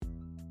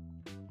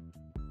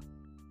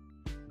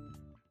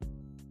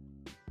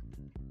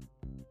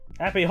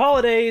Happy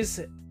holidays,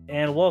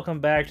 and welcome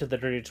back to the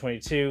Dirty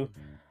 22.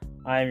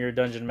 I am your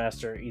Dungeon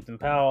Master, Ethan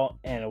Powell,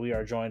 and we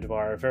are joined by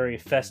our very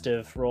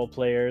festive role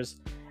players,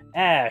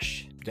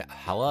 Ash.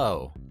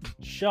 Hello.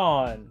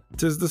 Sean.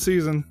 'Tis the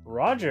season.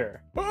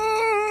 Roger.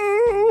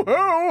 Oh, ho,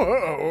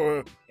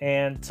 ho.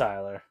 And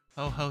Tyler.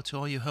 Ho ho to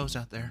all you hoes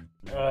out there.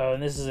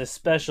 And this is a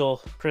special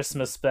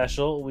Christmas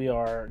special. We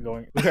are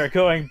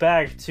going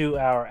back to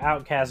our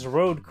Outcast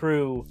road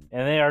crew,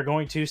 and they are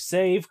going to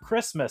save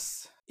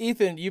Christmas.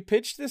 Ethan, you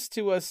pitched this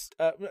to us,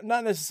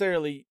 not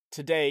necessarily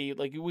today,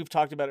 like we've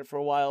talked about it for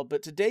a while,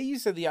 but today you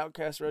said the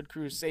Outcast Road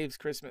Crew saves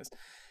Christmas.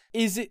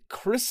 Is it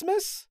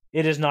Christmas?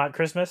 It is not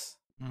Christmas.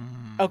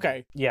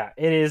 Okay. Yeah,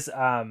 it is,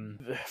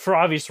 for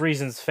obvious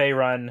reasons,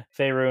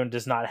 Faerun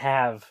does not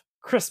have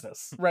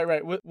Christmas.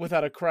 Right,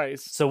 without a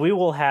Christ. So we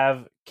will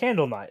have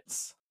candle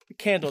nights.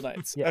 Candle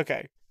nights, Yeah.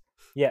 Okay.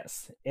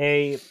 Yes,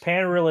 a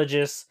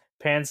pan-religious,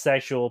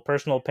 pansexual,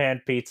 personal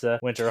pan pizza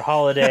winter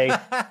holiday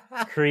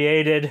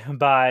created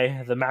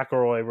by the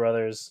McElroy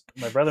brothers.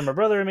 My brother,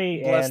 and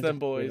me, Bless and them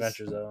boys. the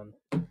Adventure Zone.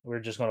 We're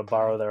just going to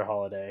borrow their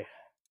holiday.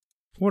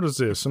 What is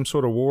this? Some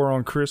sort of war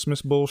on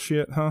Christmas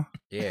bullshit, huh?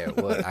 Yeah,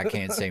 what? I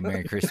can't say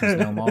Merry Christmas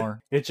no more.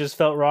 It just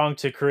felt wrong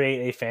to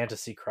create a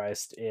fantasy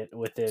Christ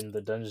within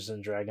the Dungeons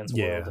and Dragons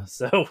world.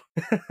 So,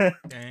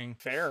 Dang.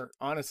 Fair,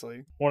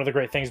 honestly. one of the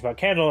great things about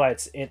candle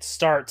nights, it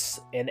starts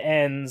and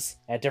ends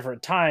at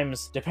different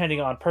times,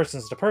 depending on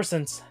persons to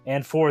persons.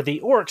 And for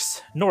the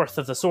orcs north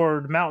of the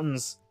Sword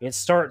Mountains, it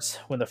starts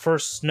when the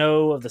first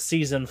snow of the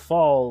season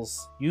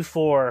falls. You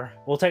four,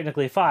 well,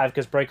 technically five,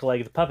 because Break a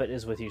Leg the Puppet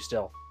is with you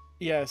still.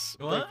 Yes.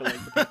 What? break the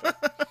leg, the puppet.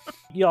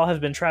 Y'all have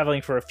been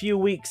traveling for a few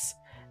weeks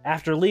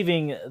after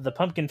leaving the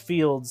pumpkin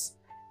fields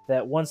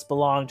that once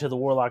belonged to the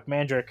Warlock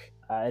Mandrick.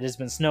 It has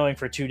been snowing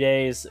for 2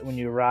 days when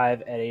you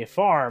arrive at a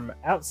farm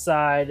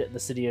outside the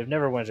city of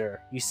Neverwinter.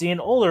 You see an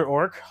older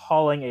orc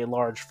hauling a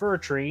large fir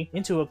tree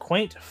into a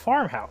quaint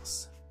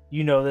farmhouse.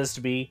 You know this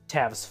to be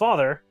Tav's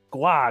father,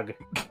 Gwag.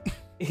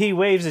 He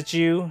waves at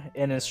you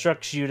and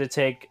instructs you to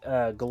take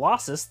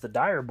Colossus, the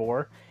dire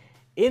boar,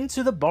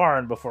 into the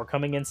barn before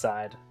coming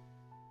inside.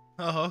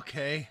 Oh,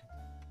 okay.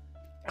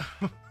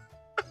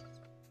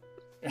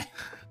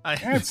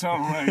 That's all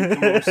right,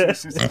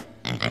 Colossus.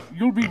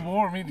 You'll be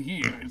warm in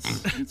here.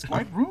 It's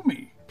quite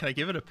roomy. Can I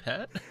give it a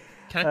pet?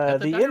 Can I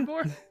pet the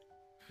direboar?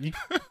 You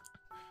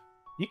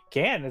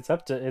can. It's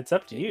up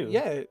to you.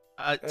 Yeah.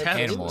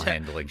 Animal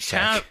handling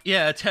check.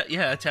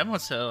 Tab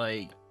wants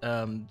to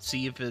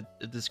see if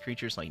this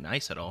creature's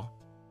nice at all,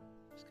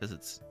 because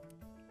it's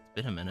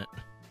been a minute.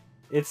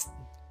 It's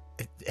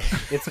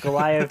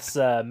Goliath's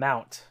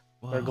mount.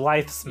 Whoa. Or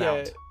Goliath's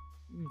mount.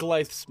 Yeah,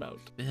 Glythe's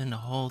mount. Been a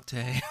whole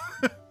day.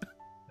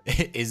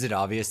 Is it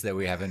obvious that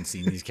we haven't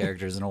seen these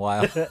characters in a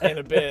while? In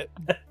a bit.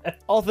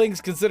 All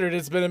things considered,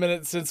 it's been a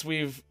minute since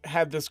we've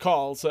had this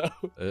call, so...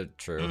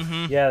 True.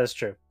 Mm-hmm. Yeah, that's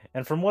true.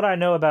 And from what I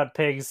know about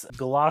pigs,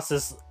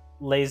 Colossus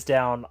lays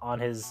down on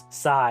his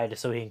side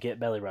so he can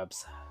get belly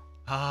rubs.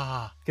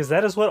 Ah. Because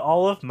that is what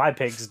all of my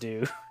pigs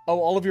do.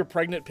 Oh, all of your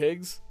pregnant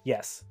pigs?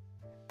 Yes.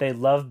 They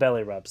love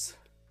belly rubs.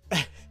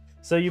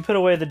 So you put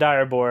away the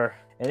dire boar,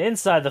 and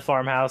inside the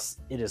farmhouse,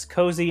 it is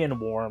cozy and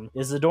warm. It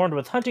is adorned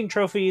with hunting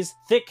trophies,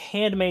 thick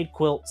handmade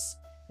quilts,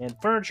 and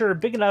furniture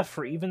big enough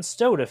for even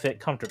Stowe to fit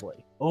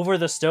comfortably. Over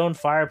the stone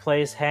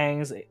fireplace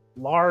hangs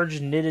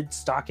large knitted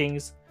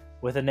stockings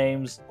with the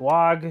names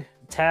Gwag,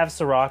 Tav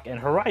Sirach, and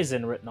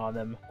Horizon written on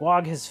them.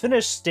 Gwag has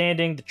finished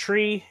standing the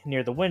tree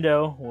near the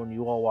window when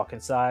you all walk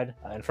inside.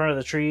 In front of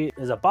the tree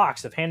is a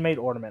box of handmade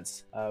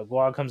ornaments.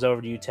 Gwag comes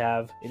over to you,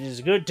 Tav. It is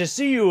good to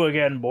see you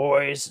again,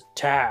 boys.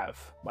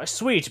 Tav, my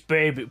sweet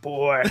baby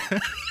boy.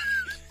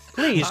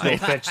 Please go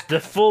fetch the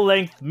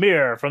full-length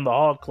mirror from the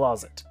hall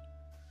closet.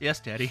 Yes,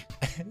 Daddy.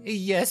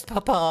 Yes,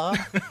 Papa.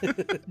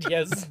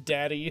 Yes,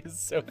 Daddy is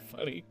so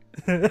funny.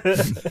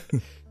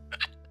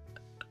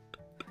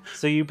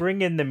 So you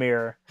bring in the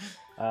mirror.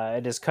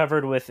 It is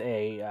covered with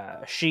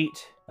a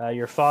sheet.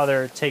 Your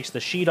father takes the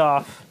sheet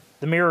off.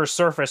 The mirror's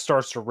surface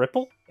starts to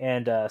ripple,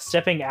 and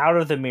stepping out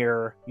of the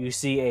mirror, you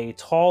see a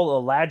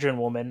tall Eladrin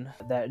woman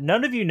that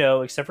none of you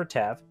know except for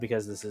Tav,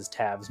 because this is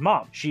Tav's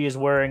mom. She is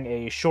wearing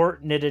a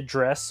short knitted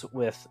dress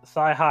with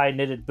thigh-high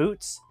knitted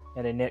boots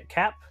and a knit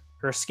cap.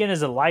 Her skin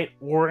is a light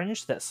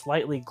orange that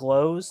slightly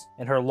glows,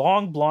 and her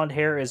long blonde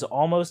hair is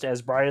almost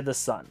as bright as the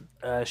sun.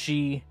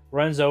 She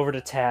runs over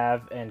to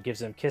Tav and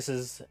gives him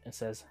kisses and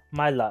says,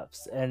 "My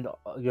loves," and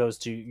goes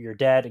to your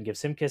dad and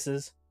gives him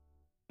kisses.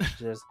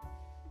 She says,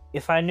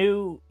 "If I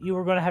knew you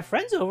were going to have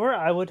friends over,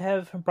 I would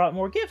have brought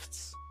more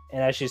gifts."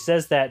 And as she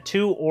says that,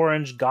 two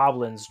orange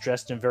goblins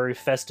dressed in very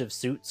festive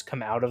suits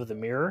come out of the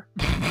mirror,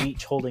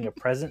 each holding a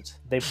present.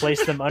 They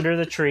place them under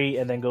the tree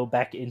and then go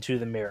back into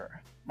the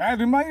mirror.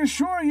 Madam, I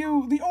assure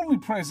you, the only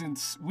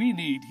presents we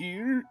need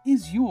here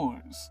is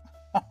yours.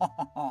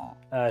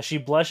 She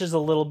blushes a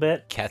little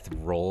bit. Keth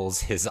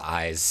rolls his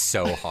eyes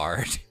so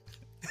hard.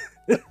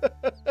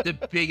 The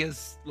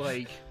biggest,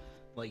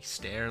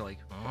 stare,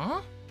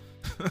 huh?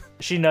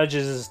 She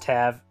nudges his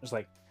Tav. It's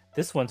like,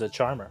 this one's a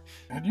charmer.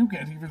 And you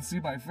can't even see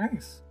my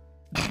face.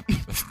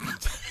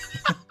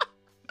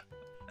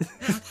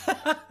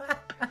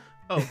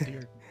 Oh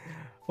dear.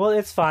 Well,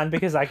 it's fine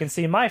because I can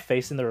see my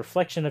face in the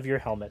reflection of your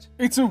helmet.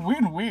 It's a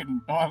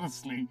win-win,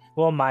 honestly.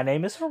 Well, my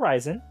name is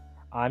Horizon.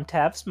 I'm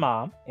Tav's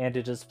mom, and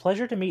it is a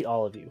pleasure to meet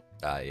all of you.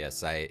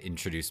 Yes, I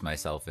introduce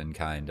myself in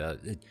kind.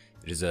 It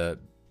is a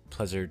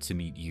pleasure to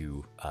meet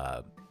you,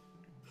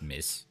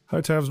 miss.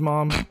 Hi, Tav's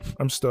mom.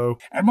 I'm Stowe.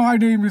 And my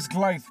name is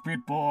Glythe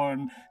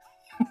Pitborn,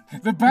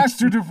 the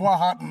bastard of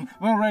Wahatan,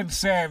 the Red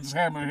Sands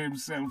Hammer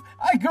himself.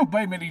 I go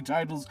by many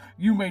titles.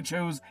 You may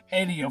choose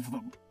any of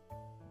them.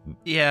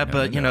 Yeah, No,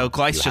 but no, you know, you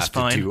Glyce's just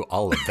have to fine. do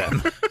all of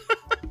them.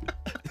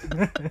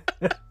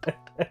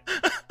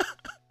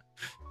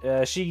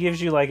 She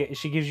gives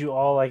you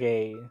all like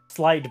a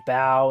slight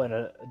bow and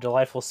a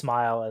delightful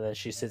smile, and then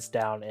she sits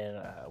down in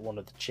one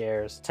of the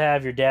chairs.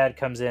 Tav, your dad,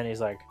 comes in. He's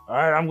like, "All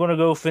right, I'm gonna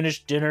go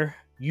finish dinner.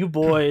 You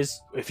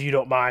boys, if you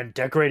don't mind,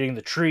 decorating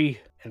the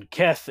tree. And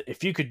Keth,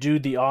 if you could do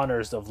the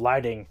honors of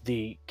lighting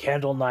the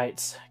Candle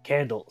Night's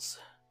candles,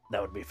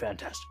 that would be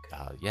fantastic."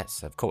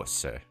 Yes, of course,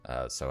 sir.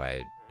 So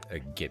I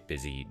get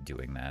busy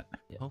doing that.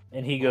 Oh,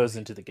 And he goes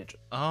into the kitchen.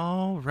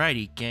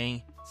 Alrighty,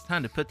 gang. It's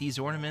time to put these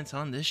ornaments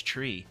on this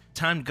tree.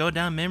 Time to go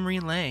down memory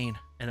lane.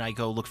 And I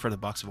go look for the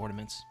box of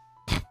ornaments.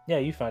 Yeah,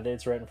 you find it.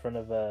 It's right in front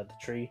of the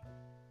tree.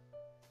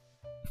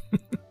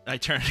 I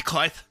turn to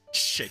Glythe,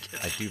 shake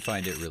it. I do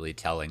find it really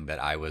telling that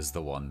I was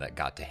the one that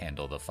got to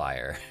handle the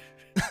fire.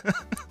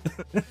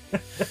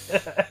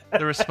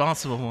 The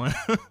responsible one.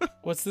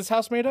 What's this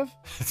house made of?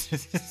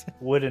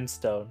 Wood and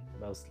stone,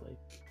 mostly.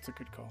 It's a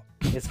good call.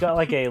 It's got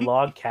like a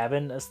log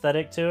cabin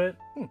aesthetic to it.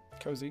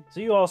 Cozy. So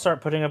you all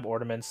start putting up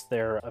ornaments.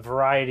 There are a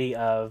variety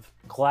of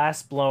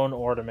glass-blown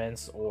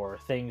ornaments or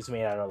things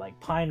made out of like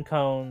pine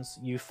cones.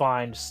 You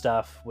find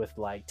stuff with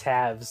like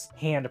Tav's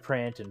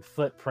handprint and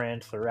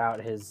footprint throughout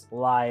his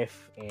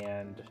life,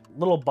 and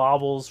little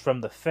baubles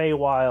from the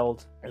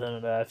Feywild. And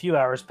then a few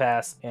hours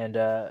pass, and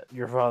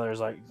your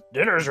father's like,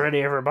 "Dinner's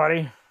ready,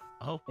 everybody."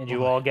 Oh, And you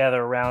boy. all gather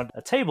around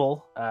a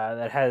table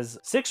that has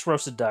 6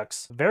 roasted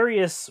ducks,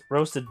 various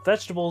roasted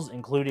vegetables,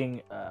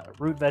 including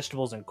root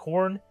vegetables and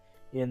corn,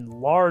 in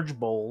large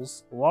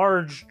bowls,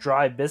 large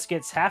dry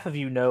biscuits, half of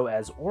you know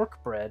as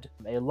orc bread,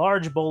 a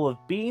large bowl of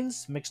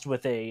beans mixed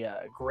with a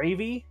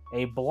gravy,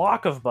 a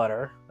block of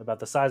butter, about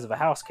the size of a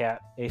house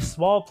cat, a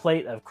small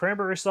plate of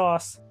cranberry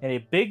sauce, and a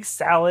big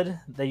salad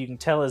that you can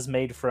tell is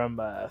made from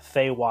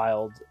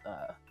Feywild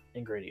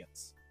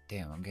ingredients.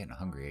 Damn, I'm getting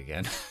hungry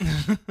again.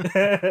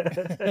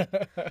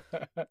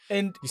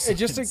 And You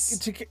just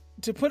said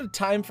to put a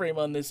time frame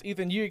on this,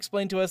 Ethan, you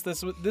explained to us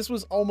this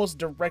was almost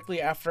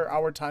directly after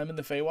our time in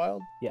the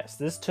Feywild. Yes,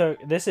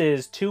 this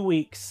is 2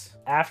 weeks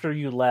after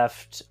you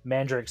left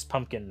Mandrick's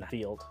pumpkin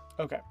field.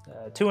 Okay,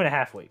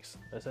 2.5 weeks.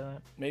 Did I say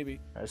that?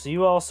 maybe. All right, so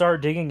you all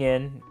start digging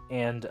in,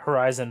 and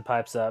Horizon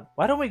pipes up.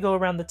 Why don't we go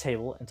around the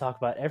table and talk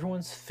about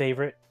everyone's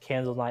favorite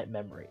candlelight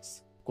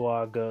memories?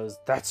 Gua goes,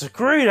 "That's a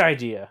great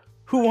idea.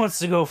 Who wants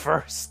to go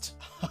first?"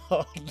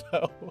 Oh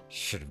no.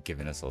 Should have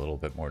given us a little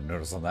bit more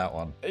notice on that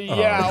one.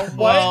 Yeah. What?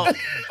 Well,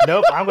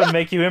 Nope, I'm gonna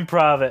make you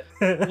improv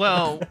it.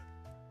 well,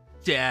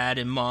 Dad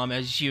and Mom,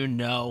 as you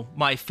know,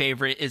 my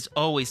favorite is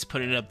always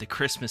putting up the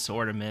Christmas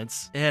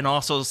ornaments and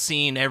also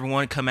seeing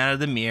everyone come out of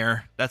the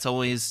mirror. That's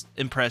always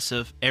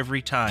impressive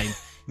every time.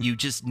 You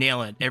just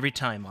nail it every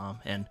time, Mom.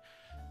 And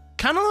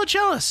kind of a little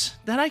jealous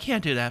that I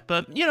can't do that,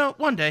 but you know,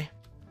 one day.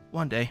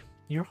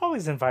 You're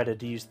always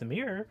invited to use the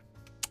mirror.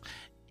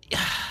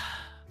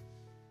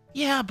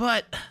 Yeah,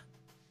 but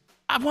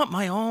I want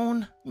my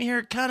own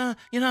mirror, kind of.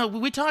 You know,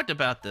 we talked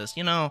about this.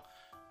 You know,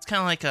 it's kind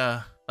of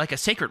like a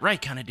sacred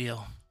right kind of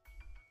deal,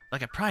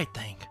 like a pride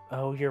thing.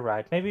 Oh, you're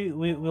right. Maybe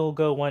we'll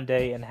go one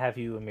day and have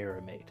you a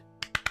mirror made.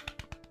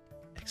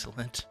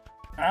 Excellent.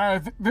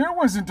 There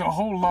wasn't a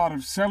whole lot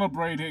of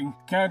celebrating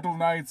candle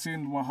nights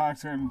in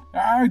Wahatan.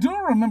 I do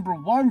remember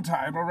one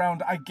time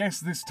around, I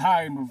guess, this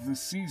time of the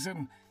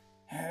season.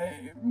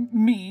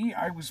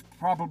 I was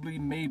probably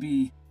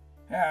maybe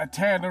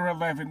 10 or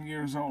 11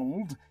 years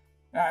old.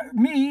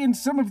 Me and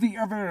some of the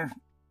other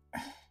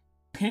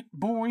pit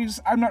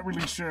boys, I'm not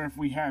really sure if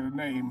we had a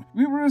name.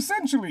 We were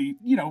essentially,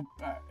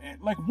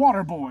 like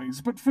water boys,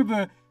 but for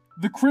the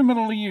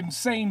criminally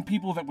insane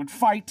people that would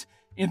fight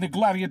in the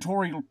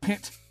gladiatorial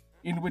pit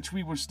in which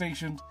we were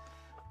stationed.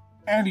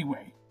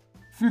 Anyway,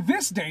 for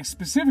this day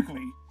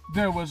specifically,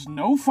 there was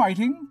no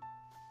fighting,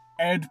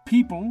 and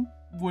people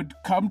would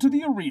come to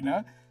the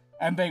arena,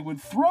 and they would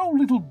throw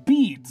little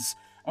beads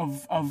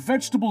of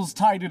vegetables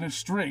tied in a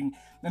string,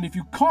 and if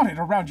you caught it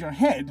around your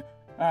head,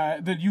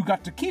 then you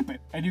got to keep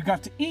it, and you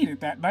got to eat it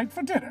that night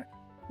for dinner.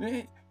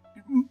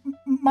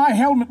 My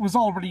helmet was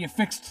already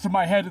affixed to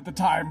my head at the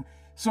time,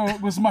 so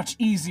it was much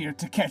easier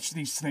to catch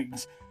these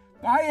things.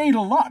 I ate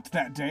a lot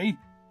that day.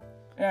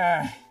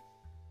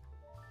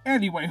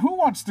 Anyway, who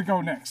wants to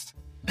go next?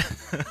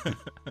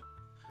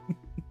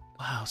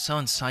 Wow, so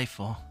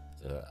insightful.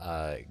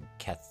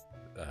 Keth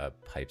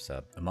pipes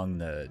up. Among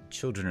the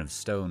children of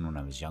stone when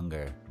I was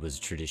younger, it was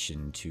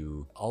tradition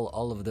to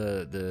all of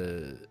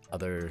the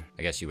other,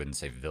 I guess you wouldn't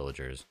say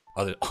villagers,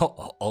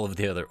 all of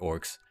the other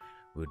orcs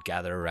would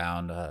gather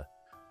around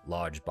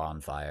large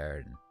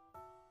bonfire and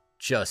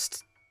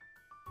just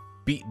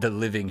beat the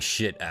living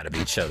shit out of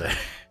each other.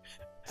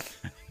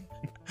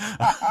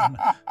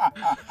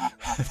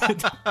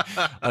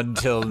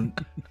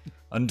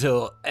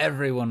 until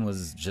everyone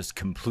was just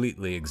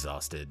completely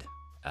exhausted,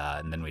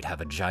 and then we'd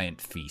have a giant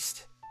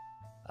feast.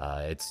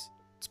 It's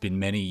been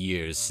many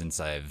years since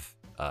I've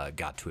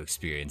got to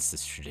experience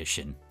this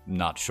tradition.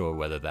 Not sure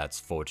whether that's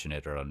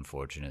fortunate or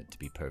unfortunate, to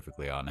be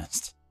perfectly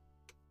honest.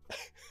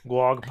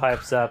 Gwog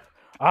pipes up.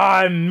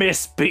 I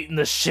miss beating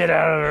the shit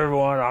out of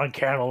everyone on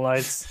candle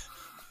nights.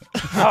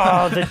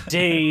 Oh, the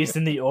days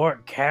in the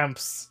orc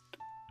camps.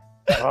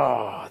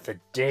 Oh, the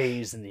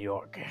days in the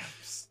orc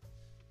camps.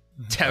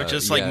 Tao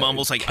just like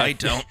mumbles like, I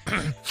don't.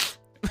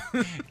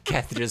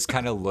 Keth just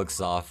kind of looks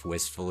off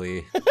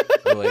wistfully,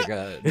 like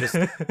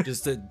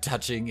just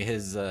touching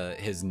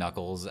his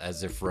knuckles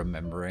as if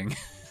remembering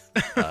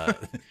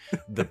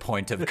the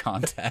point of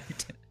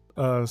contact.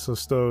 So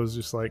Stowe's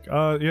just like,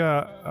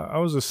 yeah, I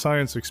was a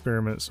science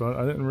experiment, so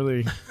I didn't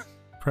really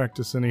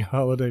practice any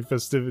holiday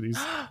festivities.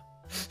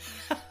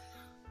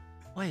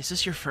 Wait, is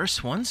this your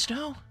first one,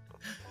 Stowe?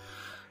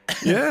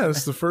 Yeah,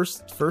 it's the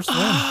first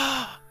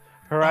one.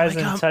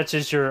 Horizon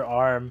touches your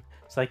arm.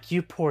 It's like,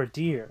 you poor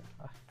dear.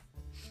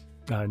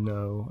 I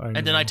know.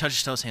 And then I touch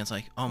Stowe's hands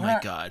like, oh my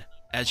god,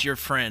 as your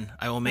friend,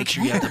 I will make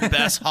sure you have the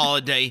best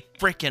holiday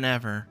frickin'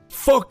 ever.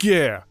 Fuck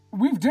yeah!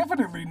 We've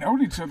definitely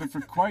known each other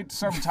for quite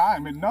some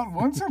time, and not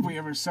once have we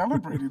ever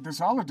celebrated this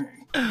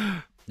holiday.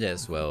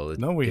 Yes, well,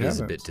 No, we it is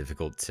a haven't. bit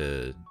difficult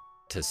to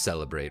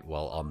celebrate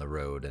while on the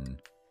road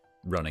and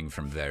running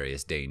from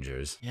various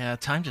dangers. Yeah,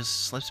 time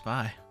just slips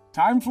by.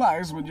 Time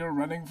flies when you're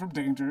running from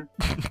danger.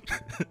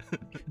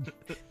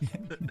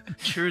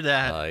 True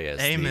that. Yes,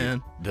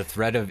 Amen. The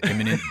threat of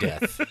imminent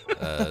death.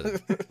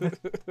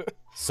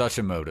 Such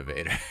a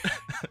motivator.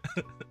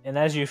 And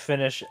as you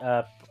finish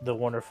up the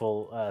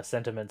wonderful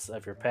sentiments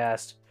of your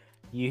past,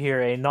 you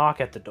hear a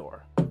knock at the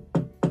door.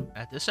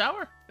 At this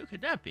hour? Who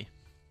could that be?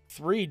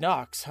 3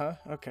 knocks, huh?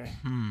 Okay.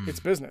 It's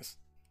business.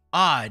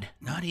 Odd.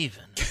 Not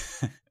even.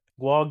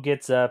 Gwog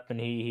gets up and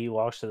he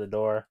walks to the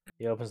door.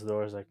 He opens the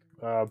door. He's like,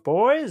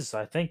 boys,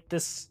 I think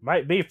this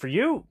might be for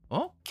you.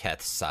 Oh?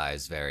 Keth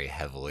sighs very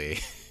heavily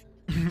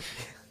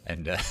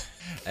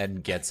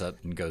and gets up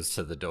and goes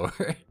to the door.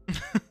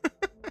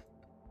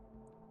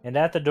 And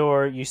at the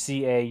door, you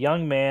see a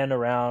young man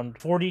around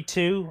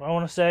 42, I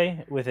want to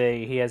say,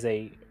 he has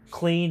a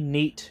clean,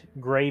 neat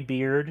gray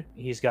beard.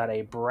 He's got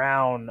a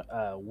brown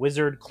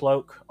wizard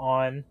cloak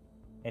on,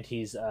 and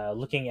he's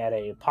looking at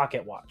a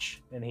pocket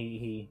watch. And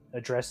he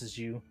addresses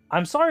you.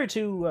 I'm sorry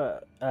to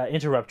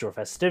interrupt your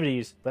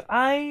festivities, but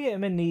I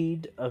am in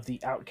need of the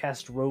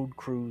Outcast Road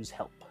Crew's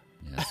help.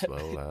 Yes,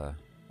 well,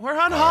 We're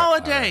on our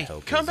holiday.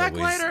 help Come is back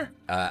always- later.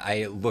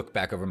 I look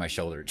back over my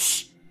shoulder,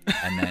 shh,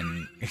 and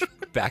then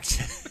back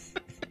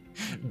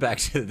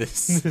to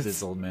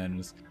this old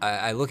man.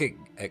 I look at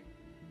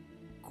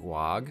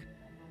Gwog.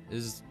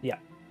 Is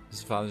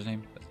his father's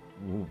name?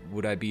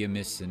 Would I be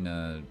amiss in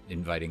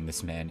inviting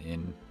this man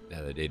in?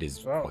 It is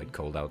quite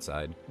cold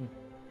outside.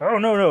 Oh,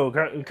 no.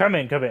 Come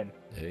in.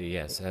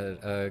 Yes,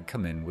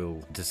 come in.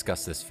 We'll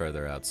discuss this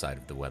further outside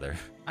of the weather.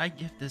 I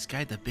give this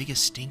guy the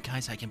biggest stink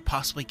eyes I can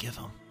possibly give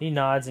him. He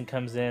nods and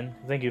comes in.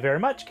 Thank you very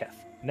much,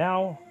 Keth.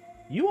 Now,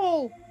 you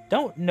all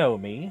don't know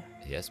me.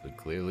 Yes, but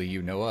clearly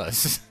you know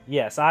us.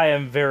 Yes, I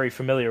am very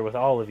familiar with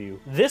all of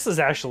you. This is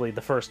actually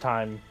the first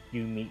time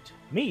you meet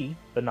me,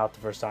 but not the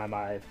first time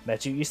I've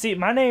met you. You see,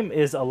 my name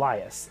is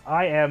Elias.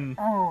 I am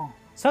Oh,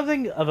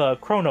 something of a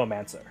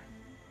chronomancer.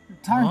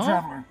 time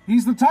traveler.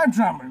 He's the time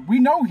traveler. We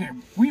know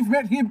him. We've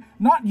met him.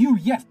 Not you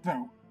yet,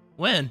 though.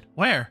 When?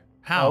 Where?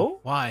 How? Oh?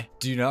 Why?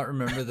 Do you not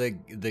remember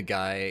the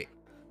guy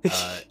who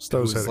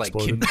Stowe's was head like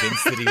exploded.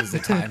 convinced that he was a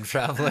time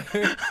traveler?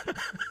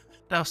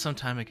 That was some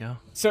time ago.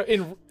 So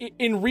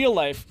in real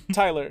life,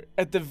 Tyler,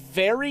 at the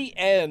very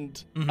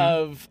end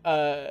of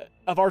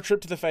our trip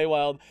to the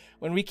Feywild,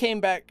 when we came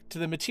back to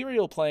the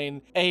material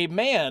plane, a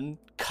man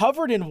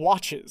covered in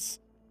watches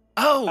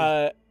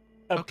Oh!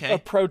 Okay.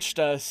 approached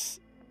us.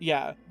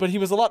 Yeah, but he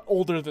was a lot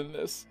older than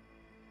this.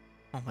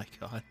 Oh my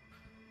god.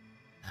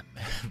 That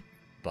man.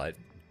 But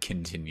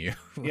continue.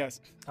 Yes.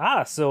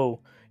 Ah, so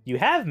you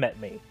have met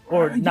me.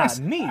 Or not yes,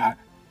 me,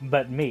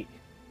 but me.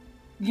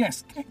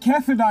 Yes,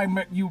 Keth and I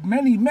met you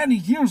many, many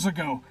years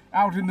ago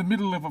out in the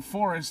middle of a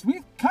forest.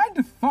 We kind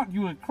of thought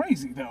you were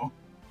crazy, though.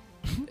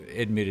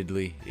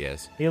 Admittedly,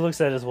 yes. He looks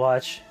at his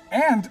watch.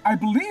 And I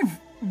believe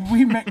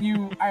we met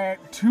you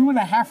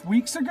 2.5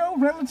 weeks ago,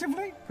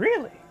 relatively.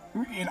 Really?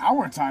 In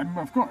our time,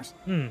 of course.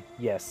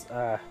 Yes,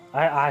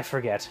 I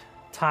forget.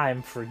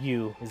 Time for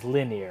you is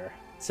linear.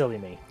 Silly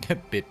me. A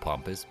bit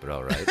pompous, but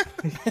all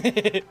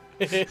right.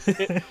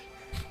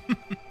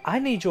 I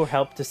need your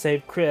help to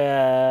save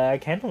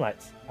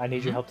candlelights. I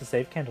need your help to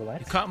save candlelights.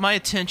 You caught my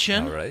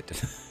attention. All right.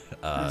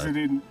 Is it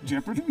in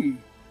jeopardy?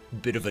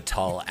 Bit of a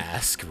tall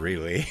ask,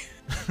 really.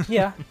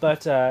 Yeah,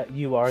 but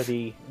you are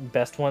the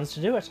best ones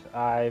to do it.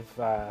 I've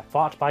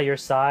fought by your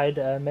side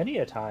many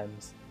a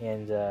times,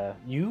 and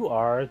you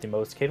are the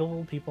most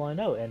capable people I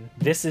know. And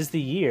this is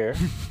the year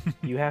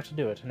you have to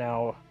do it.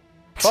 Now,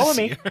 follow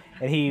me.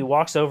 And he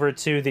walks over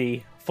to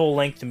the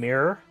full-length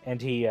mirror,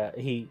 and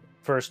he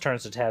first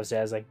turns to Tav's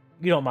dad, like,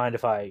 "You don't mind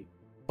if I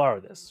borrow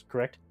this,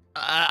 correct?"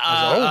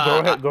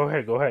 I was like,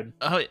 go ahead.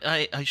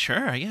 I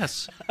sure, I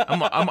guess. I'm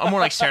more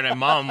like staring at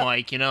mom,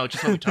 like,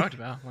 just what we talked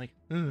about. I'm like,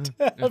 we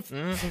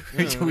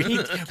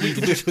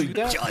literally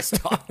just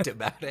talked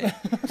about it.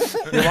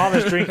 Your mom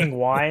is drinking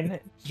wine.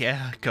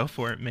 yeah, go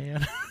for it,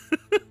 man.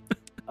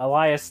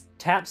 Elias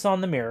taps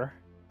on the mirror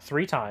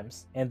 3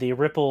 times, and the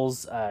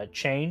ripples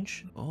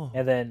change. Oh.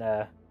 And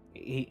then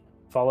he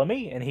follow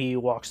me, and he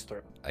walks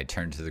through. I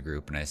turn to the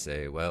group and I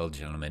say, well,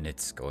 gentlemen,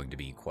 it's going to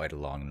be quite a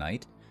long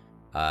night.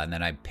 And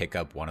then I pick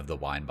up one of the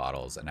wine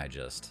bottles and I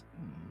just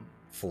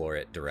floor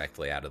it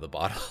directly out of the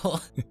bottle.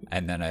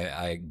 And then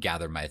I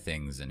gather my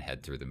things and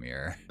head through the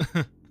mirror.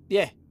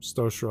 Yeah.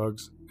 Stowe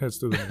shrugs, heads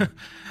through the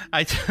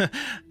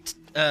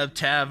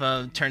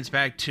Tav turns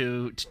back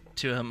to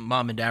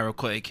mom and dad real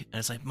quick, and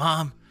it's like,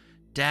 Mom,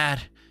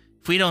 Dad,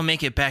 if we don't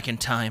make it back in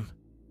time,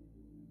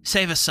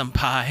 save us some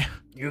pie.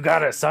 You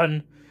got it,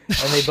 son.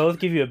 And they both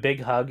give you a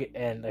big hug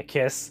and a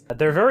kiss.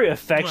 They're very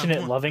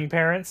affectionate, loving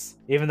parents,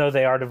 even though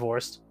they are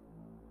divorced.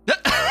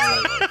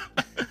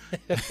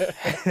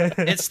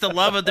 It's the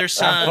love of their Have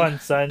son, fun,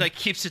 son. that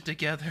keeps it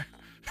together.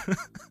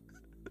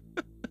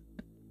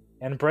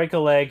 And Break a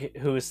Leg,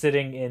 who is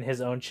sitting in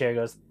his own chair,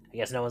 goes, I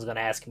guess no one's going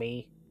to ask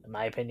me, in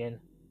my opinion.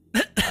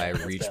 I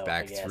reach go,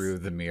 back I guess. through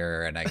the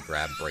mirror and I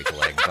grab Break a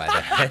Leg by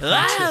the head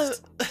and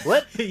just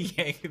What?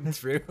 yank him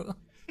through.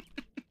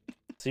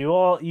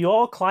 So you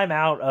all climb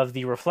out of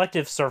the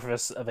reflective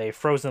surface of a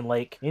frozen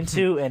lake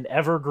into an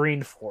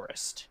evergreen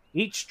forest.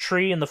 Each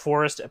tree in the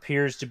forest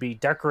appears to be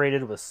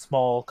decorated with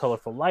small,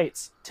 colorful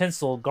lights,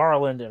 tinsel,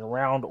 garland, and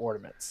round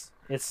ornaments.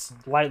 It's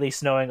lightly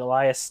snowing.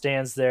 Elias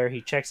stands there.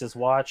 He checks his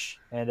watch,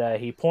 and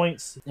he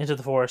points into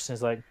the forest and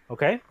is like,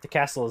 okay, the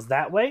castle is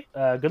that way.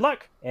 Good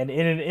luck. And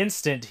in an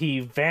instant,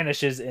 he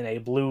vanishes in a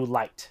blue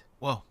light.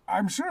 Whoa.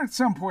 I'm sure at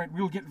some point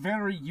we'll get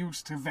very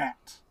used to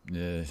that.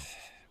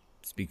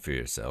 Speak for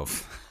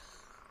yourself.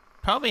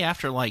 Probably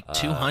after like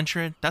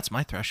 200. That's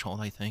my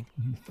threshold, I think.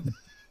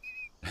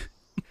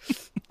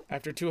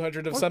 After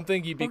 200 of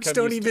something, you become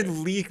Orcs used to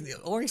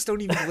it. Orcs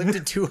don't even live to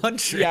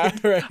 200. Yeah,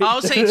 right. I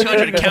was saying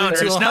 200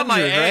 counters, not my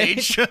 200, right?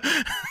 age.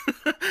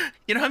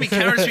 You know how many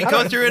counters we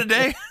go through in a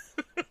day?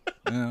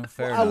 Oh,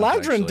 fair enough,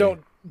 Eladrin actually.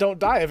 don't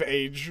die of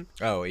age.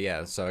 Oh,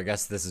 yeah, so I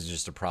guess this is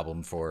just a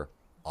problem for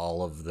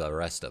all of the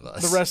rest of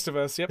us. The rest of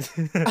us, yep.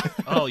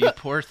 Oh, you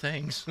poor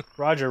things.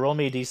 Roger, roll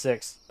me a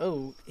d6.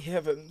 Oh,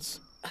 heavens.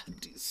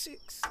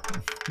 D6.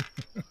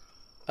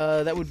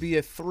 That would be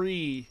a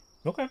 3.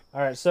 Okay.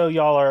 All right, so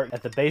y'all are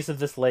at the base of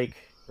this lake,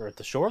 or at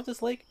the shore of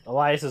this lake.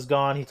 Elias is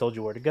gone. He told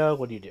you where to go.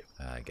 What do you do?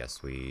 I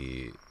guess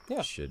we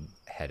Yeah. should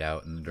head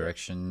out in the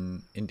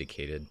direction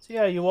indicated. So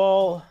yeah, you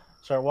all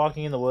start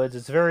walking in the woods.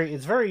 It's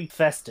very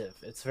festive.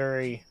 This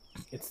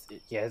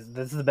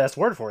is the best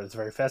word for it. It's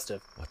very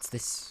festive. What's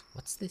this?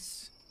 What's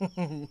this?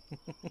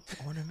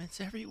 Ornaments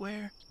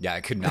everywhere. Yeah,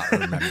 I could not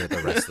remember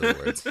the rest of the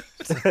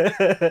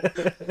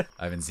words.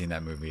 I haven't seen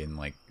that movie in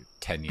like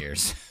 10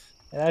 years.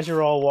 And as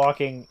you're all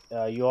walking,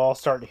 you all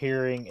start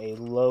hearing a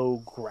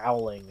low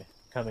growling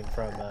coming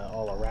from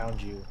all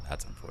around you.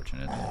 That's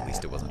unfortunate. At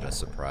least it wasn't a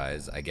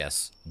surprise. I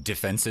guess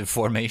defensive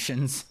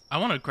formations. I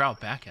want to growl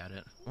back at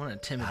it. I want to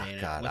intimidate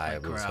it. God, with my I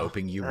was growl.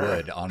 hoping you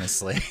would,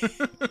 honestly.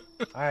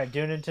 All right,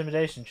 do an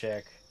intimidation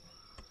check.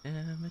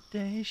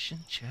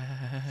 Intimidation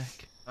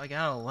check. I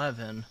got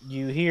 11.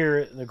 You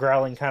hear the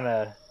growling kind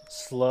of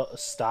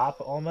stop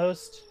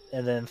almost,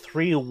 and then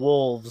 3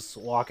 wolves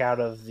walk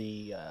out of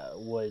the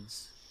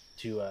woods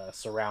to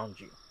surround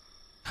you.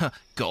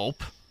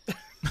 Gulp.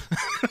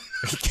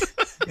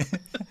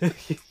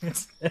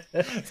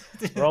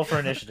 Roll for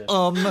initiative.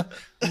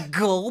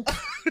 Gulp.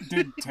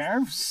 Did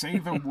Tav say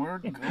the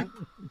word gulp?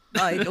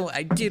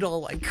 I did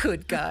all I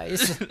could,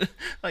 guys.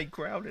 I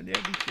growled at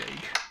everything.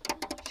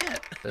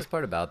 Best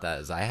part about that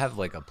is I have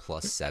like a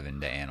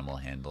 +7 to animal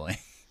handling.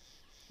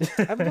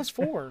 I have a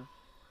 +4.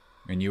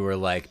 And you were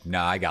like,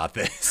 nah, I got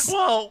this.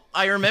 Well,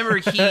 I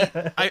remember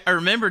I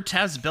remember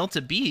Tav's built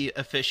to be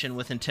efficient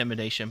with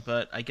intimidation,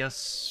 but I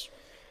guess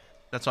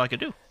that's all I could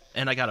do.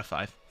 And I got a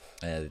 5.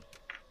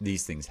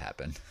 These things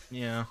happen.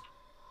 Yeah.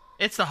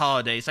 It's the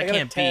holidays. I got a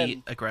can't 10.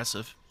 be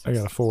aggressive. I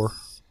got a 4.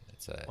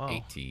 It's a Wow.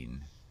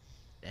 18.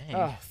 Dang.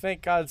 Oh,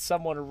 thank God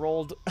someone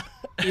rolled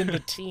in the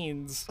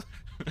teens.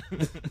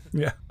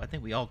 Yeah. I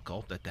think we all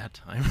gulped at that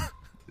time.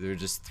 They were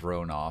just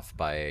thrown off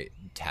by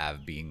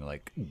Tav being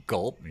like,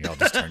 gulp. And y'all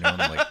just turned on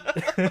like,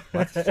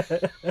 what?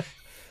 What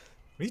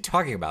are you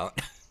talking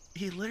about?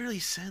 He literally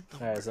said the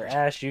All right, word. so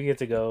Ash, you get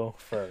to go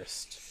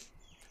first.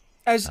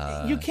 As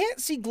you can't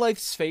see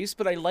Glyph's face,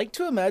 but I like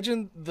to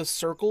imagine the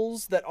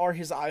circles that are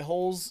his eye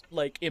holes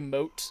like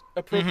emote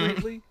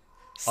appropriately.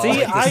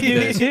 See, I do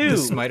the too.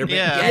 Spider-Man.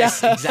 Yeah.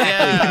 Yes,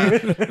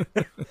 exactly. Yeah.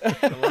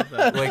 I love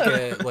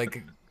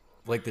that.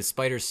 Like the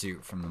spider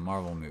suit from the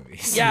Marvel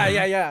movies.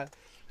 Yeah.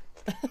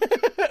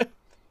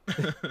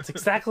 It's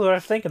exactly what I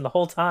was thinking the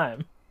whole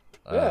time.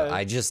 Yeah.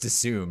 I just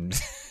assumed.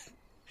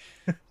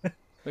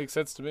 Makes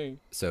sense to me.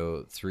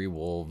 So 3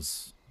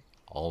 wolves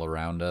all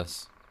around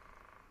us.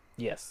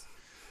 Yes.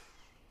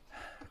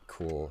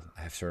 Cool.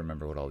 I have to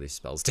remember what all these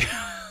spells do.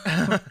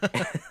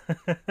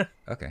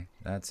 Okay,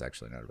 that's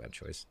actually not a bad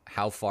choice.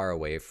 How far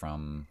away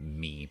from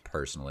me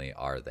personally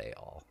are they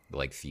all?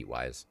 Like feet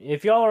wise?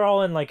 If y'all are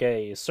all in like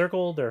a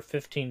circle, they're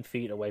 15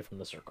 feet away from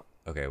the circle.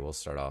 Okay, we'll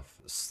start off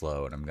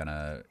slow, and I'm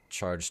gonna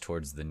charge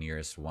towards the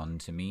nearest one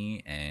to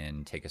me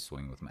and take a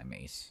swing with my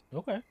mace.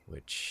 Okay.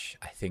 Which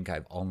I think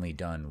I've only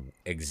done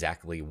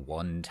exactly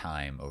 1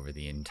 time over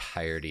the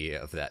entirety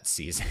of that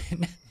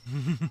season.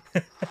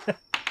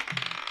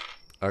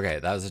 Okay,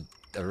 that was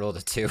I rolled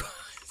a 2.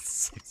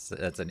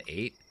 That's an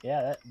 8.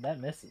 Yeah, that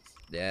misses.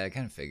 Yeah, I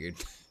kind of figured.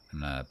 I'm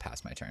gonna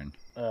pass my turn.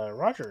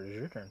 Roger, it's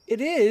your turn. It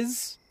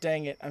is.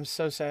 Dang it! I'm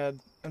so sad.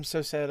 I'm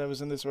so sad. I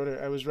was in this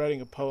order. I was writing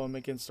a poem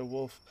against a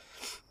wolf.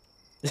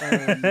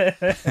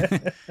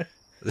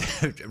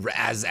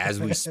 As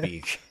we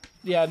speak.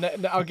 Yeah,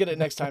 I'll get it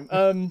next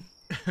time.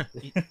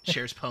 He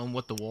shares poem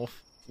with the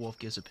wolf. Wolf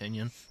gives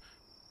opinion.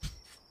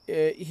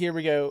 Here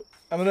we go.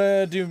 I'm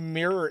gonna do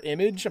mirror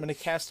image. I'm gonna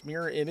cast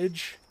mirror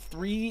image.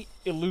 3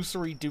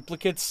 illusory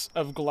duplicates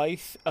of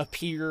Glythe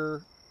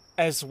appear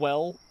as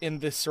well in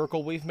this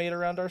circle we've made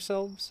around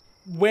ourselves.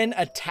 When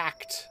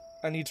attacked,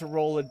 I need to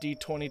roll a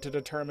d20 to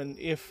determine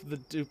if the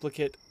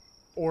duplicate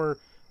or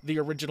the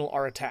original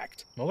are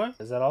attacked. Okay.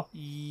 Is that all?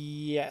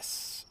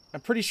 Yes.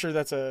 I'm pretty sure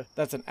that's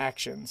an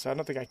action, so I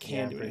don't think I Yeah,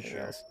 can I'm do pretty anything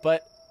sure. else.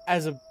 But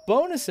as a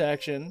bonus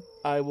action,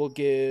 I will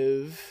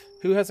give...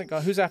 Who hasn't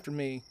gone? Who's after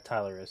me?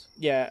 Tyler is.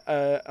 Yeah,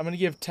 I'm gonna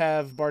give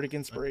Tav Bardic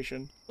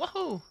Inspiration.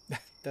 Whoa!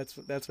 That's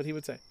what he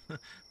would say.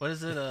 What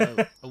is it?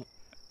 A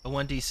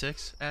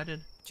 1d6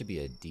 added? Should be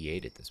a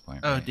D8 at this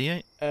point. Oh,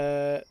 right?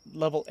 d8?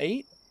 Level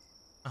 8.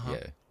 Uh-huh.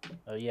 Yeah.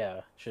 Oh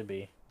yeah, should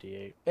be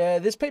D8.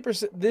 This paper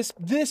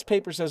this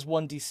paper says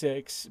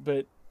 1d6,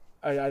 but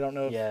I don't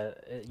know. Yeah,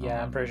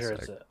 I'm pretty sure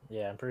it's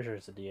I'm pretty sure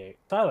it's a D8.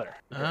 Tyler.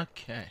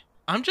 Okay.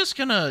 I'm just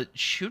gonna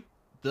shoot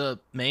the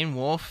main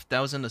wolf that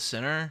was in the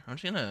center. I'm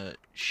just gonna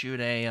shoot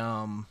a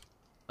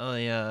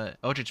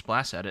Eldritch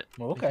Blast at it.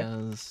 Well, okay.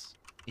 Because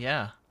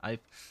I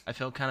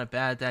felt kind of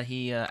bad that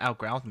he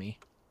outgrowled me,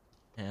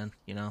 and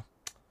gonna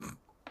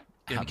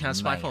be I'm kind of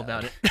spiteful mad.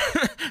 about it.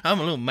 I'm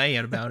a little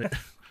mad about it.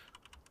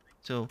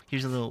 So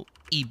here's a little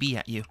EB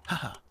at you.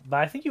 Haha.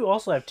 But I think you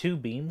also have 2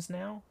 beams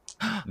now.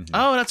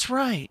 Oh, that's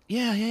right.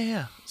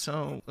 Yeah.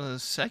 So the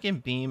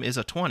second beam is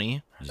a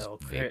 20. Just Oh,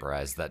 great.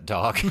 vaporize that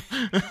dog.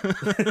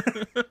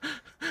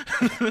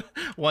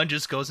 One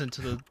just goes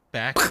into the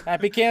back.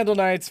 Happy Candle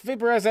Nights.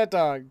 Vaporize that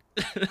dog.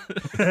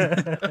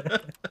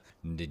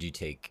 Did you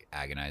take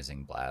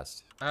Agonizing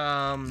Blast?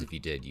 'Cause if you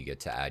did, you get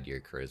to add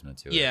your charisma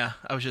to it. Yeah,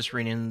 I was just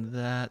reading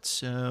that,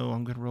 so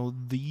I'm gonna roll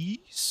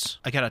these.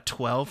 I got a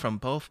 12 from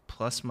both,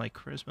 plus my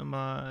charisma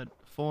mod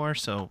 4,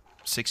 so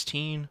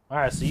 16. All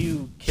right, so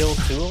you killed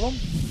 2 of them,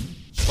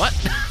 What?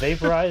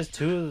 vaporized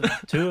two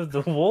of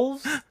the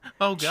wolves,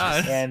 Oh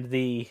god. and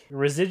the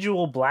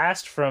residual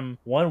blast from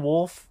one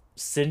wolf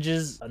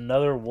singes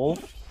another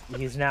wolf.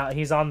 He's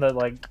on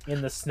the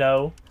in the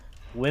snow,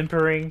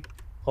 whimpering,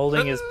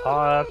 holding his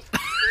paw up.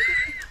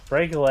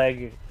 Break a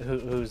leg,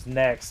 who's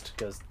next,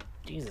 goes,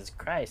 Jesus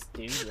Christ,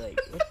 dude! Like,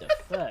 what the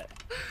fuck?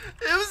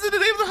 It was in the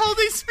name of the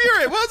Holy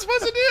Spirit. What was I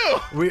supposed to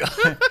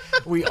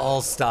do? We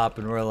all stop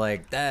and we're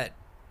like, that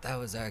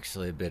was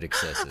actually a bit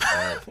excessive.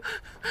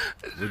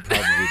 We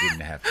probably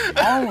didn't have to do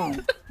that. Oh,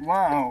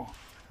 wow.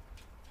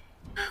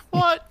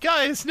 What,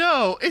 guys?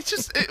 No, it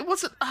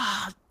wasn't.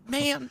 Ah,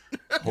 man.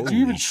 Did you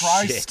even Holy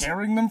try shit.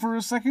 scaring them for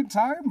a second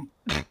time?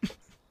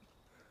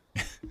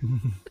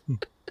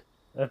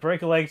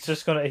 Break a leg's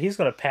he's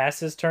gonna pass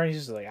his turn. He's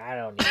just like, I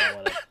don't even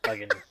want to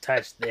fucking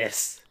touch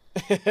this.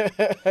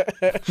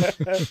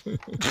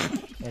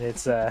 And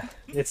it's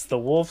the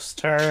wolf's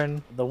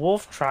turn. The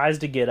wolf tries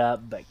to get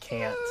up but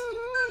can't.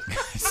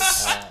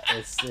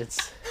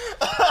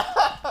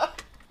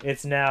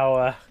 It's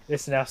now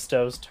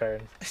Stowe's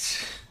turn.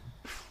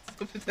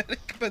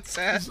 Pathetic but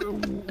sad.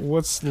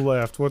 What's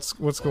left? What's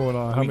going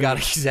on? We got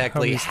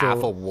exactly how many half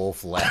still- a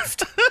wolf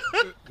left.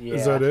 Yeah.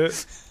 Is that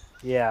it?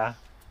 Yeah.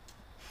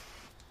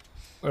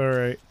 All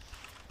right.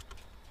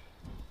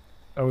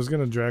 I was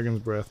gonna Dragon's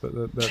Breath,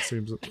 but that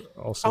seems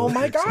also. Oh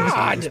my excessive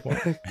at this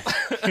point.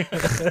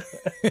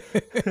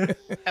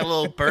 A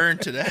little burn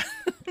to that.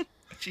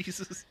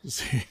 Jesus.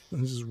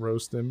 Just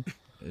roast him.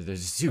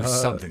 Just do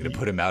something to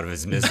put him out of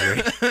his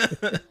misery.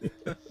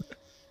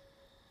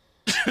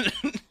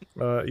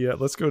 Yeah,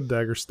 let's go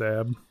dagger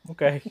stab.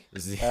 Okay.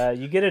 Is he,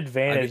 You get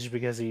advantage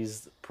because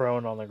he's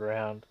prone on the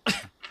ground.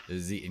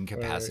 is he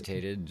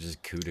incapacitated?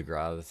 Just coup de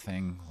grace the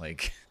thing?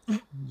 Like,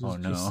 oh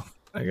no.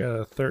 I got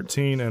a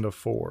 13 and a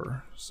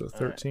 4, so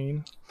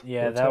 13.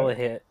 Yeah, What's that will that?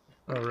 hit.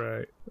 All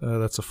right,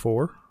 that's a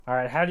 4. All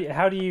right. How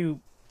do you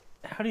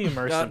How do you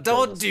mercy? No,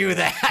 don't do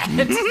that.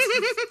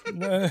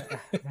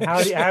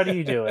 How do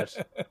you do it?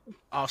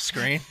 Off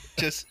screen.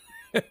 Just.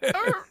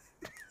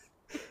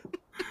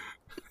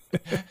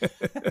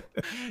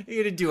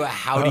 You're gonna do a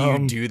how do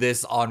you do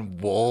this on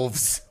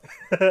wolves?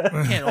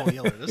 Can't all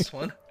yell at this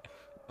one.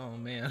 Oh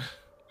man.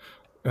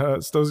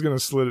 Stowe's gonna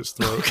slit its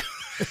throat.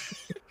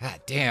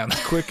 God damn.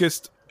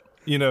 quickest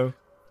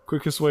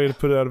way to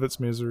put it out of its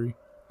misery.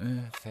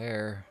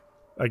 Fair.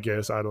 I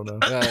guess, I don't know.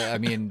 I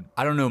mean,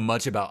 I don't know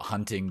much about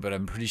hunting, but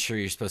I'm pretty sure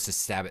you're supposed to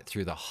stab it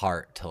through the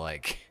heart to,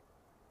 like,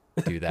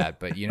 do that.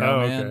 But, you know,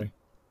 man, okay.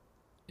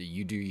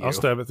 You do you. I'll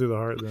stab it through the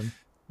heart then.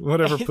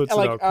 Whatever puts it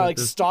out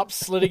quicker. Stop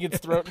slitting its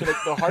throat to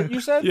the heart,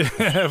 you said?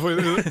 Yeah.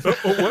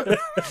 What?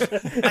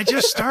 I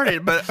just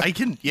started, but I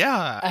can.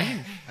 Yeah.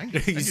 I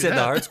You said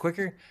the heart's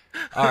quicker?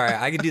 All right,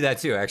 I can do that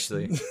too,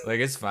 actually. Like,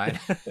 it's fine.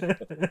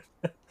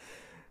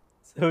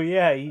 So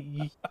yeah,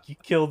 you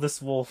kill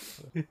this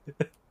wolf.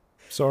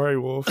 Sorry,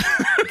 wolf.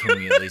 Can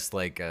we at least,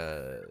 like,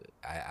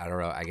 I don't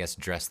know, I guess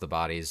dress the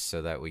bodies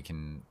so that we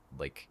can,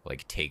 like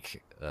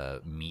take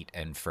meat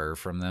and fur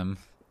from them?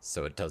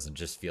 So it doesn't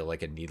just feel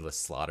like a needless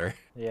slaughter.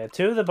 Yeah,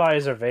 2 of the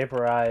bodies are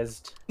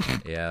vaporized.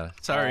 Yeah.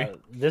 Sorry.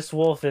 This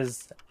wolf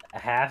is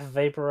half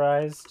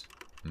vaporized.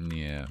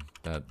 Yeah,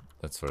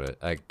 that's what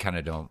I kind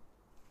of don't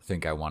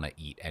think I want to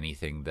eat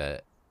anything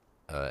that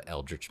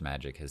Eldritch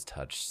magic has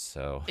touched,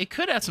 so... It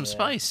could add some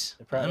spice.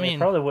 It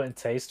probably wouldn't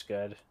taste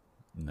good.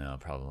 No,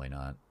 probably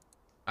not.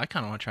 I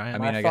kind of want to try it. I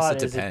mean, My I guess thought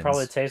it is depends. It'd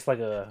probably taste like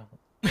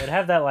it'd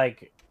have that,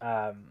 like,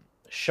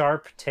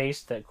 sharp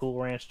taste that Cool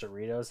Ranch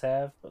Doritos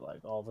have, but,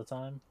 like, all the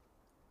time.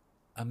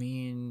 I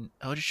mean...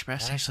 Eldritch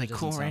Blast tastes like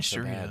Cool Ranch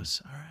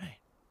Doritos. All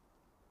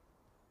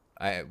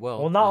right.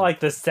 Well, not like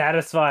the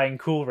satisfying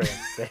Cool Ranch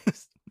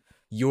taste.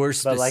 Your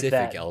specific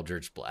that.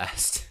 Eldritch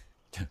Blast.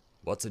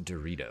 What's a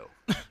Dorito?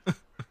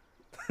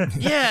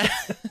 Yeah.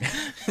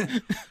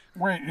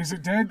 Wait, is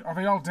it dead? Are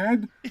they all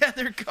dead? Yeah,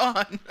 they're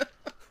gone.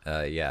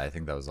 Yeah, I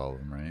think that was all of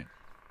them, right?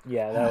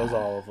 Yeah, that was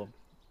all of them.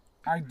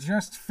 I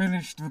just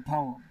finished the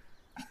poem.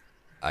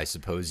 I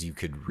suppose you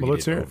could Well, read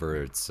let's it hear it. over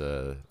its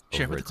Share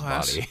over with its the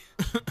class. body.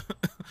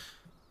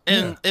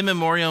 In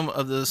memoriam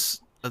of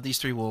these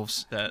 3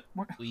 wolves that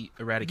we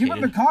eradicated.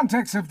 Given the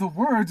context of the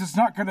words, it's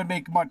not going to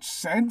make much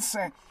sense.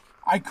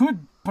 I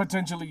could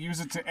potentially use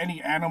it to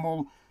any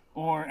animal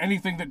or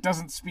anything that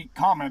doesn't speak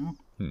common.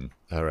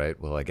 All right,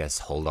 well, I guess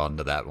hold on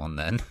to that one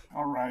then.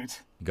 All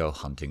right. Go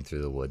hunting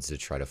through the woods to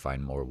try to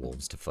find more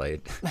wolves to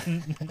fight.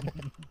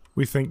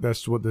 We think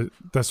that's what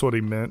he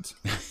meant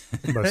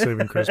by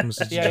saving Christmas.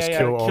 Is to just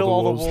kill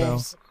all the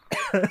wolves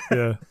now.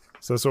 Yeah,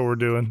 so that's what we're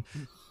doing.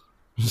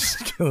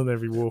 Just killing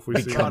every wolf we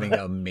see. Becoming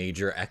a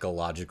major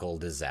ecological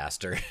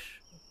disaster.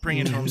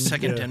 Bringing home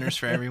second dinners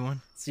for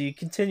everyone. So you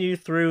continue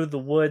through the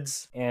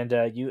woods, and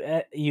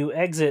you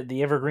exit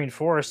the evergreen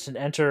forest and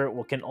enter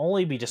what can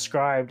only be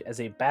described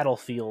as a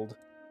battlefield,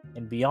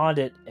 and beyond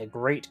it, a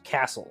great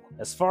castle.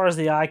 As far as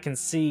the eye can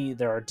see,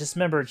 there are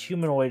dismembered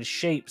humanoid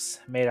shapes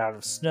made out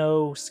of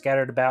snow,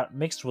 scattered about,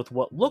 mixed with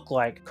what look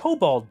like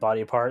kobold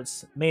body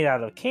parts made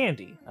out of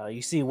candy.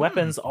 You see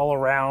weapons all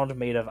around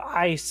made of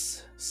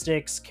ice,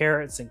 sticks,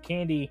 carrots, and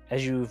candy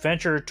as you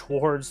venture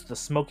towards the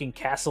smoking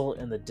castle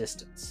in the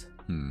distance.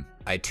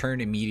 I turn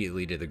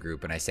immediately to the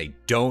group and I say,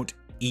 don't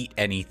eat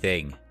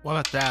anything. What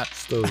about that?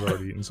 Stowe's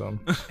already eating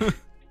some.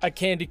 A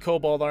candy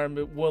kobold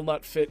arm will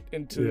not fit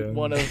into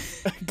one of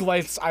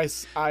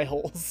Glythe's eye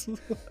holes.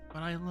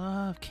 But I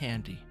love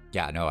candy.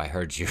 Yeah, no, I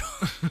heard you.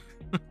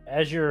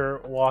 As you're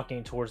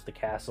walking towards the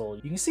castle,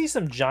 you can see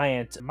some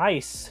giant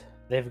mice.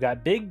 They've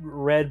got big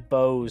red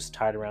bows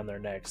tied around their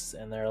necks,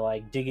 and they're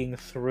like digging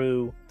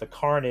through the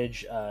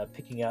carnage,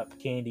 picking up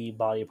candy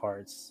body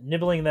parts,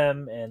 nibbling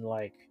them, and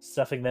like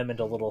stuffing them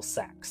into little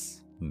sacks.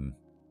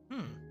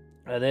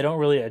 They don't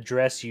really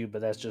address you,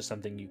 but that's just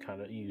something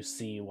you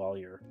see while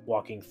you're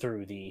walking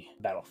through the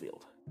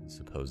battlefield.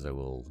 Suppose I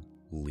will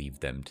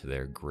leave them to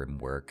their grim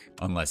work,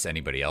 unless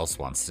anybody else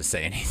wants to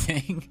say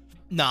anything.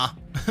 Nah.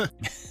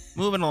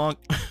 Moving along.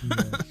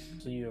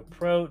 So you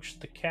approach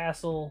the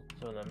castle.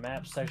 So in the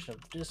map section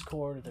of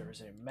Discord, there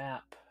is a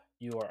map.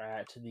 You are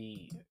at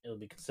it'll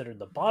be considered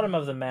the bottom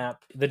of the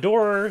map. The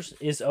doors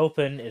is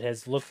open. It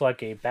has looked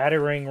like a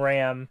battering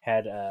ram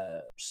had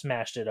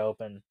smashed it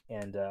open.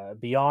 And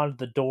beyond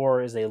the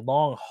door is a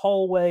long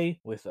hallway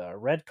with a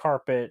red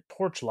carpet,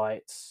 porch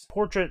lights.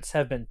 Portraits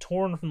have been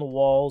torn from the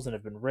walls and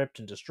have been ripped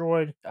and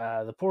destroyed.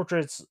 The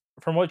portraits,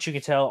 from what you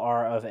can tell,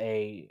 are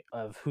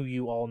of who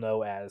you all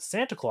know as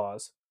Santa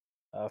Claus.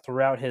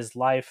 Throughout his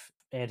life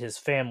and his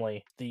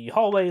family. The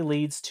hallway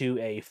leads to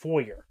a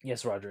foyer.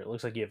 Yes, Roger, it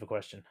looks like you have a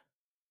question.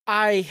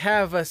 I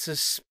have a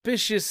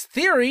suspicious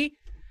theory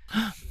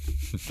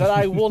that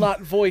I will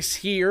not voice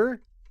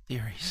here.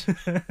 Theories.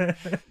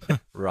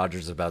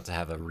 Roger's about to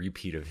have a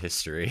repeat of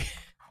history.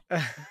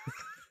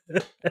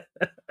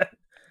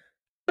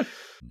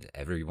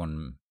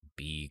 Everyone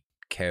be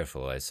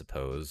careful, I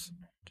suppose.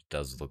 It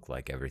does look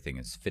like everything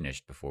is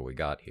finished before we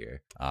got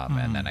here.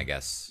 And then I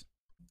guess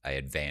I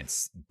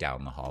advance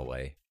down the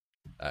hallway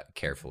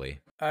carefully.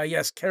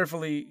 Yes,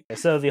 carefully.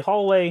 So the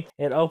hallway,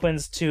 it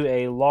opens to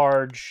a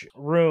large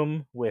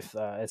room with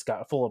it's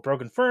got full of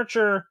broken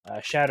furniture,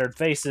 shattered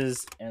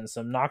faces, and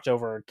some knocked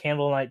over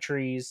candlelight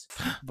trees.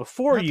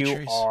 Before Not the you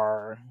trees.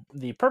 are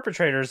the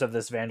perpetrators of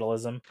this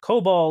vandalism,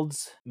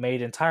 kobolds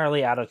made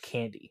entirely out of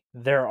candy.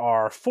 There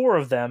are 4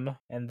 of them,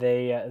 and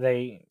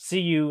they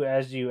see you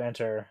as you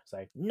enter. It's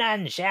like,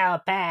 none shall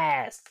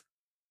pass.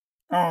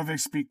 Oh, they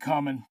speak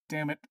common.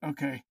 Damn it.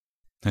 Okay.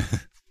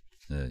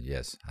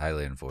 Yes,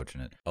 highly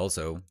unfortunate.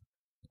 Also,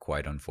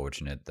 quite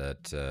unfortunate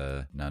that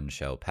none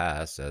shall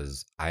pass,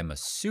 as I'm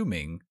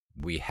assuming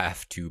we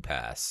have to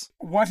pass.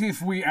 What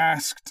if we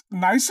asked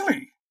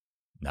nicely?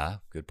 Nah,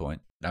 good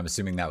point. I'm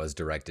assuming that was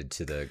directed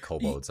to the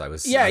kobolds.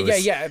 Yeah.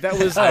 That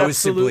was I was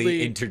simply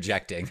absolutely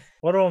interjecting.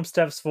 One of them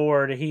steps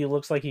forward. He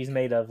looks like he's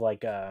made of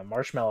like a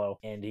marshmallow,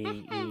 and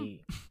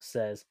he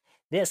says,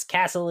 "This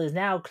castle is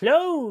now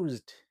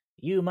closed.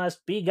 You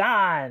must be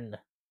gone.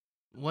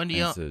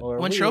 When's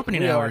Or your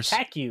opening we will hours?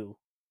 attack you."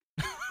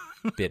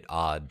 Bit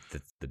odd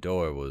that the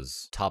door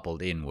was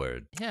toppled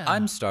inward. Yeah.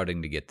 I'm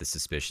starting to get the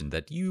suspicion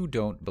that you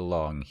don't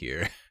belong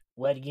here.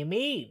 What do you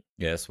mean?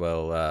 Yes,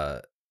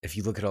 well, if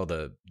you look at all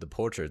the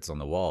portraits on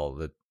the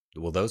wall,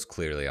 those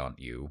clearly aren't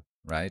you,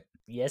 right?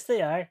 Yes,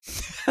 they are.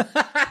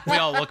 We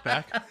all look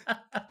back.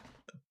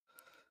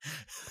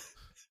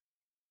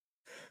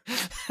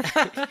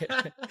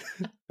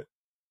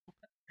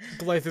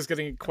 Blythe is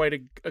getting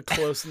quite a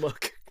close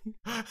look.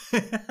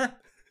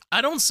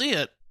 I don't see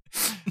it.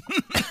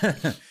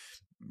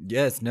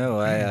 Yes, no,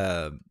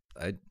 I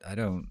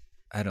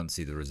don't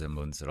see the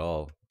resemblance at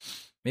all.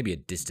 Maybe a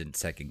distant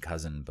second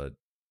cousin, but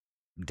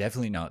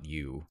definitely not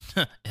you.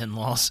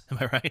 In-laws, am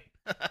I right?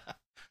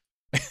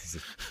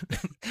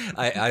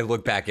 I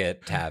look back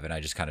at Tav and I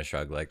just kind of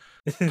shrug, like,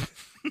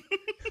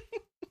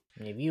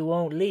 If you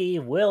won't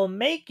leave, we'll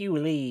make you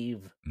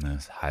leave.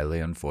 that's highly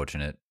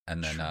unfortunate.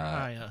 And then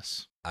Try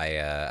us.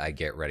 I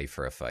get ready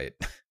for a fight.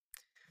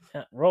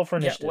 Roll for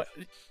Yeah,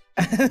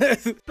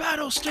 initiative.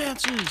 Battle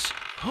stances.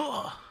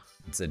 Huh.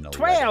 It's an 11.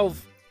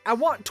 12. I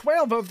want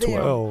 12 of them.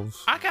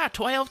 12. I got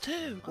 12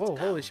 too. Whoa,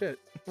 holy shit.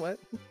 What?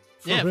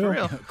 Yeah, real? for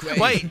real. Great.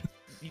 Wait,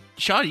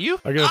 Sean,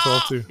 you? I got a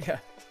 12 too. Yeah.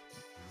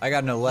 I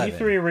got an 11. You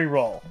 3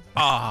 re-roll.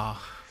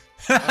 Ah.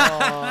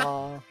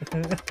 Aw.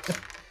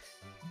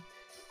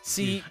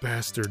 See,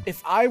 Bastard.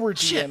 if I were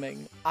Shit.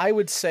 DMing, I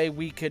would say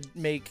we could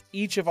make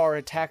each of our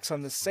attacks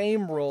on the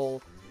same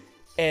roll,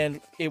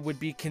 and it would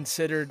be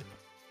considered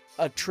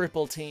a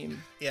triple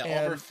team. Yeah,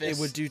 and over it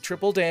fists. would do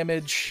triple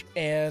damage,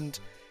 and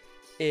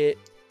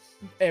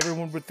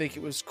everyone would think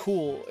it was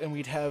cool, and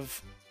we'd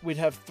have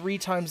 3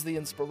 times the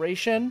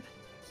inspiration.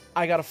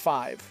 I got a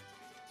 5.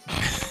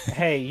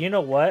 Hey, you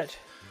know what?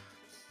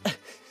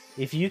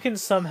 If you can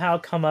somehow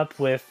come up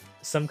with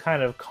some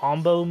kind of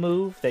combo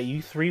move that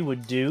you 3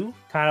 would do,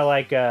 kind of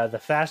like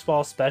the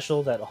fastball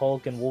special that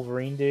Hulk and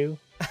Wolverine do.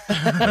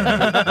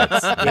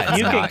 That's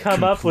you can not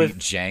come up with-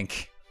 complete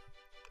jank.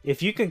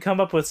 If you can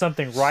come up with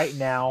something right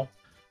now,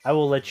 I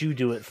will let you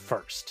do it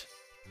first.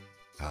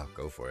 Oh,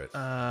 go for it.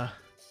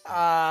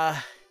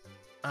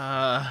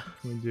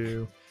 We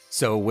do.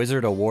 So a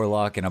wizard, a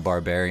warlock, and a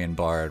barbarian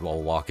bard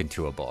will walk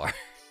into a bar.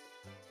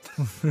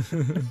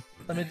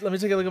 Let me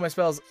take a look at my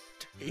spells.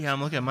 Yeah,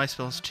 I'm looking at my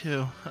spells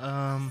too.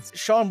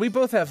 Sean, we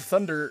both have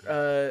thunder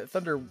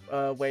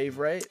wave,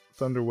 right?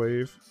 Thunder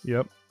wave.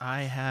 Yep.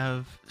 I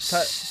have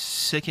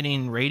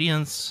sickening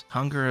radiance,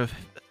 hunger of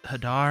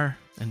Hadar,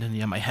 and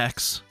then my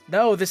hex.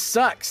 No, this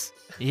sucks.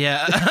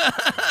 Yeah.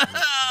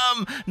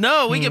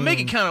 No, we can make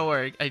it kind of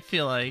work. I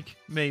feel like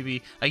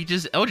maybe I could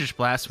just Eldritch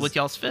Blast with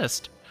y'all's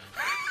fist.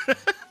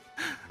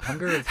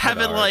 Hunger of Have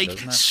it Hadar, like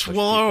doesn't that push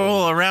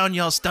swirl around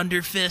y'all's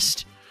thunder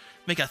fist.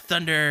 Make a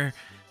thunder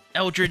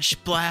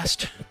Eldritch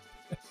Blast.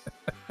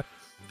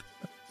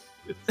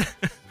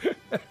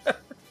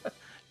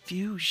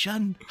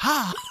 Fusion.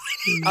 Ha!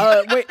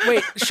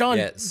 Wait, Sean.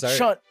 Yeah, sorry.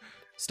 Sean.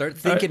 Start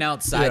thinking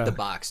outside yeah. the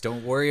box.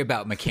 Don't worry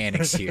about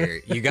mechanics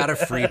here. You got a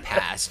free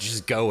pass.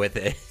 Just go with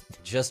it.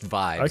 Just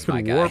vibes, I my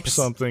could guys. warp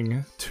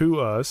something to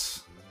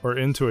us or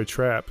into a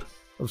trap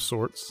of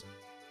sorts.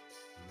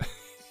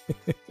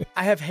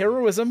 I have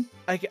heroism.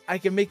 I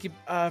can make you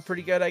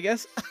pretty good, I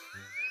guess.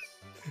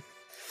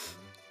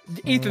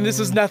 Ethan, this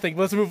is nothing.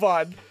 Let's move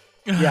on.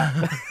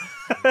 Yeah.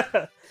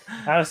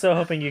 I was so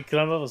hoping you'd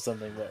come up with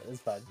something, but it's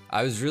fine.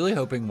 I was really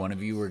hoping one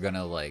of you were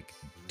gonna like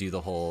do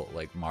the whole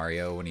like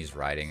Mario when he's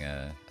riding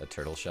a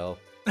turtle shell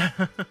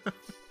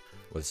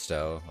with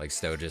Stowe. Like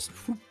Stowe just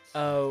whoop,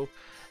 Oh.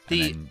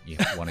 and then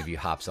one of you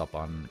hops up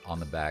on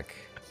the back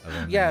of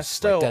him. Yeah, and just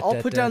Stowe, like,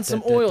 I'll put down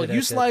some oil.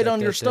 You slide on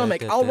your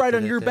stomach. I'll ride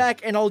on your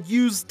back, and I'll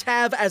use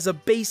Tav as a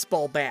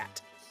baseball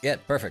bat. Yeah,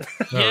 perfect.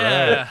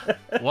 Yeah.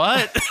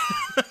 What?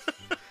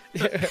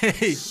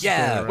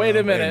 Yeah. Wait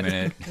a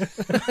minute.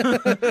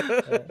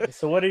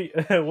 So what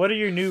are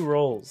your new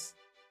rolls?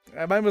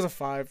 Mine was a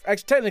 5.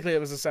 Actually, technically, it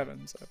was a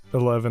 7. So.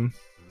 11.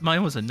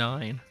 Mine was a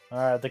 9. All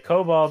right, the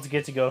kobolds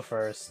get to go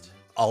first.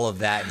 All of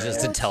that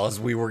just to tell us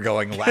we were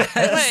going last.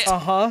 Wait,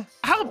 Uh-huh.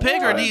 how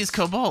big are these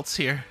kobolds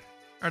here?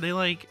 Are they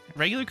like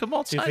regular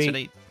kobold 2 size? feet. Or are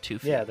they 2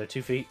 feet? Yeah, they're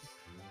 2 feet.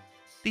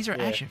 These are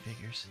Yeah. action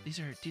figures. These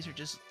are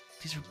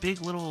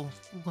big little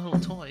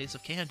toys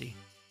of candy.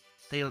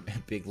 They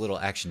Big little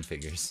action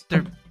figures.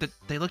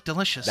 they look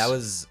delicious. That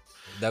was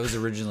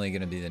originally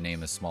going to be the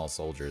name of Small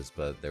Soldiers,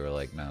 but they were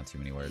like, no, too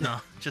many words. no,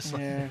 just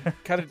like Yeah,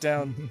 cut it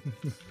down.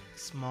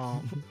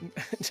 small.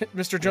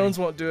 Mr. Jones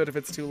won't do it if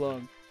it's too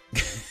long.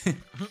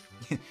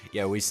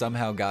 Yeah, we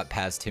somehow got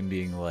past him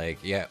being like,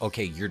 yeah,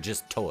 okay, you're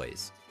just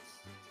toys.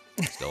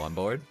 Still on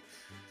board?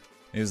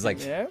 He was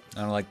like, Yeah.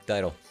 I don't like the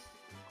title.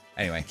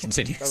 Anyway,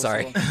 continue. That was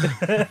Sorry.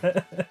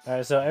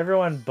 Alright, so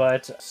everyone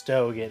but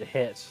Stowe get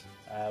hit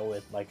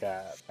with like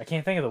I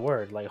can't think of the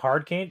word, like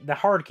hard candy. The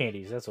hard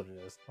candies, that's what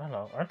it is. I don't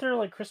know. Aren't there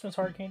like Christmas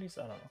hard candies?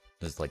 I don't know.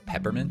 There's like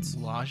peppermints.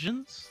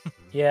 Lozenge?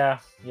 Yeah,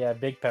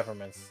 big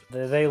peppermints.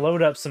 They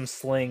load up some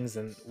slings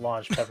and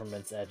launch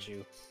peppermints at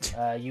you.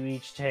 You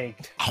each take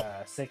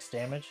 6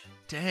 damage,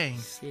 Dang.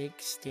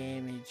 6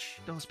 damage.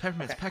 Those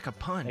peppermints pack a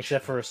punch.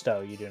 except for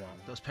Stowe. You do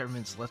not. Those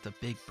peppermints left a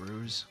big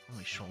bruise on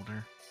my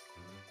shoulder.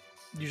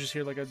 You just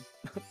hear like a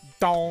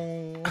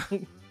dong.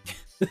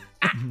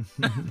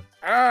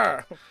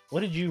 Ah!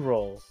 What did you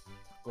roll,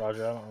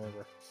 Roger? I don't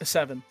remember. A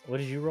 7. What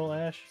did you roll,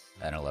 Ash?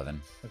 An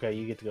 11. Okay,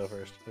 you get to go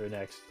first. Or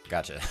next.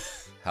 Gotcha.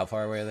 How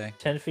far away are they?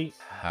 10 feet.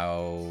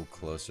 How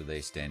close are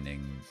they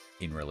standing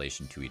in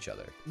relation to each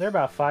other? They're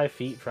about 5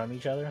 feet from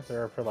each other.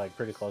 They're like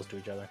pretty close to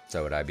each other.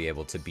 So would I be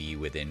able to be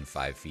within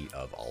 5 feet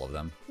of all of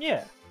them?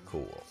 Yeah.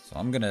 Cool. So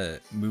I'm going to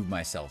move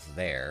myself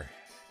there,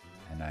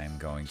 and I'm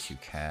going to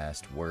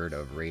cast Word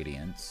of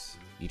Radiance.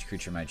 Each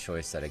creature of my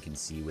choice that I can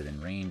see within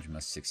range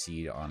must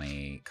succeed on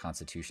a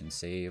Constitution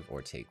save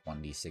or take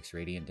 1d6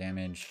 radiant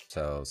damage.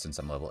 So since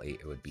I'm level 8,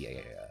 it would be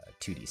a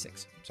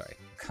 2d6. Sorry.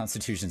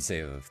 Constitution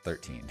save of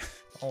 13.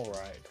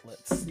 Alright,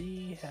 let's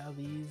see how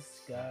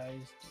these guys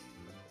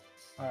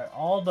do. Alright,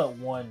 all but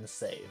one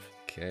save.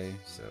 Okay,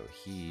 so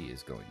he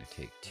is going to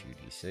take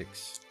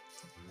 2d6.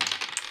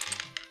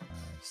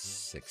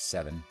 6,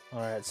 7.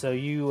 Alright, so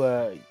you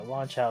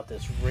launch out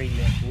this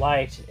radiant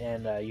light,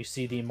 and you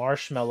see the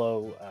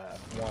marshmallow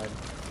one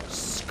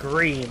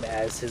scream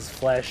as his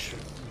flesh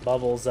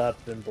bubbles up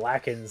and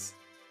blackens,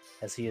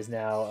 as he is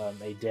now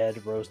a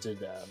dead,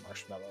 roasted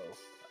marshmallow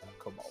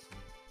kobold.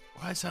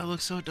 Why does that look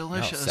so No,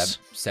 delicious?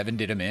 7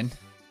 did him in.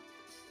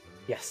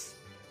 Yes,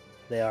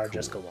 they are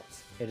just Cool.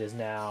 kobolds. It is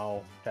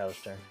now Tyler's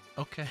turn.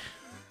 Okay.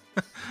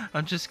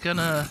 I'm just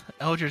gonna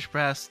Eldritch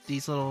Blast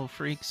these little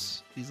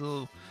freaks, these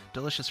little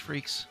delicious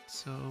freaks.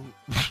 So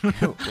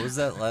What was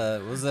that?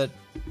 What was that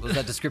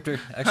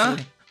descriptor?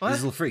 Actually, What? these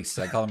little freaks.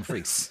 I call them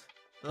freaks.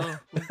 oh,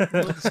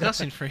 little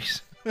disgusting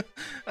freaks.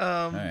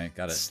 All right,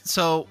 got it.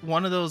 So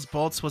one of those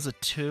bolts was a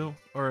 2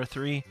 or a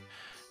 3,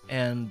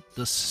 and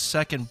the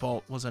second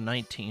bolt was a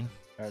 19.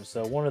 Alright,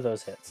 so one of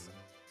those hits.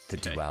 The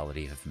Okay.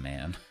 duality of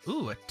man.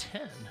 Ooh, a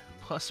 10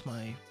 plus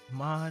my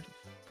mod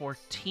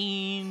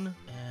 14,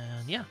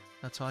 and yeah,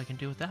 that's all I can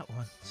do with that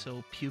one.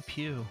 So pew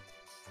pew.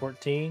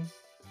 14.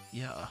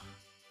 Yeah.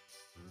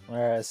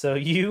 Alright, so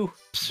you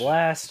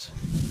blast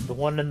the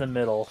one in the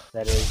middle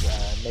that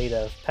is made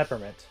of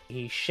peppermint.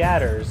 He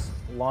shatters,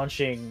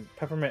 launching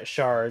peppermint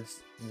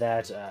shards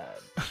that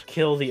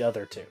kill the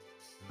other 2.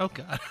 Oh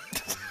god.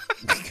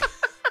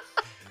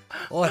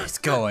 What is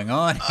going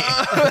on here?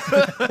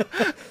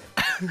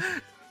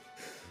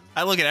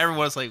 I look at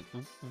everyone. It's like,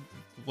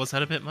 was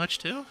that a bit much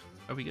too?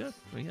 Are we good?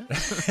 Are we good?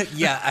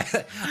 Yeah,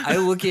 I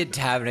look at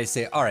Tab and I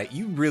say, "All right,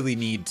 you really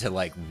need to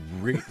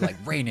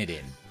rein it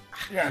in.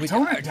 Yeah,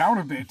 tone it down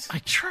a bit. I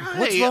tried.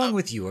 What's wrong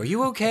with you? Are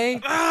you okay?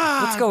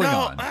 What's going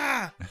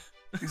on?"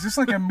 Is this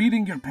like a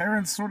meeting your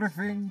parents sort of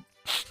thing?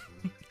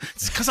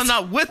 It's because I'm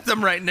not with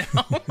them right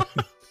now.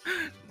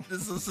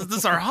 This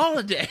is our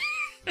holiday.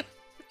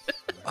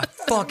 I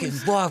fucking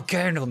love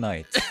candle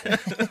night.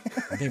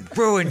 They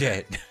ruined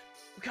it.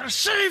 We gotta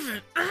save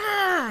it.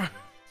 Ugh.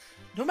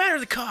 No matter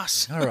the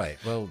cost. All right,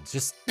 well,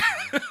 just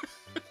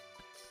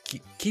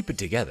keep it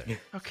together.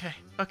 Okay.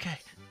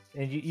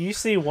 And you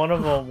see one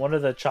of them, one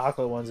of the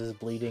chocolate ones is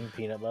bleeding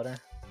peanut butter.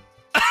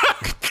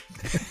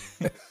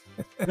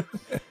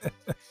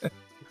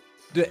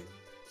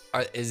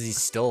 Is he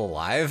still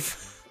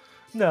alive?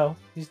 No,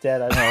 he's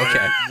dead.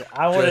 Okay.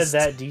 I wanted Just-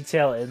 that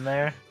detail in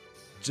there.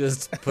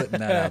 Just putting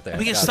that out there.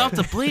 We can Got stop it.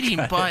 the bleeding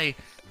by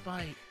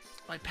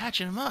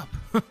patching him up.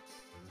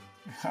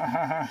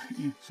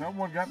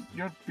 Someone got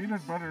your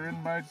peanut butter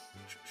in my...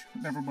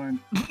 Never mind.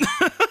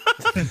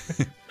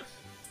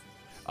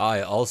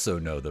 I also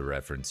know the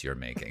reference you're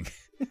making.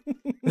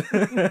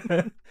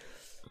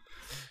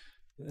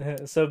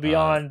 So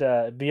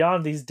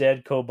beyond these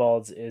dead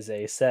kobolds is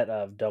a set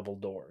of double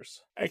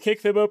doors. I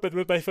kick them open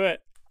with my foot.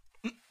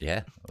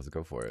 Yeah, let's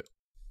go for it.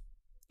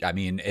 I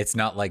mean, it's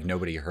not like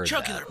nobody heard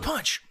Jugular that.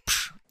 punch.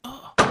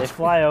 Oh. They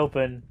fly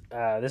open.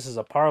 This is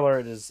a parlor.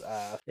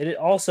 It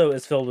also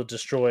is filled with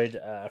destroyed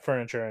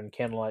furniture and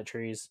candlelight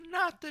trees.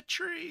 Not the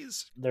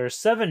trees. There's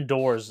 7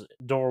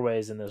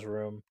 doorways in this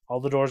room. All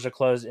the doors are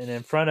closed, and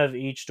in front of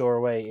each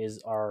doorway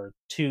are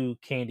 2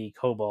 candy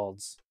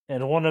kobolds.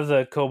 And one of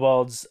the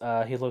kobolds,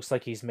 he looks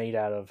like he's made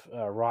out of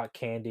rock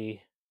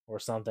candy. or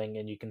something,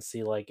 and you can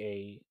see like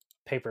a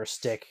paper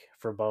stick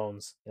for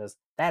bones. He goes,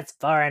 "That's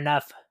far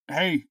enough."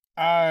 Hey,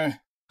 I'm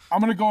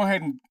gonna go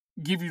ahead and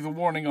give you the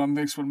warning on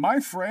this one. My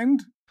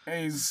friend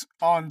is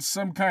on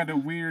some kind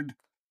of weird,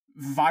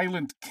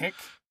 violent kick.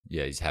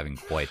 Yeah, he's having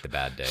quite the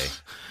bad day.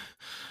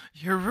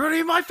 You're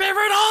ruining my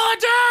favorite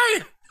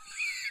holiday!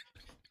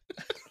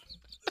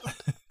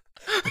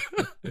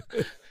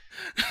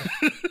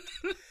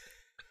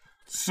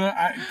 So,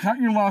 cut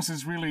your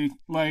losses, really.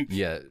 Like,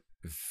 Yeah,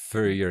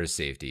 for your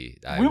safety,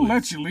 we'll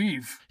let you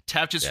leave.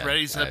 Tap just Yeah,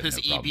 readies I up have his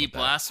no problem EB with that.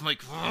 blast. I'm like,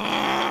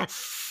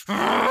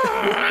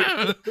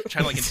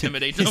 trying to like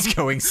intimidate them. He's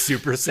going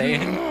Super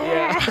Saiyan.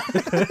 Yeah.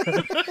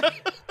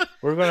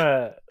 We're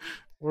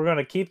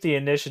gonna keep the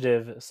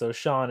initiative. So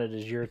Sean, it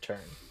is your turn.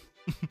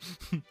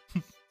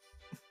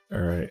 All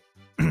right.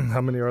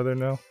 How many are there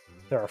now?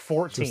 There are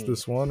 14. Just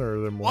this one, or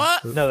are there more?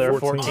 What? No, there are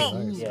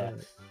 14. Nice. Yeah. All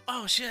right.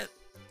 Oh shit!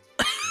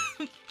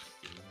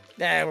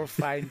 Nah, we're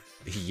fine.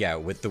 Yeah,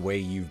 with the way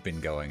you've been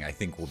going, I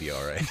think we'll be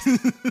all right.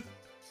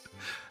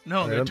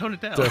 No, Yeah, they're I'm tone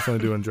it down.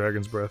 Definitely doing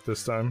Dragon's Breath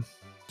this time.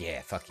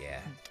 Yeah, fuck yeah.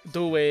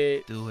 Do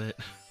it. Do it.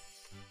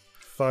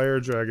 Fire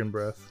Dragon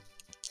Breath.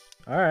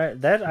 All right,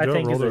 that I You don't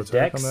think is roll a to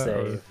attack dex on that,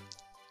 or- save.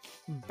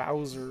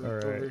 Bowser All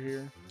right. over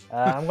here.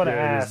 I'm gonna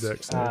Yeah, it ask. is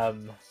dex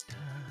save.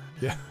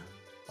 Yeah.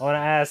 I want to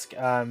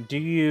ask. Do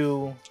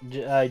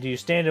you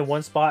stand in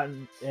one spot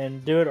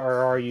and do it, or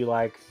are you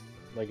like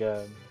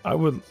a? I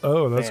would.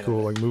 Oh, that's Fan of cool.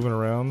 it. Like moving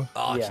around,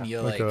 Oh, Yeah. can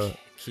you Like like, a-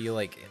 can you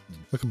like,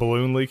 like a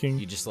balloon leaking.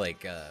 you just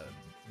like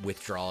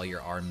withdraw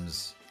your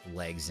arms,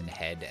 legs, and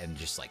head, and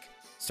just like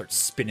start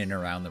spinning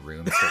around the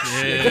room. Start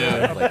shooting Yeah.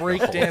 out, A like, the whole-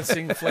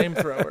 breakdancing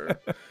flamethrower.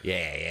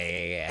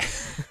 Yeah.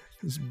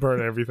 Just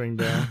burn everything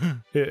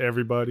down. Hit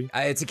everybody.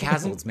 It's a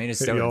castle. It's made of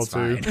Hit stone. y'all It's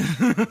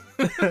too. fine.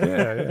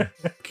 Yeah.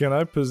 Can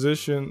I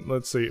position?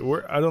 Let's see.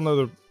 I don't know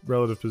the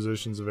relative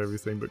positions of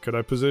everything, but could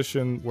I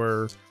position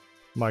where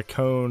my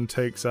cone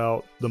takes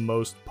out the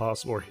most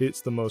possible, or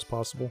hits the most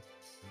possible?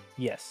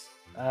 Yes.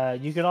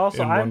 You can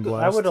also. In one I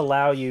blast? would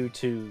allow you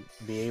to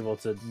be able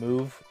to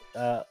move.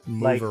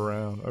 Move like,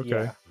 around. Okay.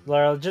 Yeah.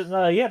 Well, just,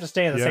 you have to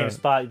stay in the Yeah. same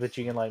spot, but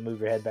you can like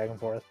move your head back and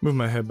forth. Move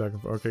my head back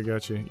and forth. Okay,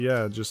 got you.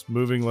 Yeah, just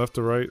moving left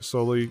to right,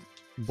 slowly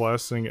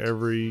blasting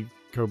every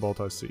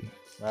cobalt I see.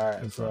 All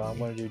right. In So front of I'm me.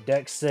 going to do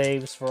dex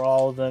saves for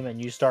all of them,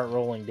 and you start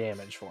rolling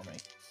damage for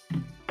me.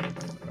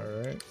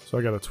 All right. So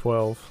I got a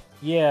 12.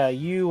 Yeah,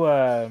 you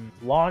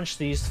launch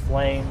these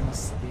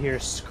flames. You hear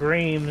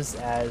screams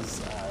as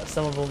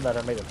some of them that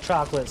are made of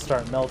chocolate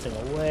start melting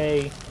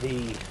away.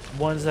 The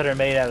ones that are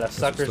made out of That's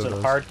what suckers so and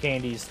does. hard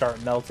candies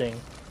start melting,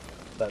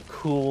 but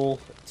cool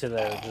to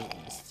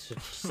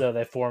so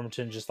they form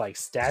into just like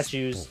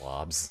statues.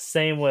 Blobs.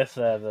 Same with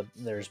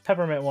there's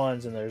peppermint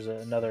ones and there's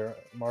another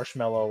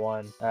marshmallow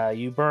one.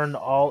 You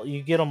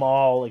get them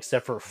all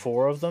except for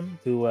 4 of them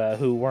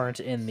who weren't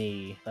in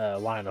the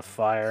line of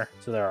fire.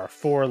 So there are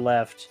 4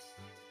 left,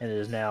 and it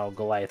is now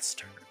Goliath's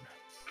turn.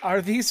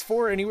 Are these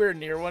 4 anywhere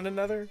near one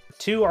another?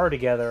 2 are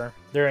together.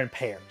 They're in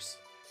pairs,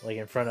 like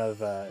in front of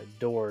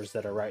doors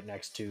that are right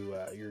next to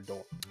your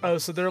door. Oh,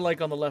 so they're like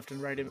on the left and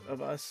right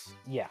of us.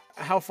 Yeah.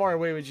 How far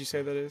away would you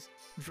say that is?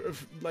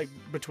 Like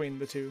between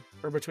the two,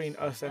 or between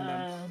us and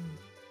them?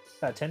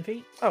 About 10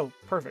 feet. Oh,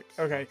 perfect.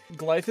 Okay.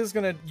 Goliath is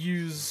going to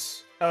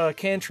use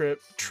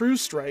cantrip, True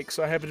Strike,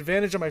 so I have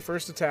advantage on my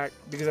first attack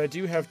because I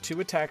do have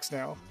 2 attacks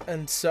now.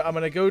 And so I'm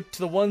going to go to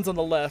the ones on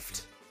the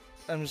left.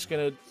 I'm just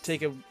going to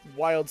take a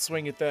wild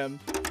swing at them.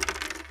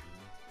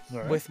 All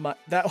right. With my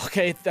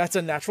that's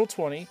a natural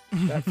 20.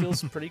 That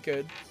feels pretty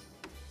good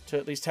to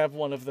at least have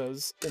one of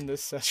those in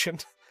this session.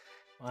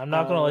 I'm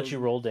not going to let you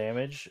roll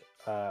damage.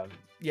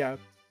 Yeah.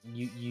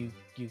 You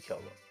kill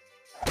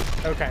them.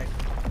 Okay.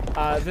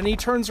 Then he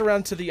turns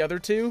around to the other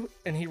 2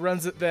 and he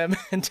runs at them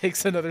and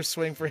takes another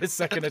swing for his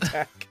second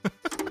attack.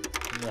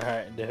 All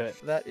right, do it.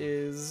 That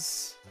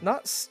is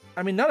not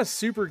a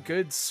super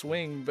good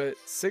swing, but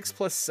 6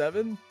 plus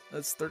 7,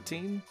 that's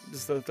 13.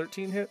 Does the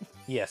 13 hit?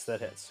 Yes,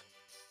 that hits.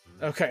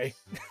 Okay.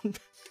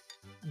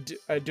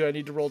 do I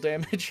need to roll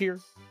damage here?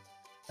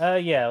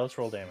 Yeah, let's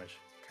roll damage.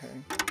 Okay.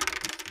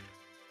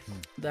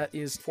 That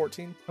is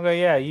 14.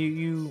 Okay, yeah,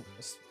 you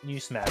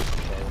smash them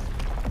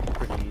both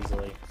pretty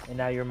easily, and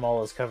now your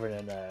maul is covered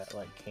in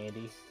like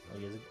candy,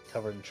 like it's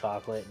covered in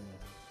chocolate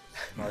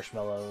and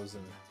marshmallows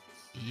and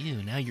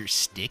Ew, now you're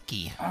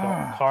sticky.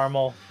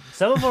 caramel.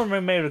 Some of them are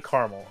made of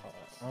caramel.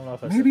 I don't know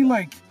if I said Maybe that.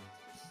 like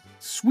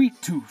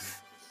Sweet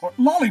Tooth or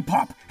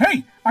Lollipop.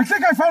 Hey, I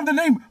think I found the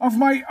name of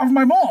my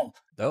mall.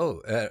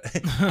 Oh,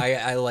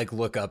 I like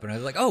look up and I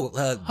was like,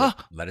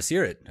 let us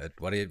hear it.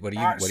 What do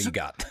you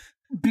got?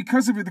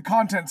 Because of the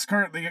contents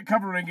currently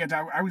covering it,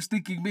 I was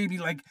thinking maybe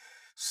like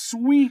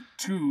Sweet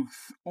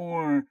Tooth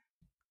or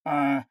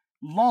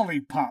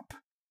Lollipop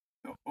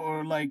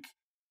or like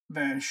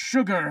the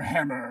Sugar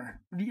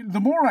Hammer. The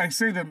more I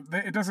say them,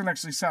 it doesn't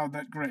actually sound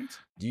that great.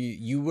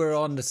 You were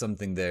onto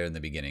something there in the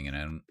beginning, and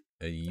I don't.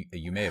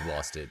 You may have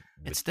lost it.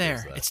 It's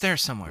there. It's there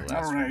somewhere.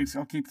 Last All right, one.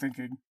 I'll keep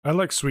thinking. I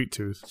like Sweet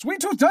Tooth.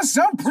 Sweet Tooth does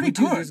sound pretty Sweet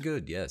Tooth good. is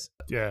good. Yes.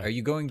 Yeah. Are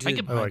you going to? I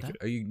can I like buy that.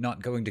 it. Are you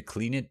not going to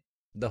clean it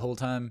the whole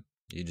time?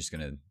 You're just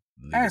gonna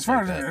leave As it far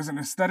like that? as an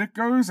aesthetic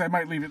goes, I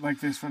might leave it like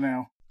this for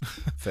now.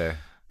 Fair.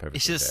 Perfectly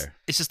fair.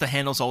 It's just the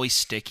handle's always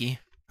sticky.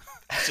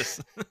 It's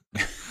just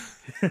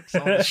it's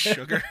all the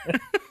sugar.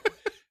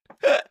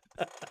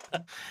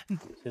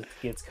 Just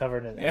gets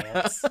covered in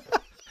ants.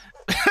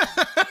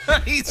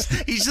 He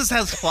just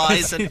has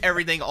flies and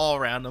everything all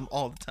around him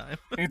all the time.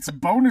 It's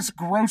bonus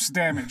gross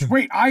damage.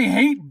 Wait, I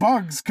hate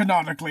bugs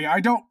canonically. I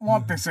don't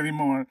want this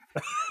anymore.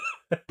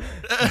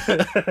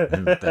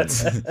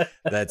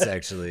 That's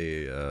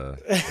actually a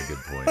good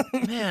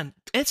point. Man,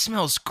 it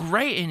smells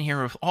great in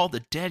here with all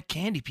the dead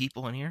candy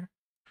people in here.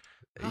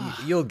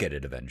 You'll get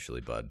it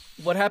eventually, bud.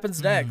 What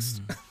happens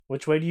next?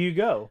 Which way do you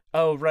go?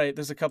 Oh, right.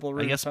 There's a couple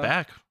rooms. I guess huh?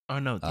 back. Oh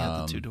no,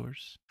 yeah, the 2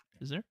 doors.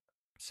 Is there?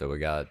 So we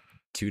got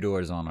 2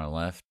 doors on our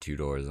left, 2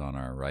 doors on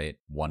our right,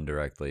 1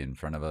 directly in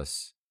front of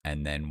us,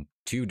 and then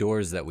 2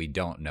 doors that we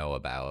don't know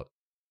about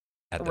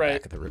at the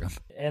back of the room.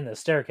 And the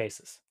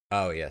staircases.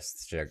 Oh,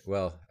 yes. Check.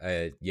 Well,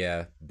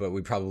 yeah, but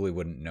we probably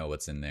wouldn't know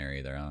what's in there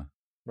either, huh?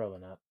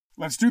 Rolling up.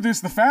 Let's do this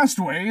the fast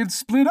way and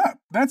split up.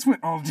 That's what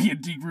all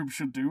D&D groups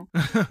should do.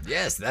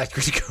 Yes,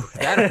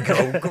 that'd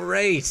go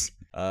great.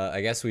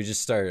 I guess we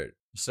just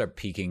start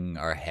peeking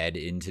our head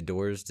into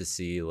doors to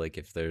see like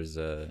if there's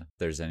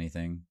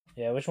anything.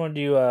 Yeah, which one do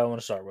you want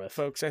to start with?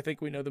 Folks, I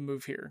think we know the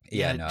move here.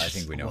 Yeah, Yeah, no, I just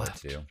think we know what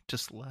left. to do.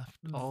 Just left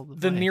all the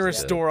The way.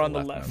 nearest door on the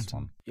leftmost left.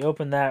 one. You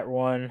open that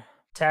one.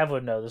 Tav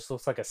would know. This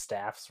looks like a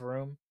staff's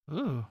room.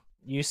 Ooh.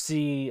 You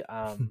see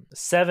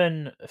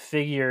 7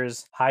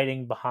 figures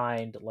hiding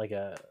behind like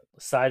a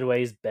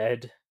sideways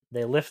bed.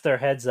 They lift their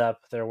heads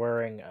up. They're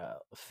wearing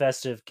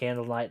festive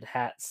candlelight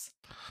hats.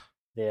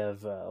 They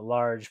have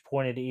large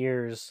pointed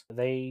ears.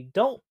 They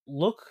don't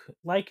look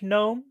like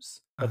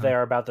gnomes, but they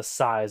are about the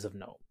size of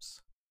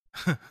gnomes.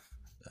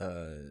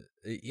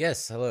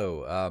 Yes,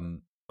 hello.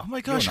 Oh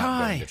my gosh, you're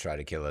not hi. going to try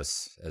to kill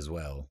us as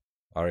well,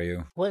 are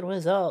you? What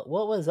was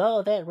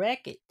all that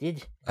racket?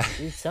 Did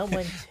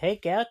someone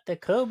take out the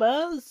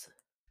kobolds?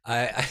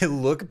 I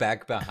look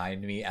back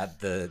behind me at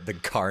the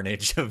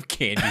carnage of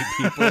candy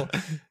people,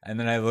 and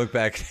then I look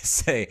back and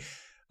say,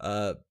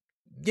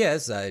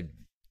 yes, I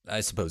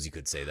suppose you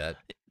could say that.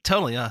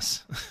 Totally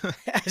us.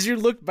 As you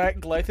look back,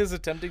 Glythe is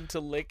attempting to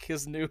lick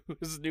his new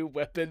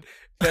weapon,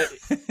 but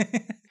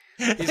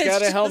he's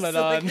got a helmet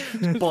on.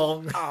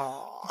 Bonk.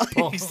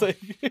 Aw. He's like,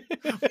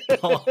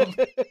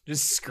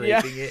 Just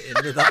scraping it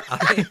into the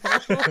eye.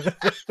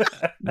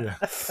 Yeah.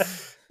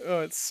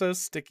 oh, it's so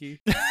sticky.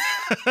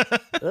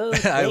 Oh, I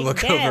thank look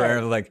God. over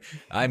and I'm like,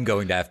 I'm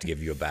going to have to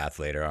give you a bath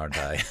later, aren't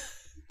I?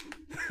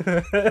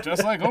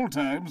 Just like old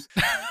times.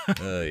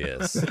 Oh,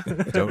 yes.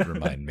 Don't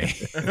remind me.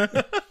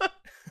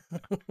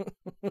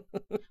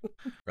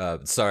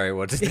 Sorry,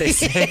 what did they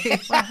say?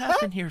 What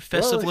happened here,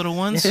 festive Whoa. little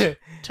ones?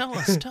 Tell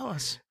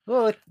us.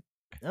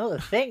 Oh,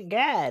 thank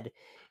God.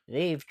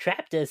 They've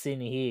trapped us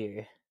in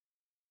here.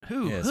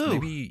 Who? Yes, Who?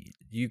 maybe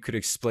you could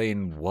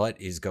explain what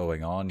is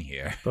going on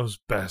here. Those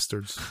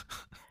bastards.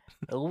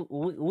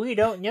 We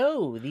don't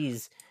know.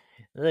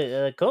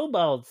 The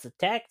kobolds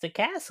attacked the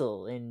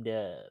castle, and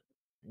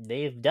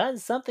they've done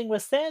something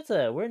with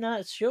Santa. We're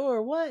not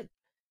sure what,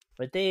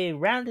 but they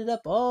rounded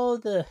up all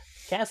the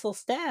castle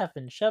staff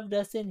and shoved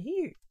us in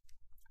here.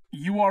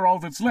 You are all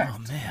that's Oh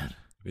left. man.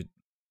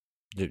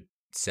 There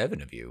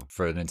 7 of you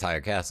for an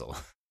entire castle.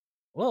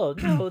 Well,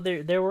 no,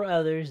 there were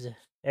others.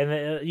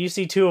 And you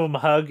see 2 of them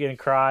hug and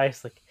cry.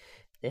 It's like,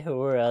 There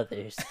were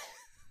others.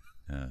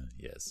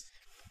 Yes.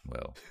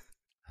 Well,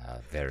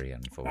 very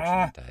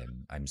unfortunate.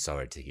 I'm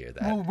sorry to hear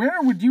that. Well,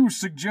 where would you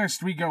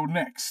suggest we go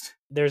next?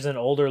 there's an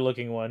older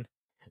looking one.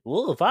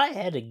 Well, if I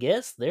had to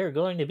guess, they're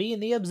going to be in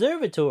the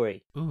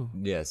observatory. Ooh.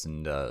 Yes,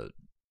 and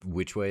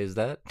which way is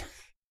that?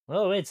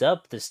 Oh, it's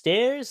up the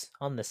stairs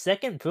on the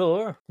 2nd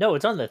floor. No,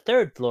 it's on the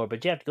 3rd floor,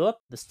 but you have to go up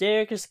the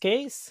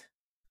staircase.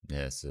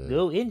 Yes.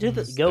 Go into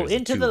the there's a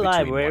 2 between 1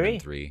 library.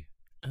 and 3.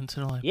 Into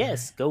the library.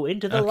 Yes, go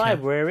into the Okay.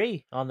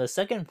 library on the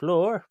 2nd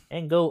floor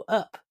and go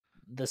up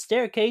the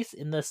staircase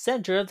in the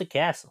center of the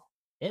castle.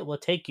 It will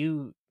take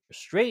you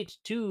straight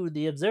to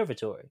the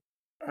observatory.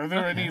 Are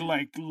there any,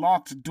 like,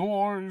 locked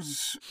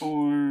doors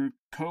or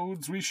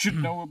codes we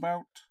should know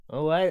about?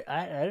 Oh, I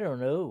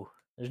don't know.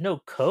 There's no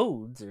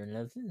codes or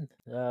nothing.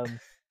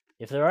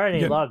 If there are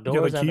any locked You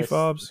doors got on key the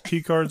fobs,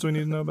 key cards we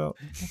need to know about.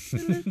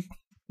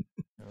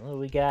 well,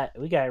 we got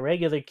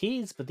regular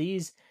keys, but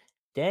these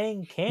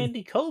dang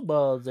candy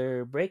kobolds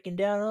are breaking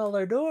down all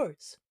our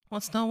doors. Well,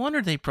 it's no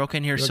wonder they broke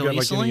in here You so got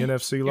like easily. any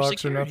NFC Your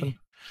locks or nothing?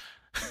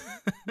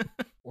 security.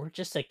 We're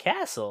just a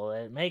castle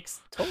that makes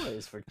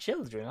toys for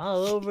children all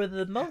over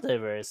the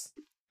multiverse.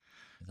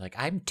 Like,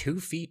 I'm 2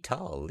 feet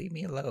tall. Leave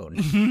me alone.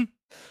 Mhm.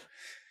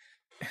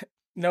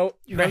 No,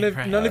 none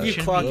Right. of you We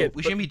shouldn't clock be- it.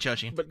 We but, shouldn't be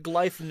judging. but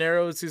Glythe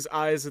narrows his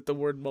eyes at the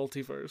word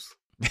multiverse.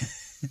 Like,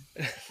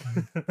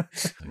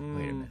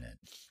 wait a minute.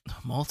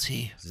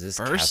 Multi. Is this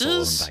Versus? castle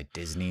owned by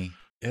Disney?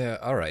 Yeah,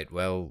 alright,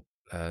 well,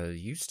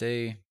 you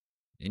stay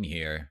in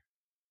here.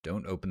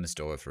 Don't open this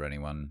door for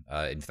anyone.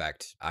 In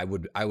fact, I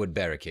would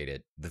barricade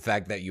it. The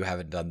fact that you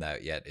haven't done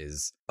that yet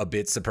is a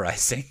bit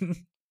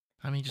surprising.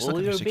 I mean, just Well,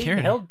 look we at were the being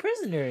security. held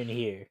prisoner in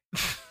here.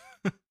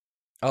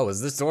 Oh,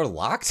 is this door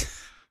locked?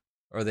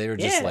 Or they were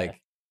just Yeah.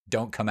 like,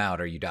 don't come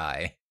out or you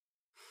die?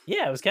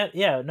 Yeah, it was kind of,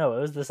 yeah, no,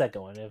 it was the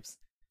second one. It was,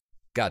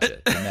 Gotcha.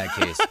 In that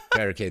case,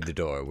 barricade the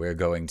door. We're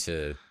going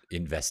to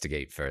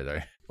investigate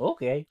further.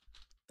 okay.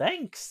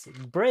 Thanks,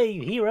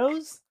 brave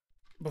heroes.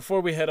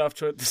 Before we head off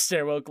to the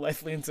stairwell,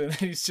 Glythe leans in and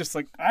he's just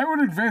like, I would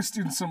invest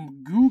in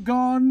some goo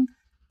gone,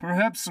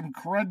 perhaps some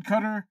crud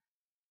cutter.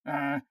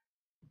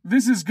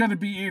 This is gonna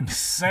be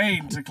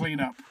insane to clean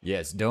up.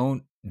 Yes,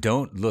 don't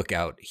look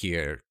out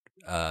here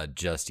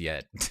just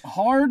yet.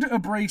 Hard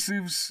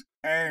abrasives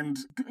and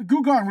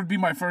goo gone would be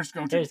my first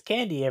go-to. There's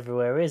candy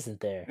everywhere,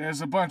 isn't there?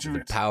 There's a bunch of The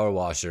it. power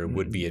washer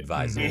would be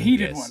advisable. A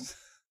heated yes.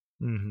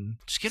 one. Mm-hmm.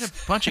 Just get a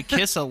bunch of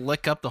kiss to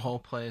lick up the whole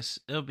place.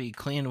 It'll be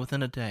clean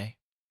within a day.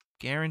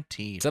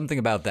 Guaranteed. Something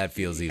about that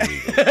feels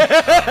illegal.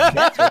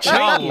 That's what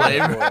Child candy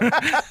is labor.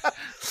 for.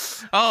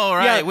 Oh,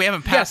 right. Yeah, we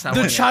haven't passed that the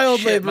one yet. child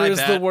Shit, labor my is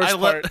the bad. worst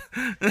part.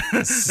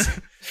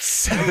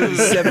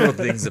 Several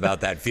things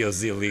about that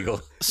feels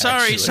illegal.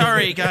 Sorry,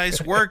 actually.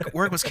 guys. Work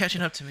was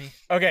catching up to me.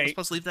 I was okay,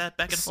 supposed to leave that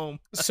back at home.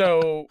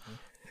 so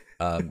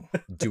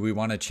Do we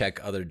want to check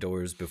other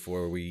doors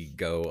before we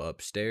go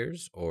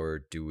upstairs, or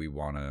do we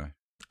want to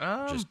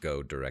just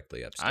go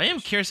directly upstairs? I am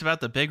curious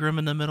about the big room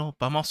in the middle,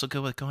 but I'm also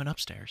good with going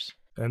upstairs.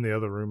 And the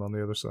other room on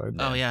the other side.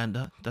 Oh, yeah, and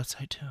that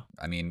side too.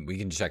 I mean, we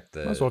can check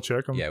the. Might as well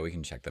check them. Yeah, we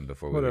can check them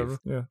before we Whatever. leave,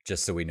 Yeah.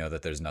 just so we know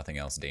that there's nothing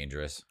else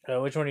dangerous.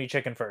 Which one are you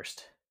checking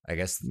first? I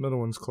guess. The middle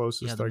one's Yeah,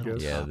 closest, the I middle.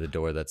 guess. Yeah, the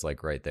door that's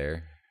like right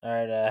there. All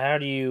right.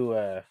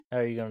 How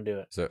are you gonna do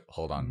it? So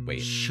hold on,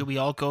 wait. Should we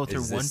all go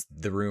through Is one? this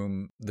the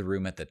room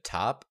at the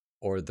top,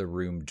 or the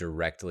room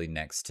directly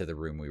next to the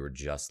room we were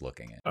just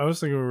looking at? I was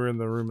thinking we were in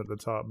the room at the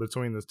top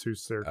between the two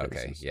staircases.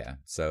 Okay, yeah.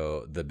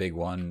 So the big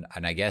one,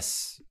 and I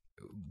guess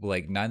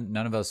like none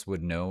of us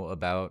would know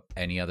about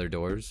any other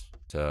doors.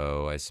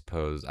 So I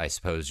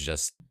suppose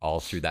just all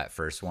through that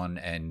first one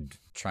and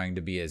trying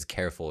to be as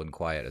careful and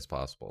quiet as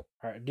possible.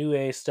 All right. Do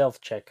a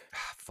stealth check.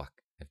 Ah, fuck,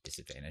 I have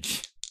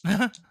disadvantage.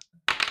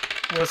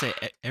 Was it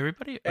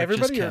everybody? Or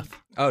Everybody Just Kev?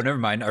 Oh, never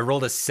mind. I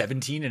rolled a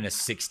 17 and a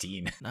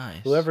 16.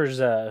 Nice. Whoever's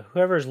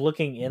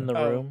looking in the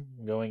Oh. room,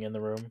 going in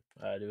the room,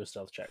 do a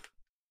stealth check.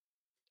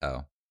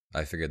 Oh,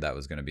 I figured that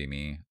was gonna be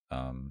me.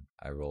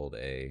 I rolled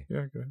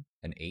Yeah, good.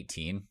 an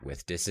 18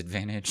 with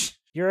disadvantage.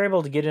 You're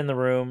able to get in the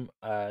room.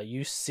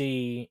 You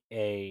see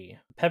a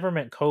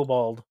peppermint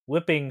kobold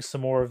whipping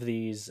some more of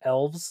these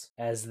elves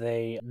as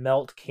they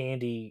melt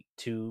candy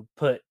to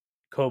put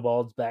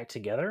kobolds back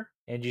together.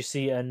 And you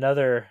see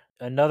another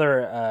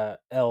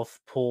elf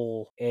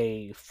pull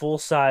a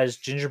full-size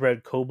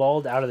gingerbread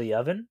kobold out of the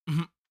oven.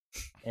 Mhm.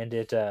 And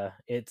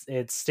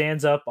it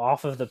stands up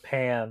off of the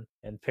pan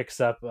and picks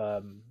up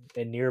a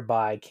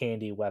nearby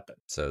candy weapon.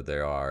 So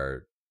there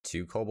are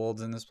 2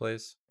 kobolds in this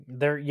place.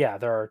 There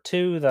are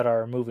 2 that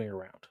are moving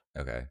around.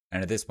 Okay.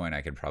 And at this point,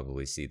 I can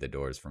probably see the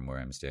doors from where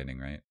I'm standing,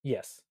 right?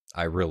 Yes.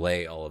 I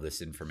relay all of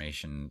this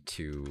information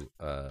to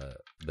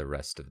the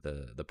rest of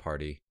the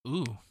party.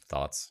 Ooh,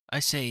 Thoughts? I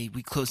say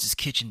we close this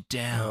kitchen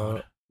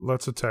down.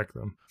 Let's attack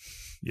them.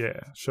 Yeah,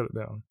 shut it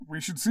down.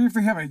 We should see if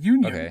they have a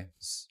union. Okay.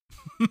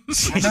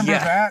 Remember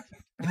that?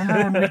 Remember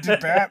when we did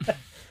that?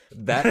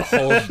 That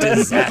whole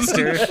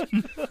disaster.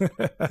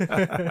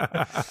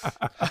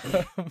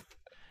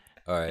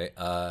 All right.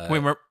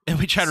 And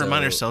we try to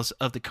remind so- ourselves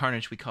of the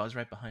carnage we caused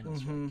right behind us.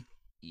 Mm-hmm.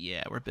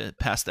 Yeah, we're a bit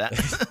past that.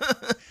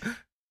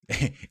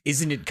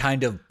 Isn't it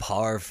kind of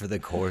par for the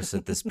course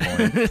at this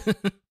point?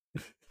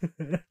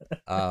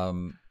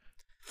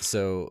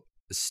 So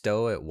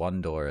Stowe at one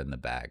door in the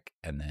back,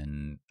 and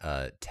then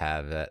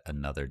Tav at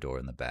another door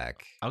in the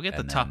back. I'll get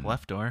the and top then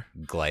left door.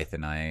 Glythe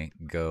and I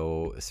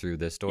go through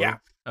this door. Yeah.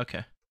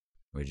 Okay.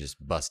 We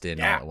just bust in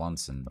Yeah. all at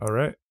once and All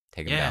right.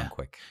 take them Yeah. down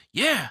quick.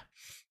 Yeah.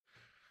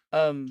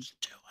 Do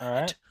All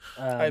right.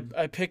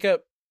 I pick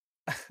up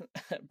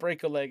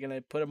break a leg and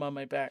I put him on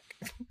my back.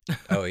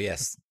 Oh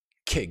yes,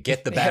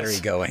 get the battery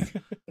Yes. going.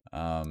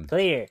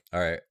 Clear. All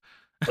right.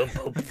 Boom,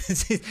 boom.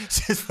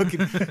 Just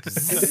fucking.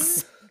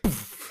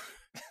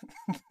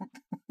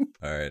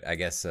 All right. I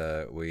guess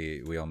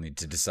we all need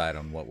to decide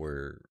on what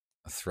we're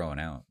throwing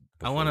out.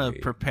 I want before to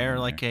we prepare go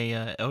in like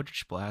there. a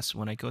Eldritch Blast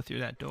when I go through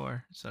that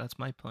door. So that's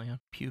my plan.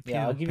 Pew pew.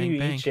 Yeah, I'll give bang, you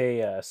bang. each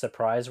a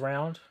surprise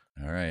round.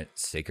 All right.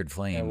 Sacred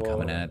flame we'll-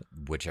 coming at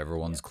whichever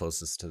one's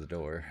closest to the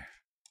door.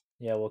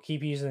 Yeah, we'll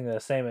keep using the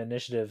same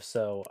initiative.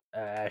 So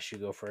Ash, you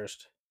go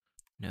first.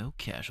 No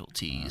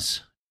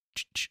casualties.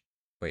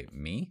 Wait,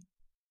 me?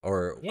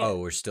 Or Yeah. oh,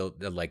 we're still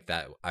like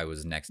that. I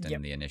was next in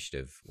Yep. the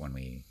initiative when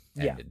we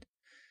Yeah. ended.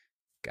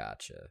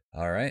 Gotcha.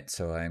 All right,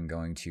 so I'm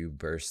going to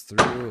burst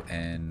through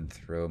and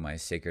throw my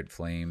sacred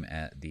flame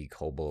at the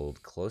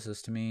kobold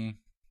closest to me.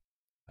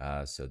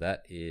 So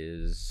that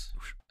is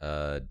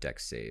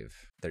dex save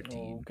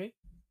 13. Okay.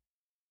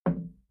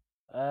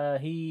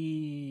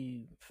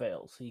 He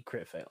fails. He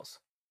crit fails.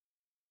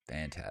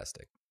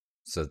 Fantastic.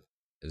 So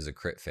is a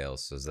crit fail.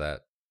 So is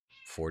that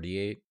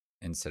 48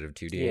 instead of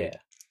 2d8?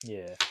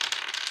 Yeah.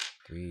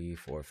 3,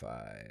 4,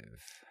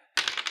 5,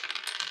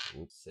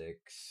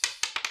 6,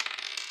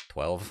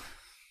 12.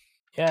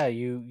 Yeah,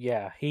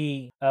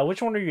 he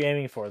which one are you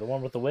aiming for? The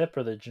one with the whip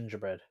or the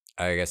gingerbread?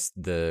 I guess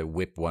the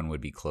whip one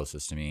would be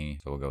closest to me,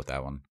 so we'll go with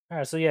that one. All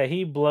right, so yeah,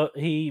 he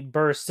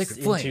bursts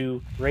Sacred flame.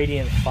 into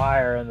radiant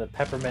fire, and the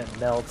peppermint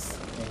melts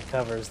and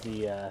covers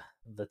the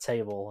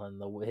table,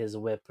 and his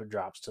whip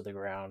drops to the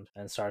ground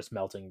and starts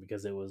melting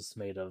because it was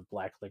made of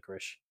black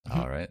licorice.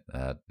 All right,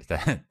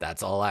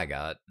 that's all I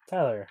got.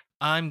 Tyler,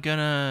 I'm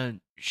gonna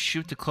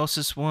shoot the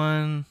closest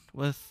one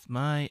with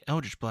my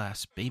Eldritch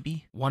Blast,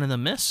 baby. One of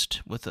them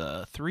missed with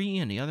a 3,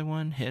 and the other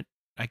one hit,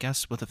 I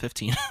guess, with a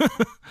 15.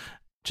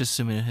 Just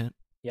assuming it hit.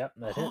 yep,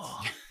 that hits.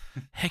 Oh,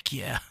 heck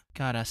yeah.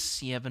 Got a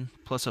 7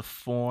 plus a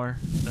 4.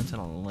 That's an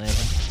 11.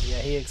 Yeah,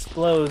 he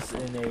explodes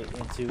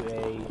into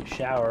a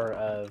shower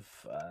of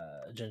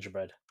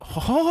gingerbread.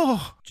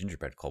 Oh!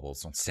 Gingerbread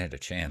kobolds don't stand a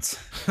chance.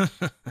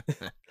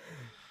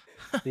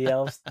 The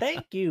elves,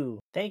 thank you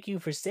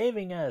for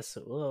saving us.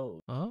 Whoa.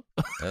 Oh.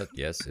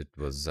 Yes, it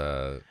was.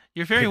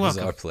 You're very it was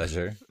welcome. our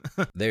pleasure.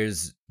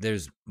 There's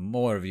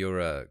more of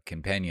your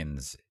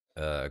companions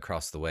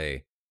across the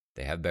way.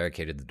 They have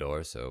barricaded the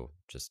door, so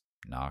just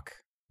knock.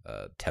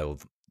 Tell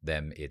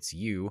them it's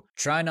you.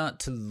 Try not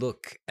to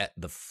look at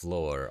the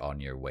floor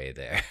on your way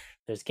there.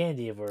 There's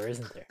candy everywhere,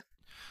 isn't there?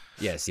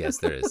 Yes,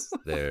 there is.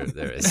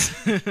 There is.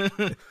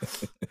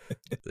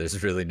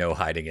 There's really no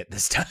hiding it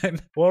this time.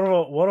 One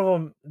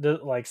of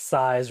them like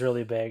sighs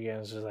really big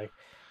and is just like,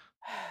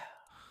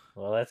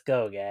 "Well, let's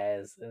go,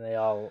 guys," and they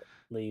all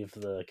leave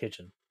the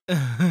kitchen.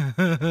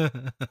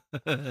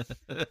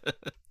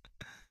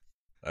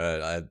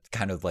 I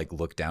kind of like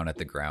look down at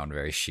the ground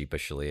very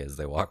sheepishly as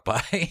they walk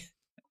by.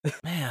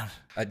 Man.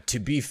 To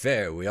be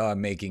fair, we are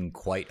making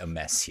quite a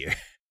mess here.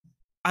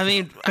 I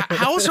mean,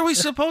 how else are we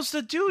supposed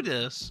to do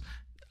this?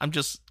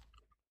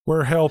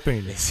 We're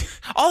helping.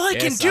 All I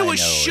can Yes, do I is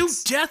know, shoot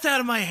it's- death out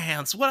of my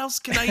hands. What else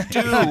can I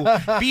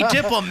do? Be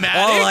diplomatic?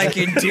 All I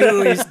can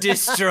do is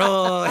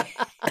destroy.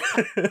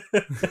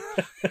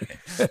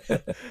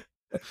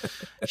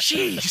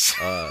 Jeez.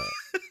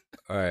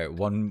 All right,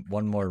 one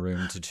more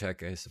room to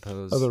check, I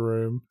suppose. Other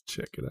room.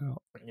 Check it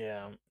out.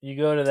 Yeah, you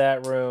go to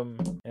that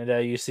room and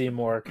you see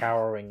more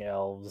cowering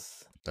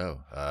elves. Oh,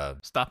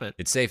 Stop it.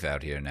 it's safe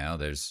out here now.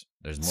 There's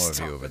more of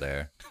you over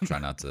there. Try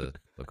not to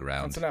look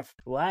around. That's enough.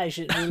 Why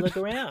shouldn't we look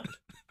around?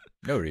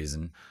 No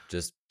reason.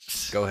 Just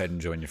go ahead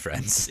and join your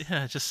friends.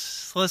 Yeah,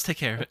 just let's take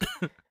care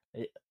of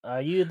it.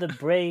 Are you the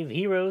brave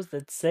heroes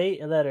that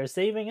are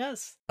saving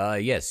us?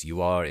 Yes,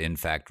 you are in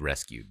fact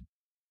rescued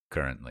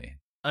currently.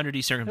 Under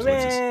these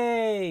circumstances.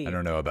 Hooray! I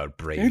don't know about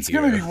brave It's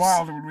heroes. gonna be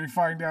wild when we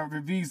find out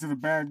that these are the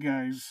bad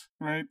guys,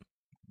 right?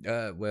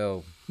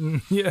 Well,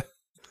 Yeah.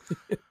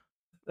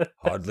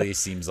 hardly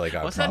seems like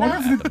our What's that problem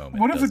What if at the, the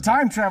moment. what if the doesn't it?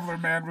 time traveler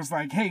man was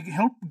like, "Hey,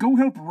 go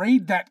help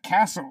raid that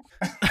castle"?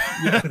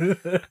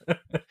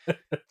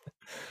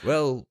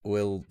 Well,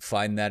 we'll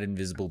find that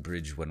invisible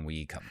bridge when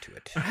we come to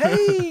it.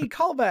 Hey,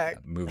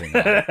 callback. Moving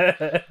on.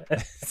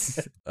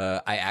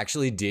 I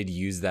actually did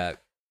use that.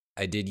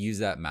 I did use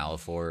that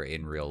Malafor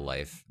in real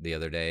life the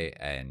other day,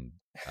 and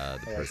the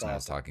person I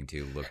was talking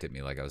to looked at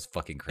me like I was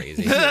fucking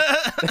crazy.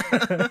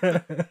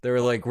 They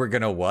were like, "We're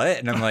gonna what?"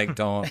 And I'm like,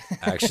 don't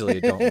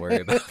worry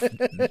about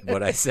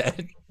what I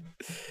said."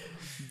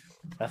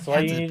 That's why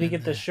you need to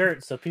get the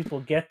shirt so people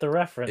get the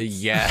reference.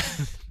 Yeah.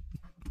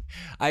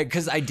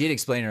 Because I did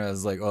explain it. I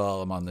was like,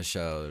 "Oh, I'm on the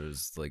show."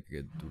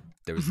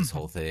 There was this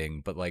whole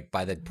thing, but like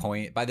by the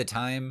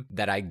time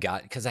that I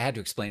got, because I had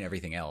to explain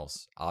everything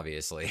else,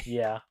 obviously.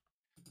 Yeah.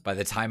 By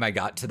the time I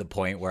got to the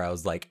point where I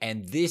was like,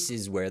 "And this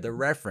is where the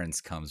reference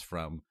comes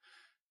from,"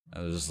 I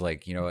was just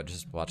like, you know what?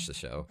 Just watch the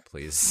show,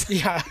 please.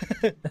 Yeah.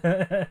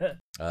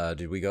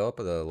 Did we go up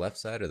the left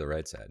side or the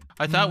right side?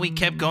 I thought we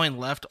kept going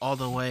left all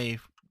the way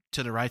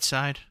to the right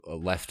side.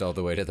 Left all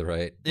the way to the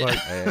right. Like,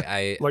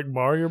 I like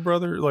Mario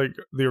Brother, like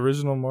the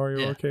original Mario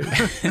Yeah. arcade.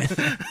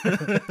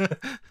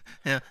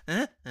 Yeah.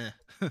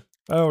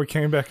 Oh, we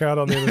came back out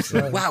on the other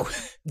side. wow,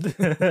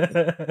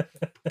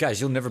 guys,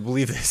 you'll never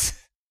believe this.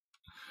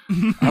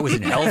 I was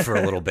in hell for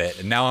a little bit,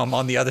 and now I'm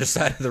on the other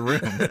side of the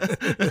room.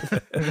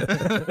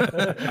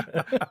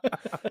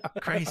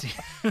 Crazy.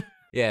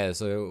 Yeah,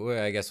 so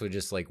I guess we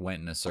just like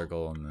went in a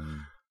circle and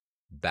then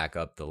back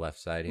up the left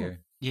side here.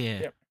 Yeah.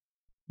 Yep.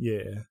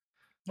 Yeah.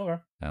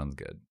 Okay. Sounds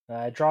good.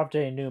 I dropped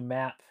a new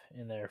map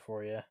in there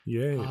for you.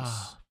 Yes.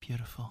 Oh,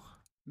 beautiful.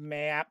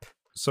 Map.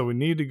 So we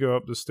need to go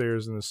up the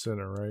stairs in the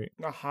center, right?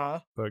 Uh-huh.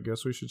 But I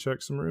guess we should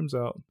check some rooms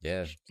out.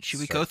 Yeah. Should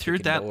we start go through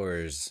kicking that?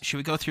 doors. Should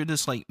we go through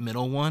this like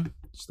middle one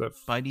It's that,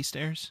 by these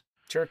stairs?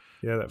 Sure.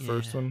 yeah, that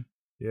first Yeah. one.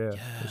 Yeah,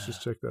 Yeah. let's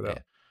just check that out.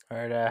 All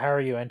right. How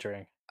are you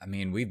entering? I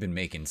mean, we've been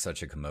making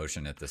such a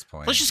commotion at this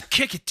point. Let's just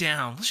kick it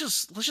down. Let's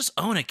just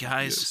own it,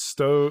 guys.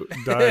 Stowe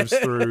dives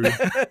through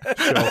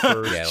shell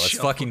first. Yeah, let's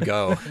fucking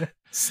go.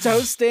 Stowe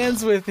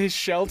stands with his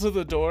shell to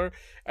the door,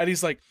 and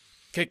he's like,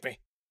 "Kick me."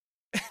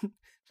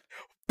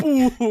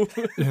 Boo.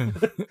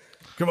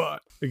 Come on.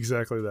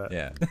 Exactly that.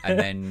 Yeah. And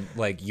then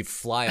like you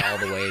fly all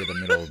the way to the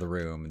middle of the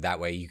room. That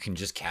way you can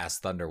just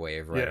cast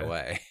Thunderwave right Yeah.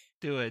 away.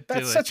 Do it.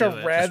 That's such a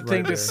rad Just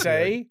thing right to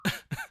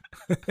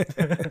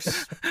there, say.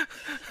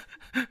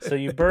 So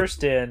you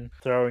burst in,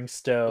 throwing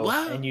Stowe,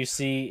 Wow. and you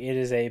see it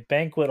is a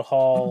banquet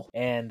hall,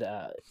 and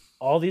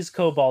all these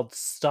kobolds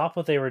stop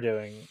what they were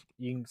doing.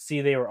 You can see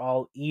they were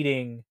all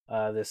eating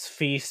this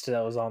feast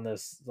that was on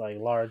this like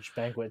large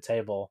banquet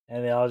table,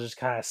 and they all just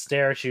kind of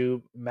stare at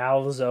you,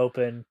 mouths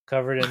open,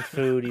 covered in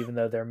food, even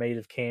though they're made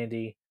of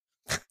candy.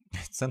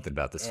 Something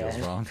about this feels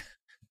Yeah. wrong.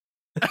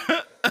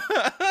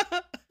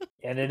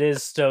 And it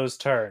is Stowe's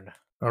turn.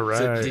 All right.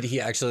 So did he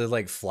actually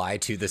like fly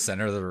to the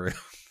center of the room?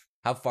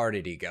 How far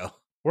did he go?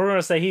 We're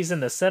gonna say he's in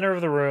the center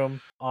of the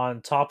room,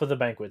 on top of the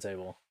banquet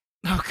table.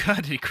 Oh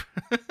God!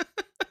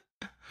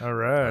 All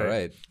right. All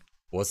right.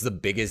 What's the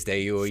biggest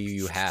AOE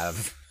you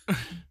have?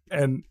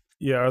 And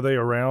yeah, are they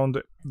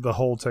around the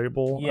whole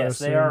table? I Yes,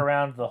 they assume? are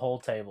around the whole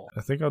table.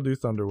 I think I'll do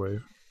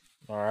Thunderwave.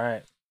 All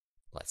right.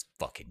 Let's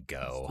fucking Do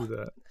go.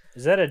 that.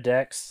 Is that a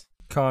dex?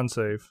 Con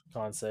save.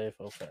 Con save,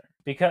 okay.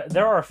 Because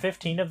there are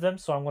 15 of them,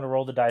 so I'm going to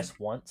roll the dice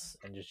once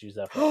and just use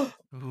that for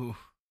Ooh.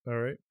 All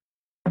right.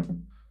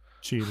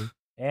 Cheating.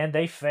 And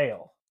they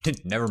fail.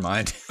 Never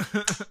mind.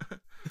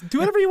 Do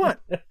whatever you want.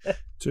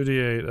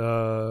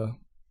 2d8.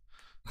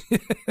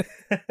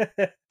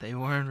 They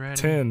weren't ready.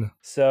 10.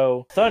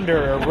 So thunder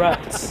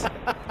erupts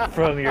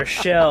from your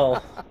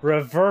shell,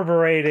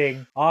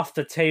 reverberating off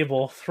the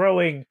table,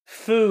 throwing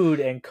food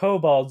and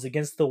kobolds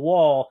against the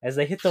wall. As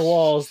they hit the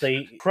walls,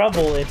 they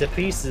crumble into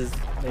pieces.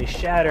 They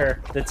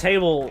shatter. The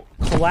table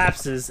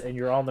collapses, and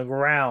you're on the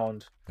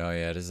ground. Oh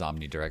yeah, it is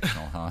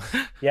omnidirectional, huh?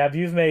 Yeah,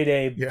 you've made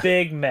a Yeah.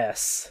 big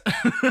mess.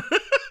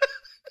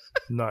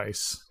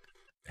 Nice.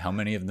 How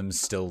many of them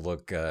still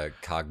look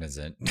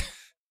cognizant?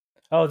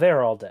 Oh,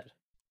 they're all dead.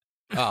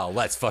 Oh,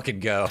 let's fucking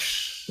go.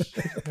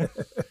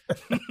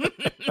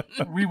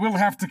 We will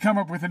have to come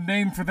up with a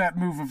name for that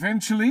move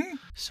eventually.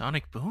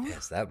 Sonic Boom.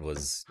 Yes, that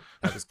was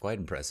quite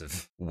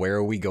impressive. Where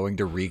are we going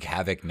to wreak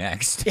havoc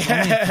next?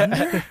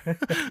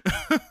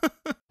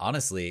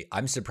 Honestly,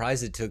 I'm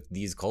surprised it took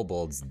these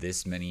kobolds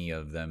this many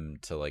of them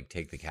to like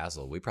take the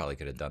castle. We probably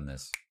could have done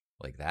this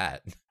like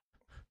that.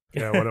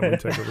 Yeah, why don't we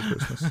take over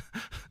Christmas?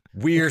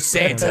 We're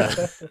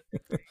Santa.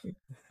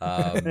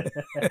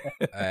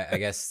 I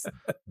guess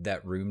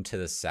that room to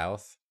the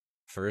south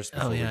first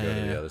before Oh yeah, we go yeah,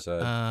 to the yeah. other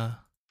side.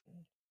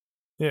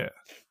 Yeah.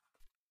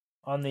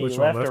 On the Which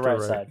one, left or left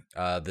or right right?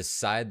 side? The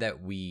side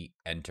that we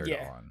entered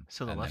Yeah. on.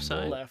 So the and left then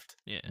side? we'll Left.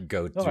 Yeah.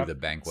 go through Okay. the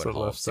banquet So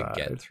hall left to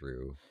get side.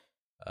 through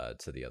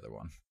to the other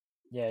one.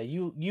 Yeah,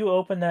 you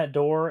open that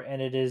door,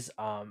 and it is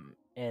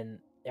an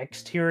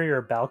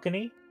exterior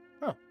balcony.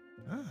 Ah.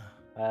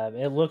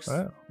 It looks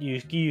Wow.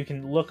 you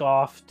can look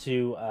off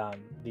to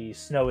the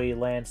snowy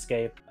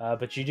landscape,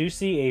 but you do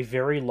see a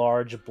very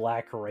large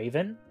black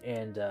raven,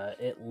 and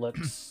it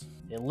looks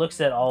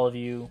at all of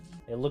you.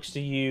 It looks to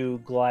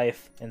you, Glythe,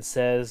 and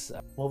says,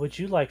 "What would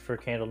you like for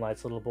candle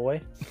nights, little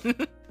boy?"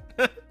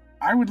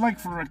 I would like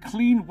for a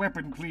clean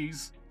weapon,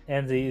 please.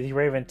 And the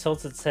raven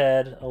tilts its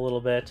head a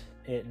little bit.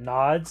 It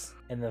nods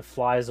and then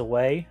flies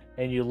away.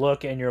 And you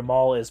look, and your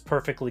maul is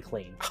perfectly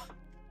clean.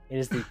 It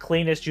is the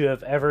cleanest you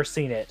have ever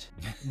seen it.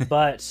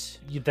 But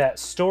that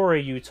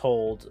story you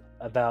told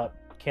about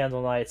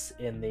candle nights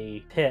in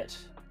the pit,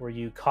 where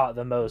you caught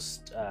the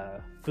most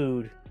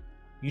food,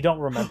 you don't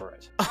remember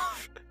it.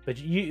 But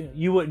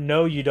you wouldn't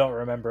know you don't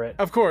remember it.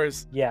 Of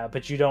course. Yeah,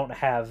 but you don't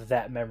have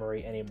that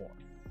memory anymore.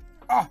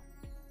 Ah,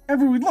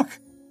 everyone, look.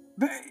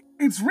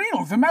 It's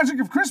real. The magic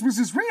of Christmas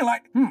is real.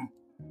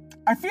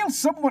 I feel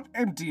somewhat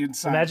empty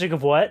inside. The magic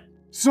of what?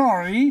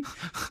 Sorry.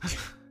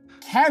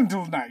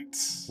 Candle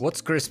nights.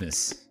 What's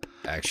Christmas,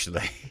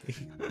 actually?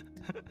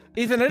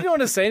 Ethan, I didn't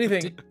want to say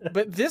anything,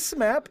 but this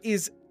map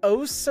is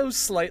oh so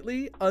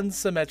slightly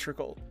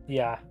unsymmetrical.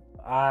 Yeah,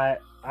 I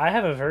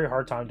have a very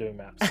hard time doing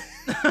maps.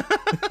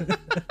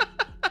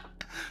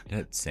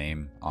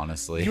 Same,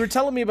 honestly. You were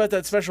telling me about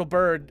that special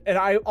bird, and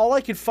all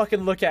I could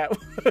fucking look at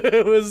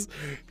was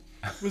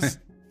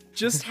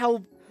just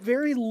how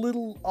very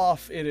little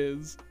off it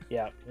is.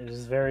 Yeah, it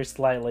is very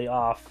slightly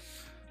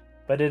off.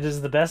 But it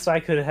is the best I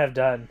could have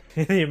done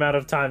in the amount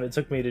of time it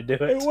took me to do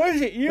It it.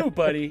 wasn't you,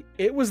 buddy.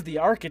 It was the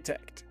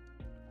architect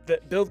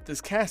that built this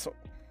castle.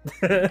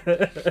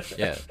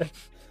 Yeah.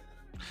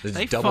 Let's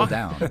They double fuck-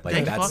 down.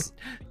 they Like fuck-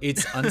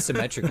 it's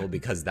unsymmetrical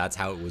because that's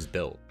how it was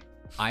built.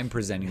 I'm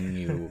presenting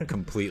you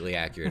completely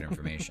accurate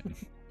information.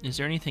 Is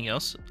there anything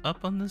else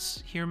up on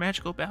this here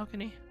magical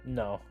balcony?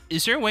 No.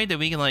 Is there a way that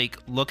we can like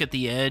look at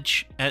the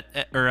edge at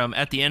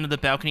the end of the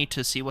balcony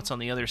to see what's on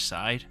the other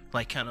side?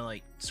 Like kind of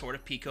like sort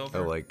of peek over.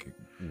 Oh, like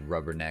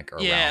rubberneck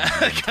around Yeah,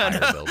 the entire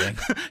kinda. building.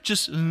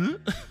 Just 5,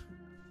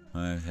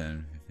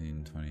 10,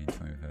 15, 20,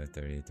 25,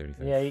 30,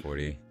 35, Yeah,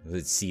 40.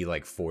 Let's see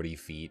like 40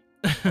 feet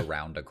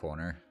around a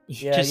corner.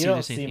 Yeah, Just you see don't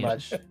this see in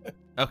much.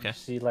 okay. You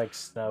see like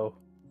snow.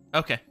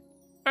 Okay.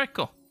 All right.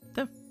 Cool.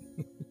 Then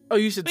Oh,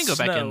 you said we can go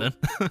snow. back in then.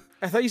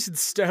 I thought you said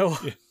stow.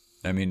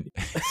 I mean,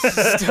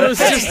 Stowe's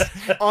just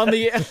on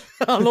the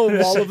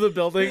wall of the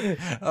building.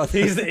 oh,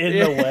 He's in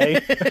the way.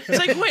 It's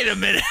like, wait a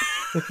minute.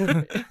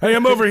 Hey,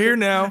 I'm over here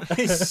now.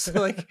 he's just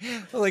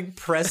like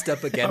pressed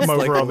up against. I'm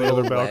over like, on the little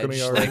other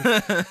balcony ledge,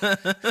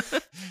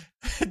 already.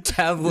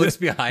 Tav looks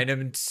behind him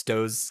and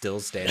Stowe's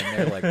still standing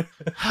there like,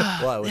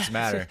 what? What's the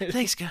matter?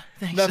 Thanks, guy.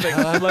 Thanks. Nothing.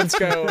 Let's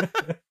go.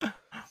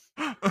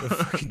 A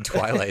fucking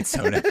Twilight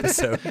Zone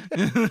episode.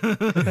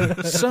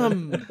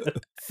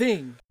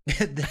 Something.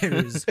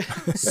 There's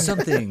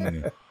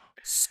something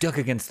stuck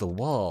against the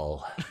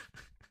wall.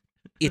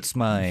 It's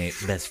my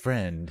best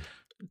friend.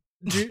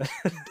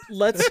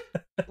 Let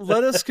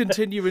us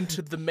continue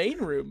into the main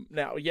room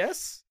now.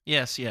 Yes.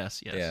 Yes.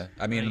 Yeah,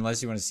 I mean,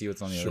 unless you want to see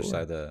what's on the other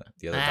side of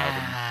the other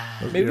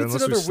balcony. Maybe it's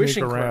unless another we sneak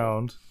wishing crow.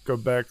 around, go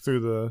back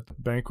through the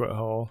banquet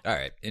hall. All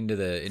right, into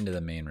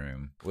the main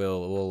room.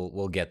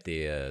 We'll get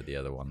the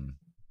other one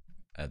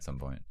at some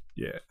point.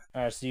 Yeah.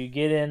 All right, so you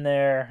get in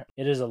there.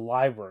 It is a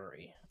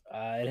library.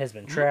 It has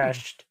been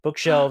trashed.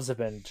 Bookshelves have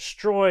been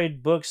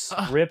destroyed. Books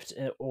ripped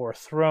or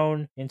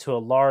thrown into a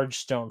large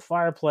stone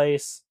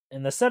fireplace.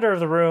 In the center of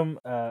the room,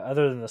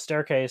 other than the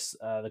staircase,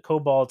 the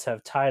kobolds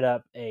have tied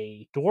up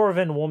a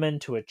dwarven woman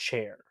to a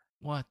chair.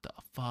 What the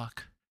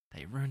fuck?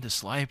 They ruined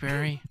this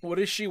library. What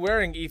is she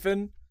wearing,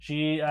 Ethan?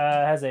 She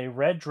has a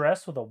red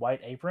dress with a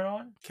white apron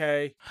on.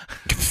 Okay.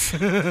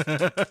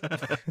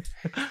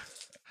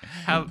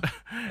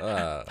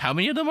 How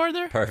many of them are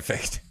there?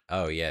 Perfect.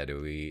 Oh yeah,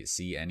 do we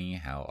see any?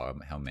 How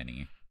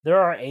many? There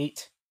are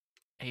 8.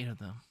 8 of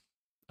them.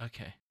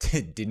 Okay.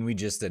 Didn't we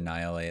just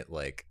annihilate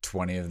like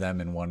 20 of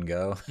them in one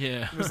go?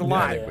 Yeah. It was a I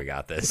lie. think we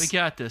got this. We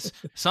got this.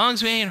 As long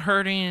as we ain't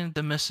hurting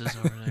the missus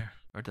over there.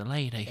 Or the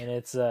lady. And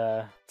it's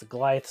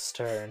Glythe's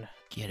turn.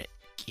 Get it.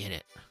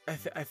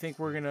 I think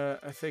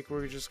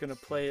we're just gonna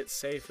play it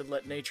safe and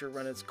let nature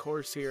run its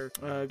course here.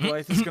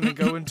 Glythe is gonna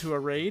go into a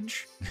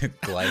rage.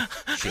 Glythe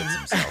shits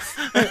himself.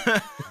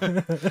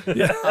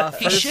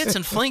 He shits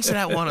and flings it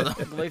at one of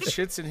them. Glythe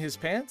shits in his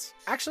pants.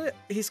 Actually,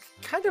 he's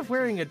kind of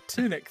wearing a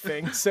tunic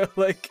thing, so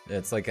like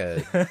It's like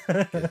a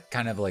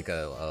kind of like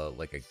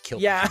a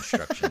kilt Yeah.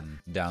 construction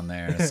down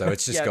there. So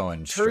it's just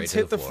going straight turds to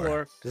hit the the floor.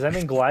 floor. Does that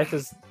mean Glythe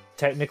is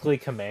technically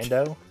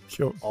commando?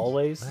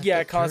 Always? Let Yeah,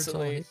 the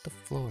constantly. turtle hit the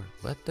floor.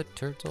 Let the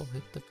turtle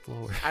hit the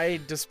floor. I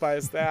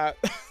despise that.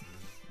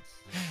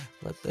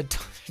 Let the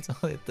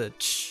turtle hit the.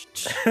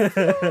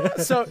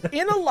 So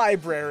in a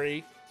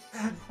library,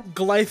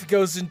 Glythe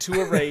goes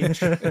into a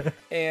rage,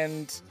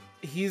 and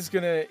he's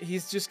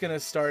just gonna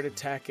start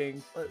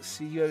attacking. Let's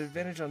see, you have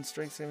advantage on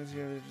strength savings.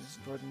 You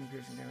have blood and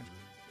piercing damage.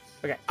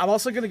 Okay, I'm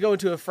also gonna go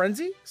into a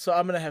frenzy, so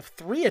I'm gonna have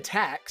 3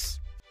 attacks.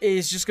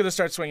 He's just gonna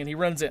start swinging. He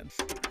runs in.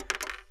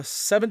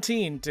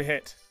 17 to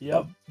hit.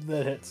 Yep,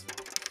 that hits.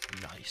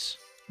 Nice.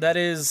 That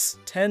is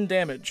 10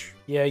 damage.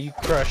 Yeah, you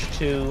crush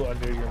 2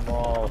 under your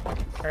maul.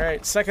 All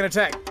right, second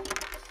attack.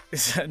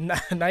 Is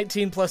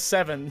 19 plus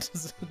 7.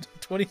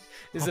 20.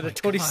 Is it a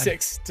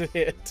 26 to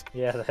hit?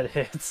 Yeah, that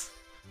hits.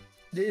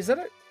 Is that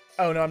a?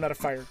 Oh no, I'm not a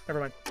fire.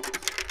 Never mind.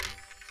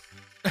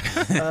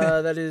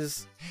 That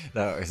is.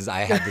 No, because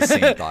I had the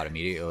same thought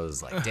immediately. It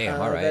was like,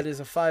 damn, all right. That is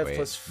a 5 Wait,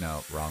 plus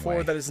no, wrong 4.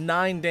 way. That is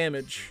 9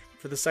 damage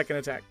for the second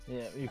attack.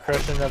 Yeah, you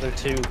crush another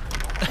 2.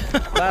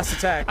 Last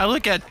attack. I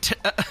look at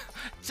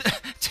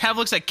Tav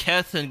looks at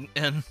Keth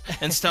and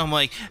Stone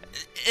like,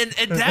 and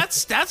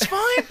that's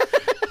fine.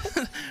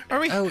 Are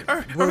we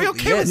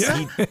okay with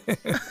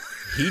that?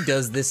 He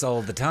does this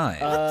all the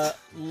time.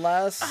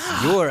 Last.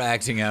 You're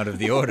acting out of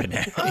the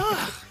ordinary.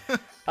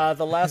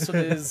 The last one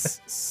is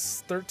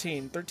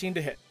 13. 13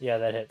 to hit. Yeah,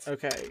 that hits.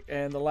 Okay,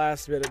 and the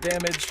last bit of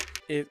damage,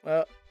 a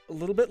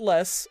little bit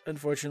less,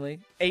 unfortunately.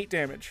 8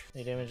 damage.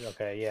 8 damage?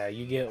 Okay, yeah,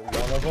 you get 1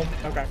 of them,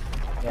 Okay.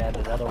 and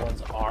another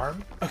one's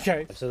arm.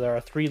 Okay. So there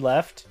are 3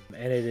 left,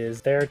 and it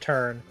is their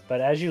turn.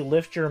 But as you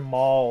lift your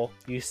maul,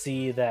 you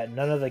see that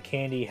none of the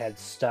candy had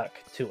stuck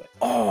to it.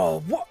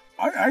 Oh, what?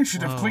 I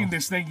should have cleaned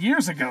this thing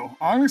years ago,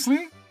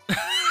 honestly.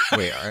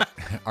 Wait,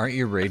 aren't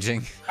you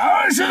raging?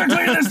 I should have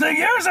cleaned this thing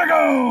years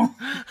ago!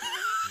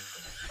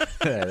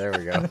 Yeah, there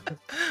we go.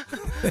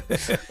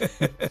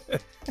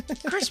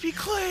 Crispy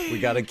clean. We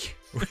gotta keep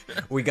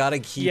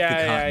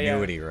the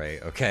continuity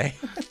right, okay?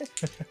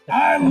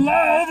 I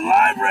love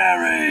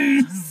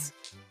libraries!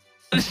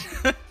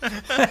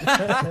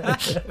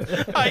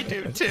 I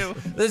do too.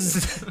 This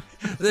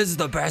is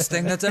the best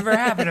thing that's ever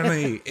happened to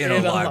me in a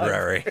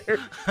library.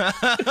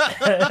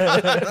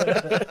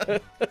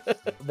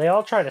 They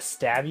all try to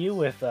stab you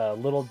with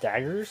little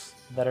daggers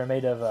that are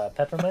made of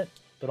peppermint,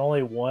 but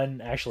only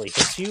one actually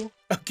hits you.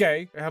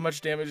 Okay. How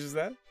much damage is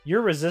that?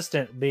 You're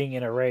resistant being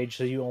in a rage,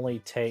 so you only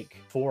take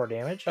 4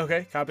 damage.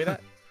 Okay, copy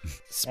that.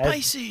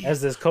 Spicy.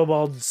 As this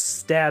kobold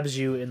stabs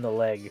you in the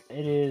leg.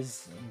 It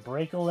is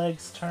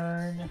Break-a-Leg's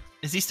turn.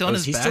 Is he still on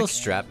Is his he back? still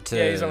strapped to,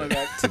 Yeah, he's on my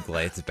back. to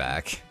Glythe's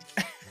back?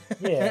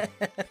 Yeah.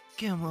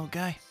 Get him, little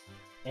guy.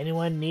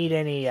 Anyone need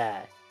any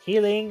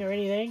healing or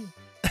anything?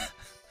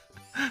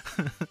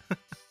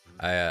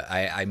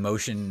 I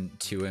motion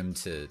to him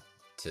to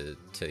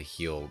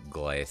heal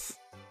Glythe.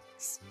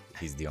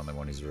 He's the only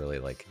one who's really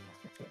like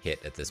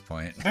hit at this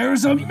point.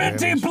 There's a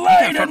minty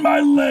blade in my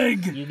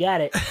leg! You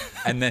got it.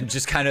 And then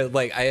just kind of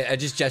like, I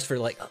just gesture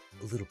like a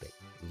little bit,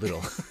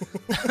 little.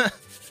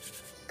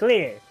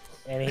 Clear.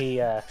 And he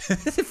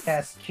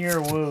casts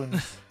Cure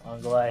Wounds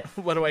on Goliath.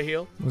 What do I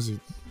heal? Was he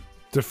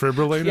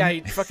defibrillated? Yeah,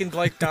 he fucking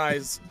Glyke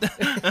dies. What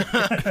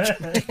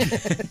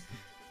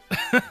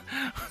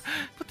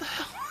the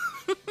hell?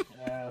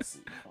 Let's see.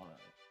 Hold on.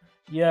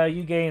 Yeah,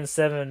 you gain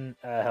 7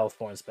 health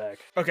points back.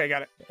 Okay,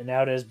 got it. And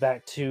now it is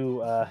back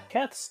to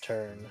Kath's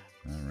turn.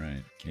 All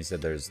right. You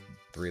said there's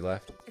 3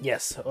 left?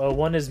 Yes,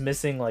 one is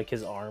missing like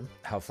his arm.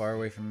 How far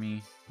away from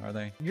me are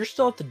they? You're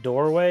still at the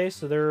doorway,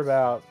 so they're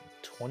about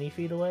 20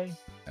 feet away.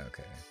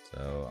 Okay.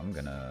 So I'm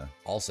gonna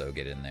also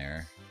get in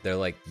there. They're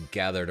like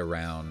gathered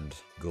around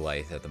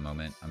Goliath at the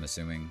moment, I'm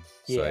assuming.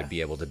 So Yeah. I'd be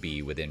able to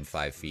be within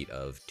 5 feet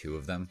of 2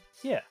 of them.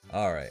 Yeah.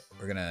 All right.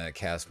 We're gonna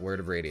cast Word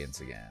of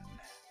Radiance again.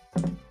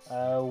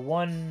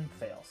 1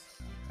 fails.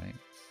 All right.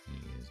 He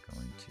is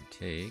going to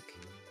take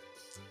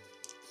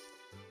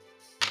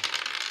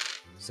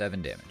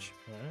 7 damage.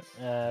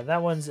 Alright.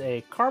 That one's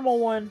a caramel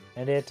one,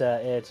 and it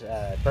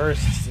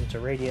bursts into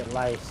radiant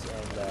light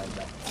and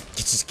It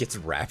just gets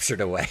raptured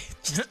away.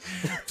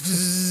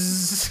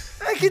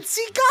 I can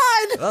see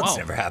God! That's Whoa.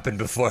 never happened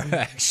before,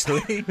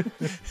 actually.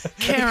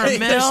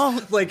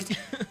 Caramel. Like,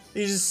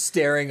 he's just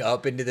staring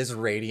up into this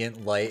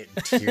radiant light,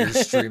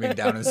 tears streaming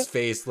down his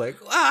face, like,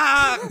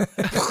 ah!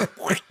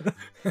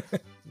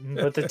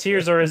 but the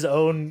tears are his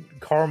own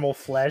caramel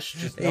flesh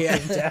just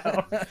melting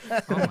down.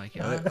 Oh my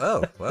god.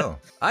 Oh, well.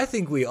 I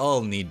think we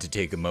all need to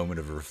take a moment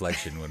of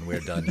reflection when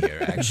we're done here,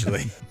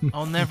 actually.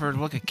 I'll never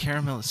look at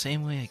caramel the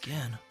same way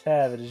again.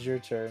 Tav, it is your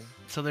turn.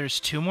 So there's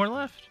 2 more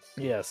left?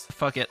 Yes.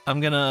 Fuck it.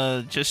 I'm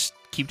gonna just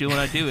keep doing what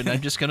I do, and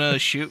I'm just gonna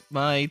shoot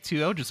my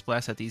 2 Eldritch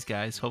Blasts at these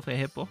guys. Hopefully I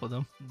hit both of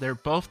them. They're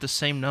both the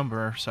same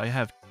number, so I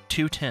have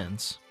 2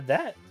 10s.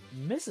 That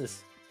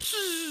misses.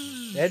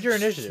 Add your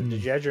initiative.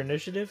 Did you add your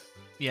initiative?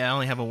 Yeah, I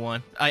only have a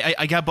 1.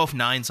 I got both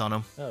 9s on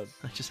them. Oh,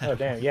 I just had oh a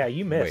damn. 1. Yeah,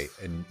 you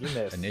missed. Wait, You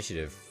missed.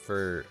 initiative.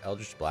 For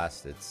Eldritch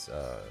Blast, it's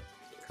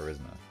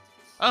charisma.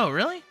 Oh,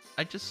 really?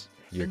 I just...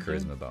 Your didn't do-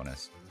 charisma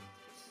bonus.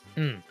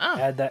 Oh.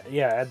 Add that.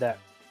 Yeah, add that.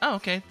 Oh,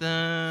 okay.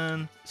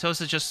 Then... So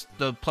is it just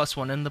the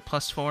 +1 and the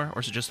 +4, or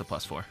is it just the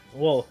 +4?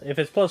 Well, if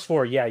it's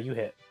 +4, yeah, you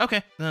hit.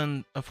 Okay,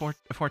 then a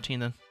 14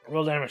 then.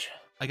 Roll damage.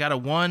 I got a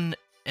 1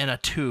 and a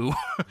 2,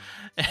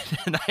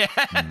 and I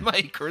had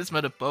my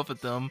charisma to both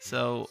of them,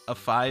 so a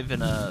 5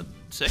 and a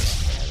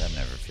 6. Yeah, that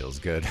never feels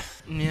good.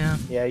 Yeah.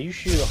 Yeah, you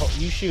shoot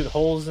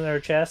holes in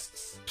their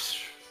chests,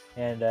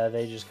 and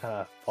they just kind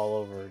of fall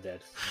over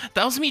dead.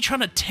 That was me trying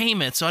to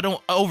tame it so I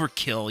don't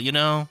overkill, you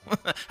know?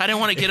 I didn't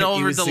want to get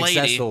over it was the lady.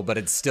 successful, but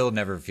it still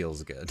never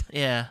feels good.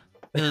 Yeah.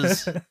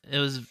 It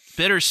was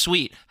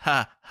bittersweet.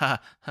 Ha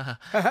ha ha.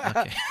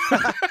 Okay.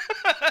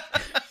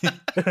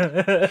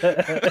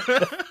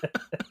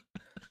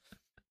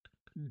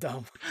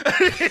 Dumb.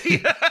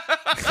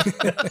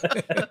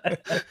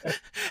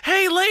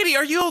 Hey lady,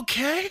 are you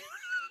okay?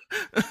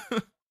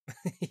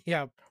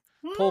 Yeah.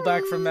 Pull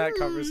back from that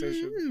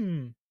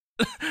conversation.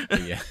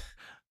 Yeah.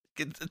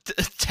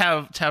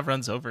 Tav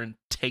runs over and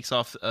takes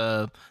off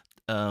the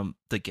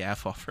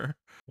gaff off her.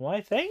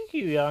 Why, thank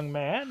you, young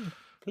man.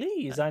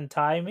 Please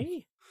untie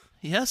me.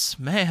 Yes,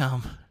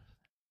 ma'am.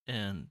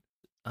 And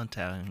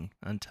untying.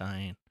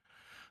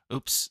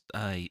 Oops,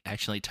 I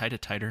actually tied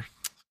it tighter.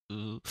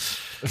 Ooh.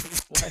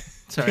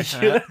 Sorry.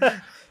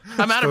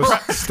 I'm out of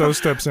practice. Stowe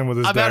steps in with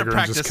his I'm out of dagger and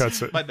practice. just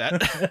cuts it. My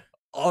bad.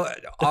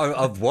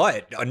 Of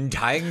what?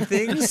 Untying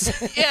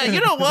things? Yeah, you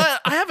know what?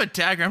 I have a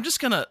dagger. I'm just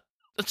gonna.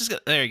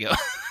 There you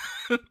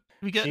go.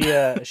 We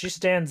good? She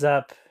stands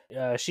up.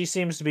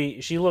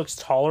 She looks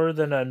taller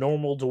than a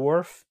normal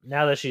dwarf.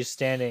 Now that she's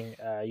standing,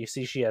 you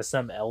see she has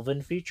some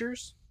elven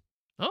features.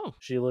 Oh.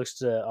 She looks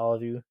to all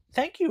of you.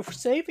 Thank you for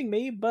saving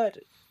me, but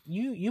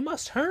you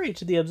must hurry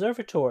to the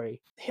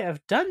observatory. They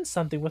have done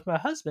something with my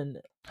husband.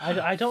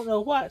 I don't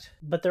know what,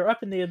 but they're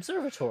up in the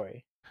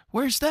observatory.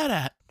 Where's that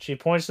at? She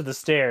points to the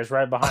stairs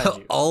right behind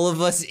you. All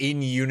of us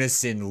in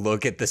unison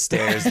look at the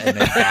stairs and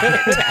then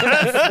back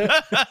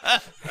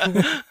at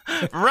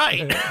Tav.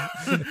 Right.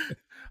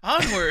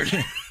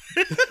 Onward.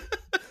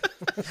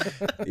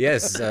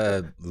 Yes,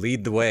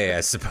 lead the way,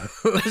 I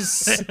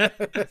suppose.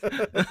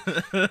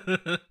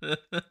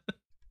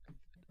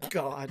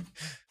 God.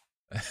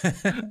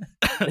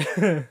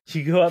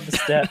 You go up the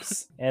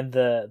steps, and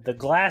the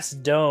glass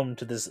dome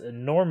to this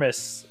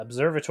enormous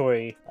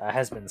observatory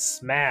has been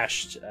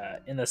smashed.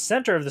 In the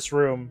center of this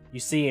room, you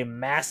see a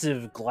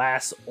massive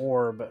glass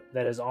orb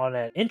that is on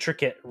an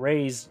intricate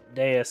raised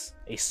dais.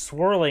 A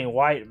swirling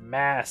white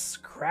mass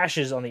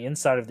crashes on the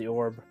inside of the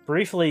orb.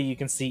 Briefly, you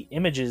can see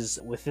images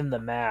within the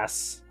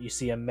mass. You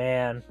see a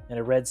man in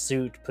a red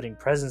suit putting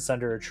presents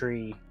under a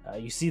tree.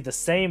 You see the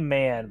same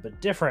man,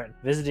 but different,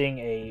 visiting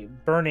a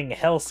burning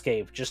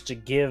hellscape just to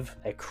give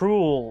a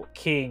cruel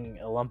king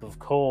a lump of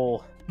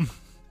coal.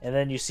 And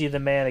then you see the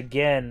man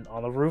again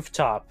on the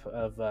rooftop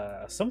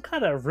of some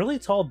kind of really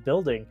tall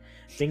building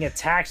being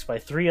attacked by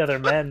 3 other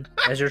men.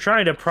 As you're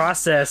trying to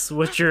process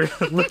what you're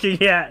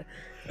looking at,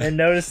 And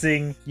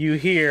noticing, you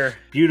hear,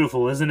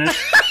 "Beautiful, isn't it?"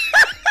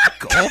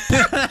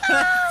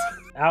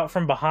 Out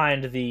from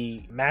behind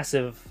the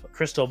massive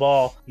crystal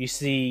ball, you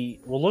see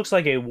what looks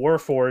like a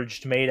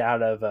warforged made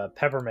out of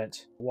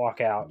peppermint walk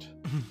out.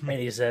 And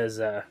he says,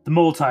 "The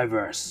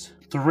multiverse,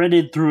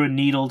 threaded through a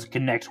needle to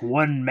connect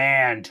one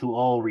man to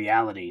all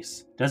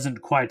realities.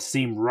 Doesn't quite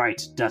seem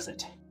right, does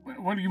it?"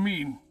 What do you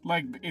mean?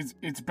 Like,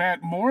 it's bad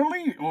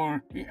morally?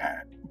 Or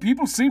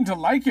people seem to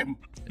like him?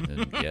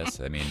 Yes,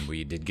 I mean,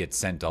 we did get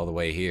sent all the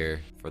way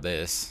here for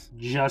this.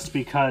 Just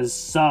because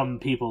some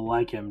people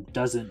like him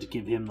doesn't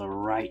give him the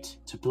right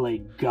to play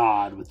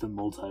God with the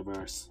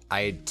multiverse.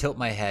 I tilt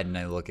my head and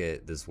I look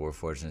at this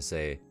Warforged and I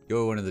say,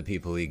 "You're one of the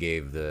people he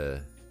gave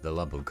the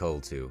lump of coal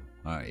to,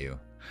 aren't you?"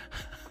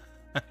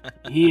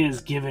 He has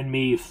given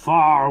me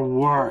far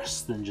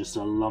worse than just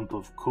a lump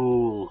of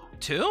coal.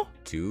 2?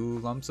 2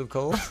 lumps of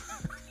coal?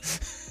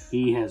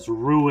 He has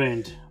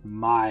ruined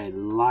my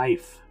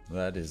life.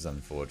 That is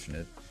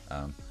unfortunate.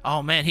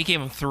 Oh man, he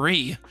gave him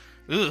 3.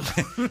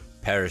 Ugh.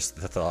 Perish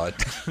the thought.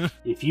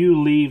 If you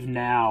leave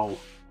now,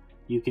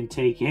 you can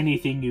take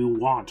anything you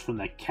want from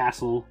the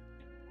castle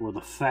or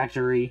the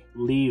factory.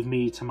 Leave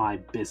me to my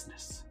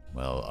business.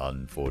 Well,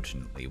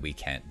 unfortunately, we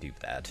can't do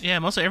that. Yeah,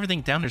 mostly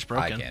everything down there's I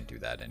broken. can't do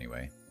that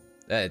anyway.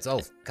 It's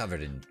all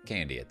covered in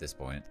candy at this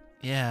point.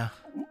 Yeah.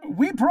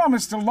 We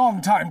promised a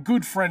long-time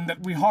good friend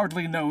that we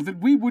hardly know that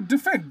we would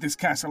defend this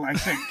castle, I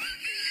think.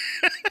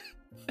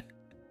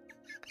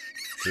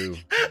 True,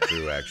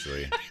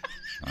 actually.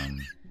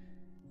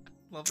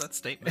 Love that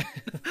statement.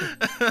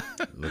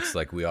 Looks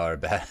like we are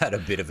at a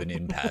bit of an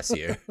impasse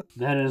here.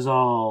 That is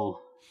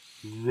all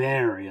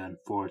very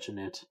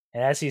unfortunate.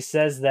 And as he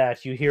says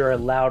that, you hear a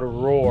loud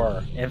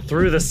roar, and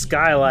through the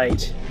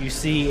skylight, you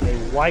see a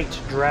white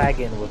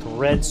dragon with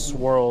red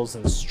swirls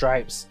and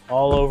stripes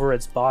all over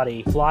its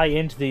body fly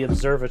into the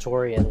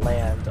observatory and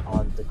land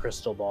on the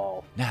crystal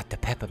ball. Not the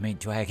peppermint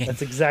dragon.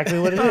 That's exactly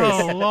what it is.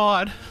 Oh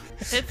lord.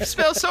 It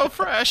smells so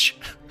fresh.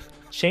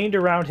 Chained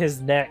around his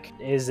neck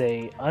is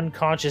a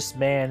unconscious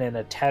man in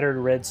a tattered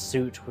red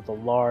suit with a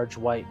large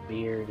white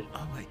beard.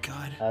 Oh my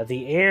god.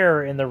 The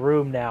air in the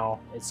room now,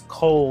 it's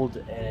cold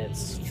and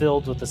it's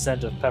filled with the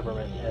scent of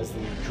peppermint as the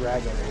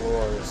dragon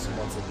roars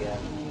once again.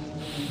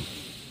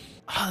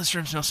 Oh, this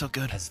room smells so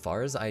good. As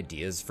far as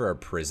ideas for a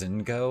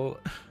prison go,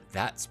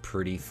 that's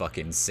pretty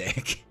fucking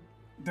sick.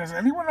 Does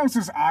anyone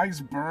else's eyes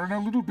burn a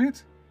little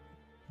bit?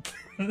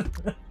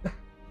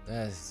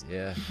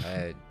 Yeah,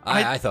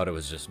 I thought it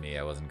was just me.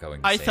 I wasn't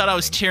going to I say thought I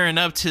was anything. tearing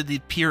up to the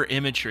pure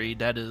imagery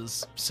that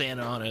is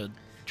Santa on a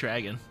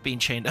dragon being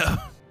chained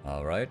up.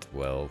 All right,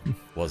 well,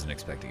 wasn't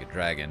expecting a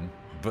dragon,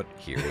 but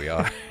here we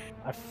are.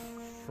 I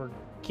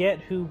forget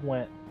who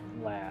went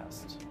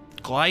last.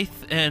 Glythe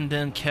and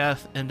then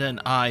Keth and then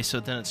I,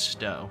 so then it's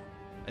Stowe,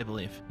 I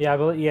believe. Yeah,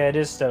 it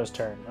is Stowe's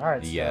turn. All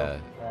right, Stowe.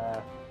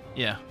 Yeah.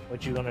 Yeah.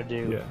 What you gonna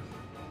do? Yeah.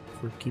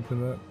 We're keeping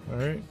that. All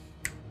right.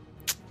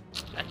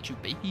 Got you,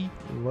 baby.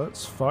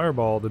 Let's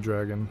fireball the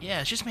dragon.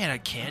 Yeah, it's just made out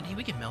of candy.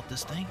 We can melt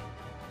this thing.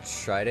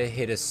 Try to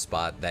hit a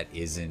spot that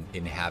isn't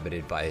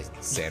inhabited by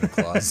Santa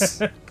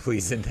Claus.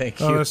 Please and thank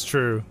you. Oh, that's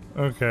true.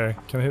 Okay.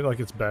 Can I hit like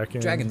its back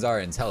end? Dragons are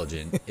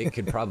intelligent. It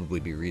could probably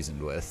be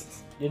reasoned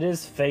with. It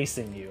is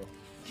facing you.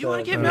 You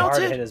wanna get it'd be hard to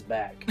melted? hit his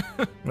back.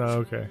 Oh,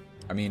 okay.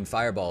 I mean,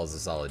 fireball is a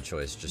solid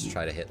choice. Just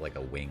try to hit like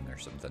a wing or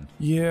something.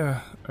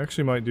 Yeah, I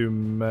actually might do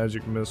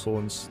magic missile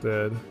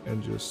instead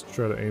and just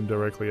try to aim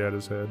directly at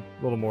his head.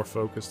 A little more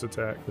focused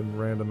attack than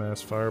random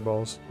ass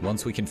fireballs.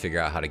 Once we can figure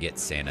out how to get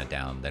Santa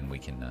down, then we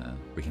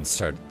can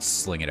start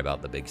slinging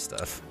about the big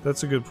stuff.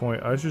 That's a good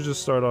point. I should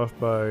just start off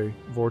by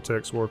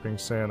vortex warping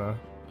Santa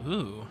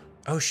Ooh.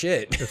 Oh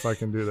shit! if I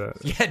can do that.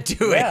 Yeah,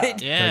 do Yeah.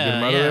 it. Yeah, get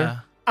him out of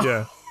there?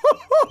 Yeah.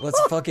 Let's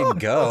fucking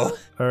go.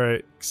 All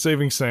right,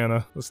 saving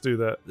Santa. Let's do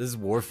that. This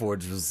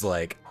Warforged was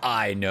like,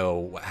 I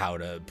know how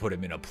to put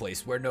him in a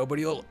place where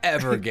nobody will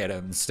ever get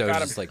him. Stowe's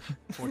just like,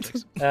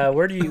 Vortex.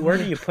 Where do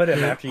you put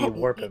him after you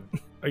warp him?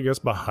 I guess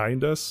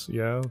behind us,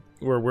 yeah,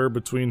 where we're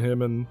between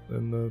him and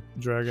the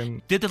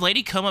dragon. Did the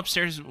lady come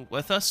upstairs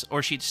with us, or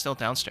is she still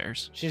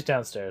downstairs? She's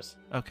downstairs.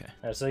 Okay.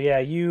 So yeah,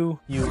 you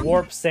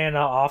warp Santa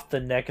off the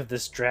neck of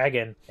this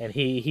dragon, and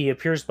he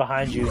appears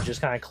behind you,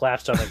 just kind of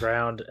collapsed on the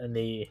ground, and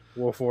the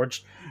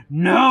Warforged,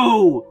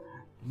 "No!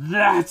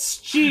 That's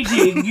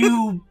cheating,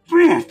 you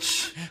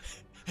bitch!"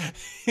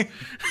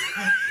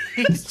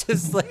 he's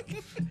just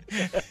like,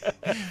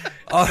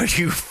 are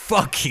you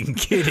fucking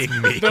kidding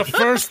me? The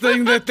first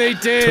thing that they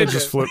did.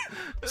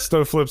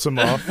 Stowe flips him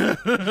off.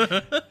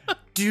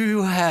 Do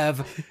you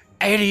have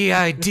any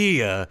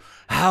idea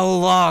how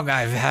long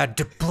I've had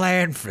to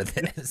plan for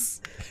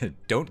this?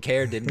 Don't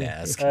care, didn't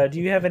ask. Do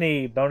you have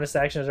any bonus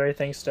actions or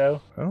anything,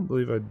 Stowe? I don't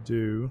believe I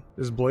do.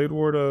 Is Blade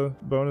Ward a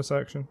bonus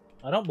action?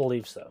 I don't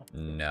believe so.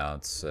 No,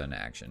 it's an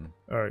action.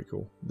 All right,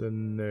 cool.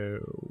 Then no.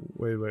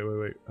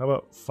 Wait. How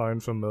about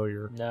Find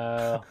Familiar?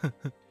 No.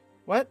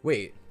 What?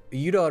 Wait,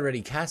 you'd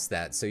already cast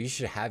that, so you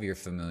should have your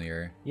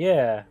familiar.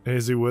 Yeah.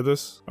 Is he with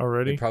us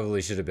already? It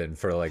probably should have been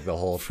for like the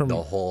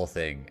whole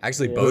thing.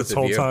 Actually, Yeah. both This of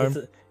whole you. time?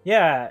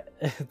 Yeah.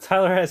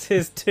 Tyler has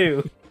his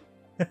too.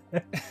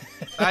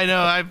 I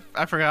know.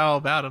 I forgot all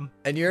about him.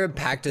 And you're a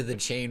Pact of the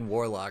Chain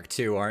warlock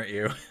too, aren't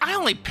you? I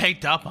only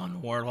picked up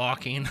on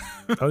warlocking.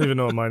 I don't even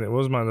know what mine. What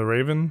was mine? The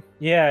Raven.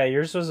 Yeah,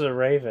 yours was a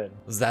raven.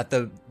 Was that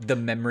the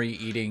memory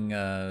eating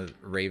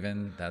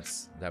raven?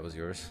 That was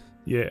yours.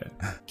 Yeah.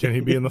 Can he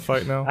be in the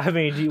fight now? I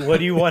mean, what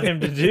do you want him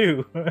to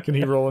do? Can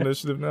he roll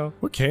initiative now?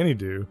 What can he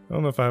do? I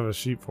don't know if I have a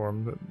sheet for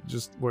him. But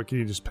just what can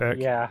he just peck?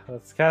 Yeah,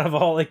 that's kind of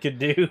all it could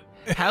do.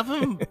 Have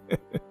him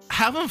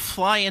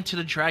fly into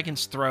the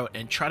dragon's throat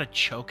and try to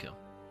choke him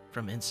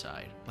from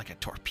inside like a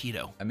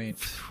torpedo. I mean,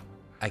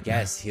 I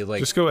guess he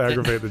like Just go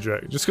aggravate the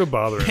dragon. Just go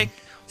bother him.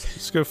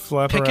 Just go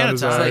flap pick around at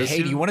his a time. like, eyes.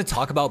 hey, do you want to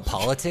talk about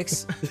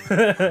politics?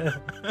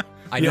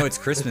 I know it's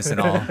Christmas and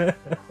all.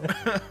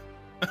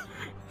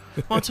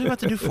 Want to talk about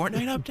the new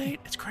Fortnite update?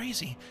 It's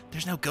crazy.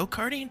 There's no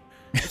go-karting.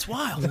 It's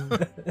wild.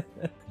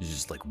 He's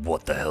just like,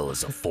 what the hell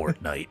is a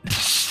Fortnite?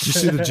 Did you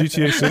see the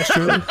GTA 6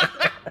 trailer?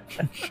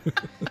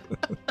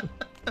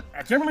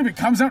 I can't believe it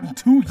comes out in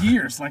 2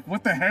 years. Like,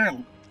 what the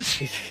hell?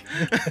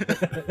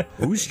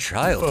 Whose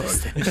child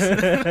is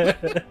this?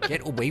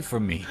 Get away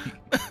from me.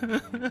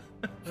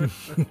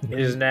 It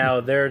is now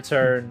their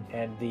turn,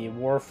 and the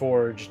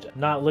Warforged,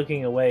 not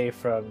looking away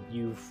from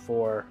you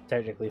 4,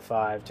 technically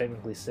 5,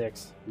 technically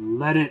 6.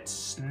 Let it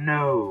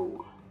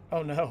snow.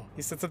 Oh no,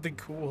 he said something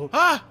cool.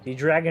 Ah! The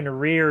dragon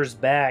rears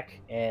back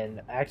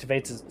and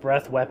activates his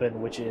breath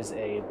weapon, which is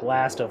a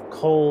blast of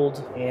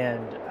cold,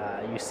 and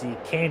you see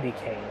candy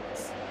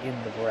canes in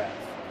the breath.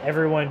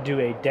 Everyone do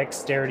a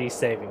dexterity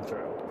saving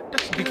throw.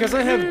 Because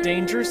I have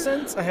danger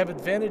sense, I have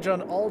advantage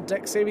on all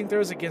dex saving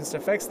throws against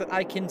effects that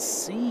I can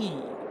see.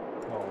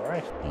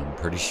 Alright. I'm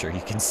pretty sure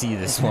you can see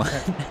this one.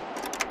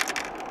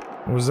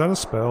 Was that a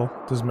spell?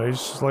 Does Mage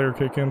Slayer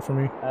kick in for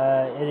me?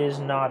 It is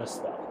not a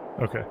spell.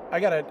 Okay. I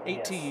got an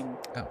 18,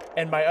 Oh.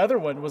 and my other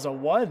one was a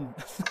 1.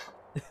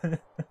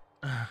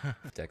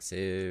 Dex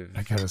save.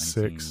 I got a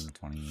 19, 6.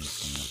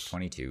 20,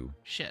 22.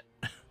 Shit.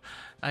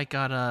 I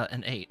got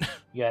an 8.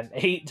 You got an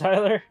 8,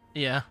 Tyler?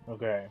 Yeah.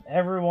 Okay.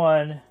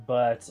 Everyone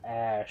but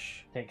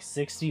Ash takes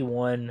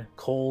 61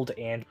 cold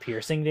and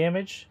piercing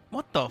damage.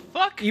 What the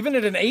fuck? Even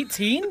at an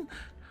 18?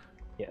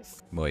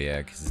 Yes. Well,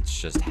 yeah, because it's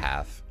just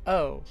half.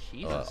 Oh.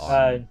 Jesus.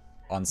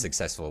 On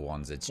successful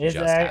ones, it's It's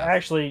just half.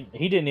 actually,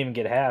 he didn't even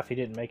get half. He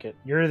didn't make it.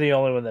 You're the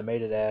only one that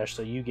made it, Ash,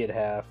 so you get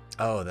half.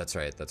 Oh, that's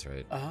right. That's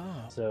right.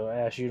 Oh. So,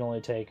 Ash, you'd only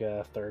take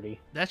 30.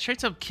 That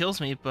straight up kills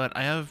me, but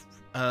I have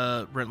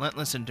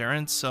relentless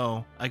endurance,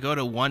 so I go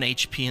to 1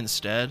 HP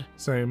instead.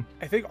 Same.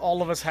 I think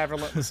all of us have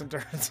relentless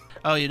endurance.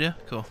 Oh, you do?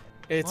 Cool.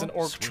 It's Oh, an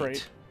orc sweet.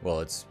 trait. Well,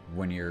 it's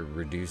when you're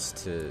reduced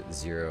to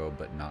 0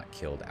 but not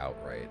killed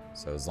outright.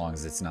 So as long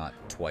as it's not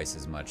twice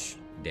as much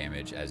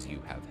damage as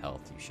you have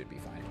health, you should be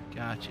fine.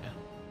 Gotcha.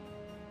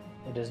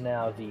 It is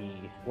now the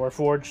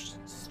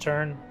Warforged's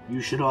turn.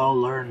 You should all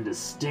learn to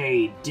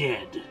stay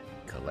dead.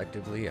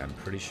 Collectively, I'm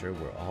pretty sure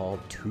we're all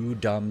too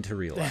dumb to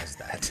realize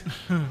that.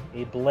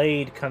 A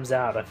blade comes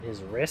out of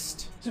his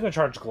wrist. He's going to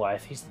charge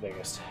Goliath. He's the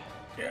biggest.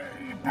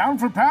 Pound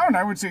for pound,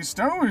 I would say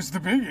Stowe is the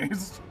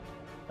biggest.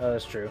 Oh,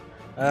 that's true.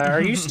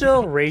 Are you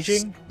still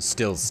raging?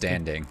 Still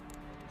standing.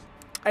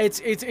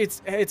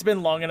 It's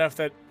been long enough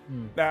that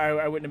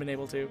I wouldn't have been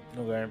able to.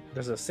 Okay.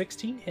 There's a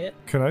 16 hit.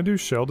 Can I do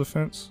shell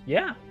defense?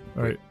 Yeah.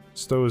 All right.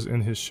 Stowe is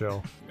in his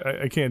shell.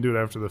 I can't do it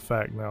after the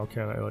fact now,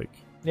 can I? Like,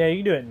 Yeah,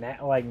 you can do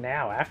it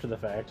now, after the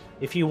fact.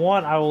 If you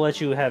want, I will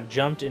let you have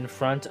jumped in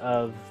front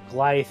of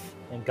Glythe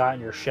and gotten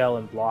your shell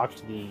and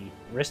blocked the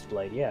wrist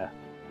blade. Yeah.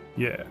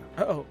 yeah.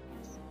 Oh.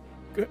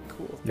 Good,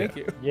 cool. Thank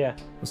you. Yeah.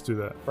 Let's do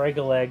that. Break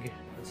a leg.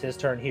 It's his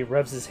turn. He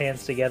rubs his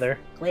hands together.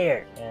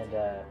 Clear. And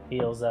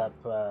heals up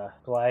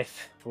Glythe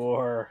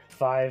for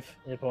 5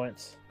 hit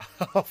points.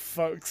 Oh,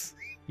 folks.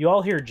 You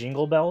all hear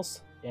jingle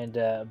bells. And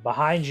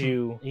behind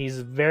you,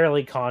 he's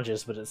barely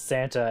conscious, but it's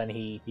Santa, and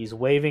he's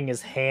waving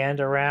his hand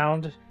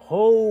around.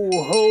 Ho,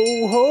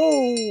 ho,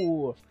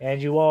 ho!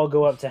 And you all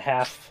go up to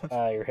half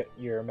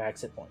your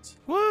max hit points.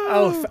 Woo!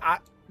 Oh, I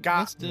Let's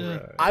got. do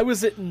it. Right. I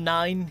was at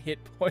 9 hit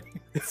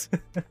points.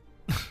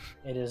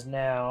 It is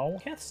now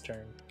Keth's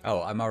turn.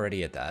 Oh, I'm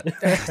already at that.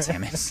 God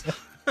damn it.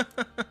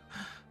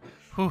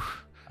 Whew.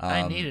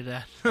 I Um, needed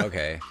that.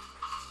 Okay.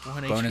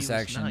 1 HP Bonus was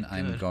action, not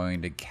I'm good.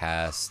 going to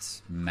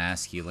cast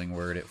Mass Healing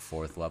Word at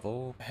 4th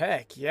level.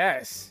 Heck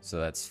yes. So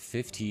that's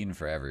 15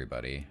 for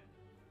everybody.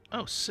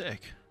 Oh,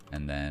 sick.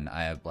 And then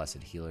I have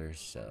Blessed Healer,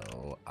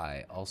 so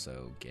I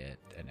also get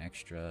an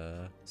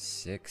extra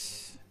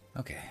 6.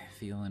 Okay,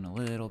 feeling a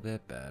little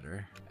bit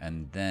better.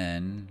 And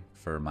then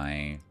for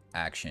my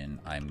action,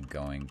 I'm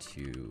going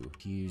to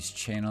use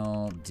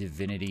Channel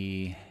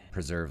Divinity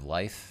Preserve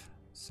Life.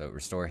 So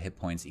restore hit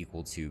points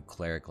equal to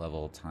cleric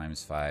level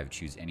times 5.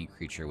 Choose any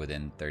creature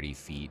within 30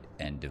 feet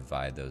and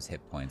divide those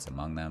hit points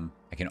among them.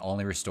 I can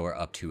only restore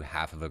up to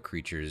half of a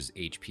creature's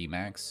HP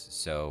max.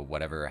 So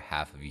whatever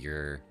half of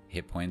your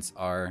hit points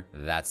are,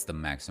 that's the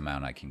max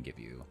amount I can give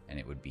you. And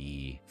it would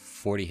be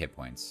 40 hit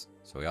points.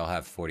 So we all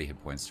have 40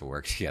 hit points to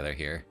work together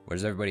here.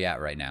 Where's everybody at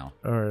right now?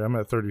 All right. I'm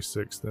at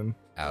 36 then.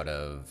 Out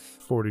of...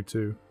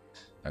 42.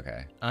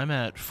 Okay. I'm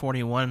at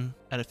 41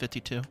 out of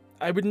 52.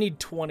 I would need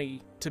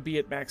 20 to be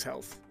at max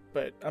health,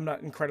 but I'm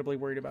not incredibly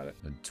worried about it.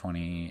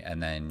 20,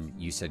 and then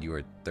you said you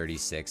were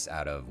 36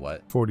 out of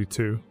what?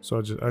 42.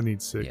 So I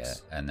need 6. Yeah,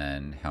 and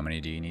then how many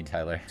do you need,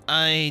 Tyler?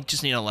 I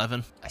just need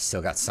 11. I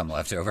still got some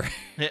left over.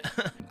 Yeah.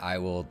 I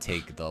will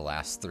take the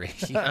last 3.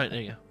 Oh,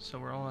 there you go. So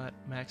we're all at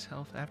max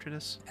health after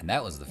this. And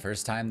that was the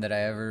first time that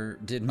I ever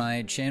did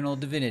my channel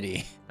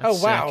divinity.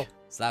 That's wow. sick.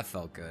 So that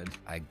felt good.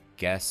 I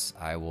guess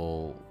I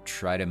will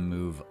try to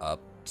move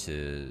up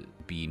to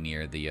be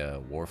near the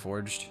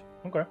Warforged,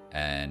 Okay.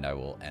 and I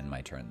will end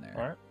my turn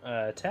there. All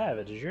right. Tav,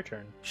 it is your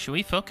turn. Should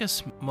we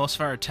focus most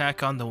of our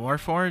attack on the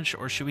Warforge,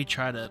 or should we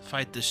try to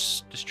fight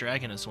this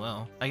dragon as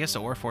well? I guess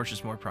the Warforge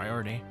is more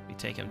priority. If we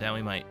take him down,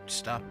 we might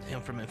stop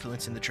him from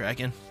influencing the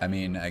dragon. I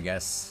mean, I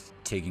guess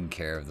taking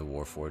care of the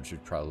Warforged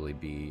would probably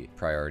be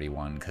priority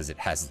 1 because it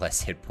has less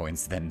hit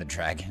points than the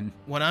dragon.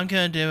 What I'm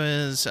gonna do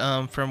is,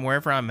 from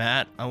wherever I'm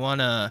at, I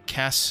wanna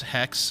cast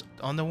Hex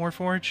on the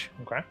Warforge.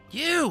 Okay.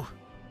 You!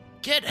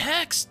 Get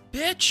hexed,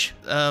 bitch!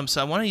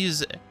 So I want to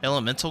use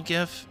Elemental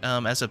Gift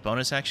as a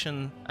bonus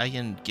action. I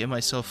can give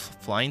myself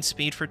flying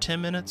speed for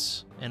 10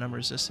 minutes, and I'm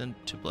resistant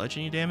to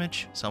bludgeoning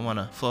damage. So I want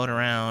to float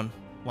around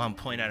while I'm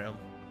pointing at him,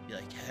 be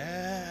like,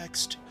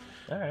 hexed!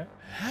 All right.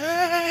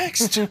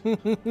 Hexed!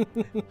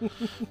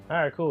 All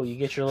right, cool. You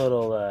get your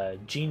little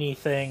genie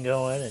thing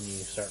going, and you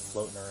start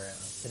floating around.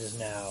 It is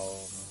now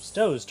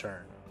Stow's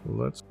turn.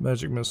 Let's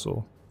magic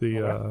missile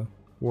the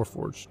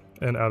Warforged.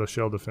 And out of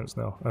shell defense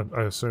now.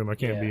 I assume I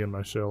can't be in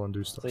my shell and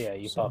do stuff. So yeah,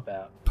 you pop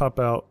out. Pop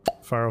out,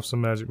 fire off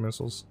some magic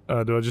missiles.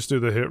 Do I just do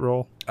the hit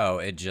roll? Oh,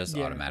 it just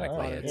automatically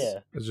Oh, hits. yeah.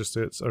 It just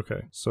hits.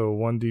 Okay. So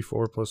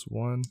 1d4 plus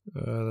 1.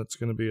 That's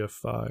going to be a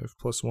 5.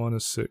 Plus 1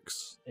 is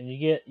 6. And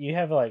you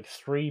have like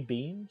 3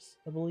 beams,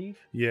 I believe.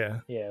 Yeah.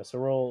 Yeah. So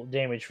roll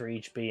damage for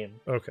each beam.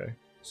 Okay.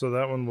 So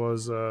that one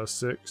was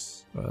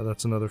 6.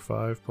 That's another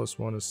 5. Plus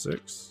 1 is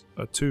 6.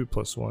 2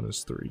 plus 1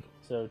 is 3.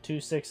 So 2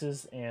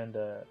 6s and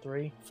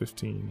 3.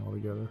 15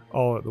 altogether.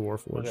 All at the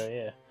Warforged.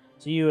 Okay, yeah.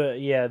 So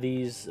you,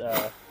 these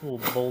little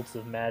bolts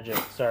of magic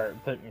start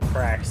putting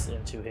cracks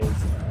into his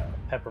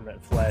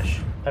peppermint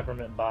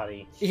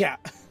body. Yeah.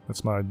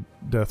 That's my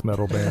death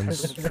metal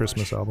band's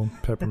Christmas album,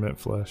 Peppermint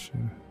Flesh.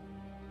 Yeah.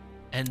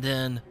 And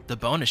then the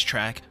bonus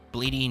track,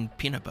 Bleeding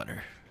Peanut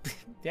Butter.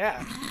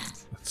 Yeah.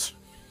 That's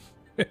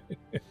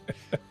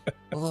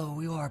Hello,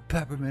 we are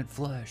Peppermint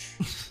Flesh.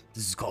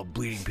 This is called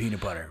Bleeding Peanut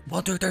Butter.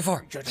 1, 2, 3,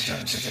 4.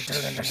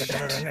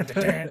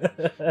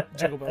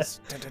 Jingle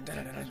bells.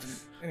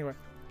 Anyway.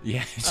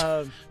 Yeah.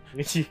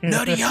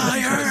 Nutty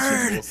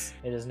Iron!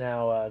 It is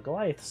now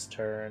Goliath's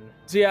turn.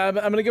 So yeah, I'm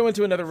going to go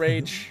into another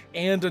Rage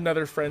and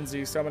another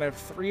Frenzy. So I'm going to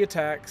have 3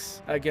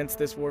 attacks against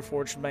this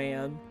Warforged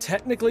man.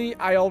 Technically,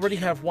 I already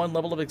have 1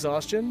 level of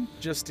Exhaustion,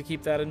 just to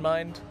keep that in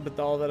mind. But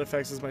all that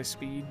affects is my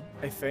speed,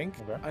 I think.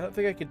 Okay. I don't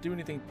think I could do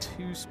anything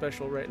too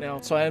special right now.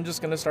 So I am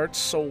just going to start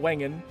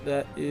swinging.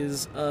 That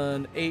is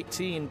an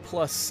 18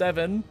 plus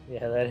 7.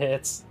 Yeah, that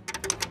hits.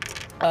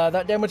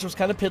 That damage was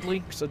kind of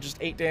piddly, so just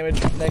 8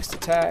 damage. Next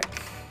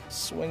attack,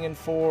 swinging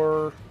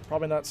for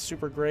probably not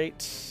super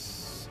great.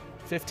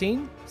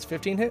 15? It's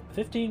 15 hit?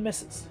 15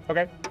 misses.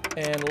 Okay.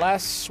 And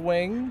last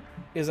swing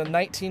is a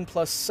 19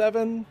 plus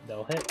 7.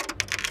 That'll hit.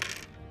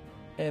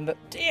 And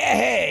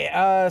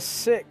hey,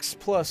 6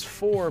 plus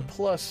 4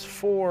 plus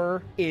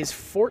 4 is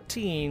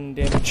 14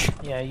 damage.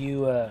 Yeah,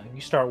 you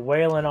start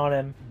wailing on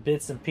him.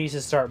 Bits and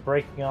pieces start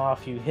breaking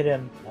off. You hit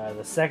him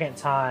the second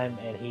time,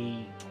 and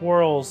he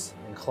twirls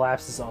and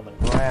collapses on the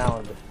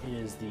ground. It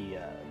is the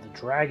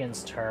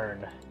dragon's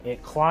turn.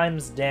 It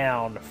climbs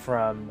down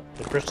from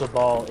the crystal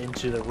ball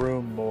into the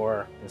room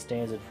more and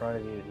stands in front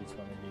of you. He's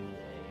going to do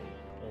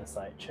an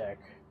insight check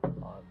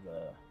on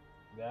the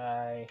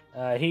guy.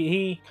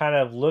 He kind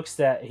of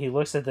looks at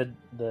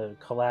the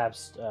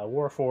collapsed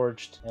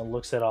Warforged and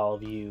looks at all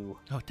of you.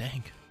 Oh,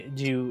 dang.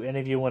 Do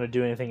any of you want to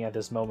do anything at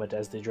this moment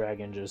as the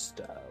dragon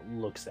just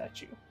looks at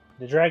you?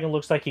 The dragon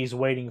looks like he's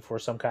waiting for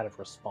some kind of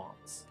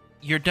response.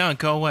 You're done.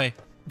 Go away.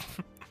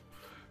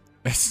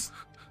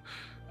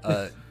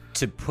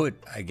 To put,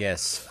 I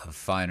guess, a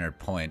finer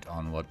point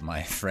on what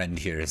my friend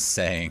here is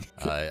saying,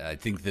 I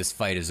think this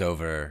fight is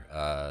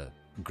over,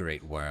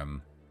 Great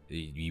Worm.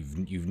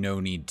 You've no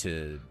need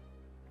to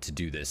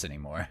do this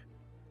anymore.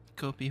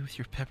 Go be with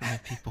your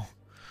peppermint people.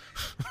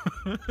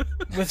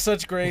 With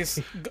such grace,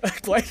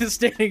 Goliath is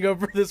standing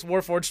over this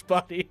Warforged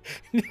body.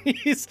 And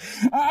he's...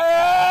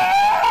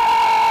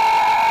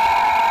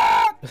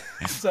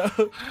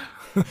 So...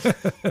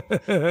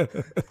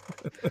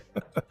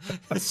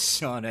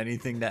 Sean,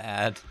 anything to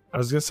add? I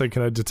was gonna say,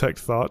 can I detect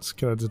thoughts?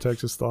 Can I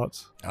detect his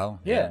thoughts? Oh,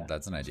 Yeah.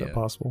 that's an Is idea. that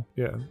possible?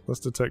 Yeah, let's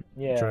detect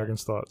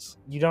Dragon's thoughts.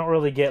 You don't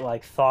really get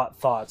like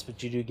thoughts,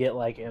 but you do get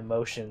like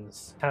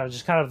emotions. Kind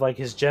of like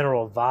his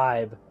general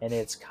vibe, and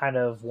it's kind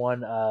of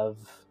one of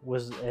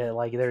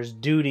like there's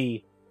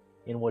duty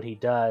in what he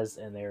does,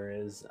 and there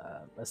is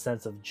a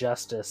sense of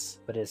justice,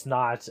 but it's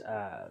not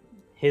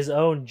his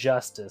own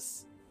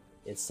justice.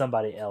 it's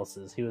somebody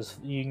else's.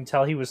 You can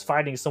tell he was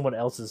fighting someone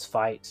else's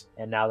fight,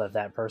 and now that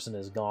that person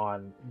is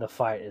gone, the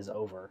fight is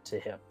over to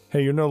him.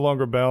 Hey, you're no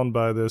longer bound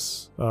by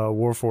this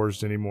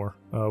Warforged anymore.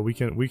 We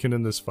can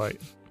end this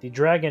fight. The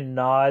dragon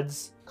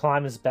nods,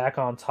 climbs back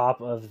on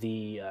top of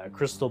the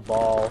crystal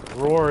ball,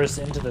 roars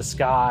into the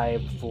sky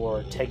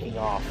before taking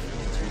off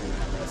into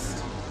the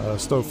mist.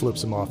 Stowe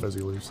flips him off as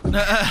he leaves.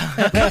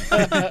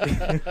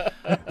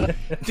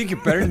 Think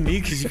you're better than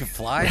me because you can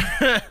fly?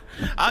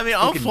 I mean,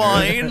 I'm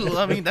flying.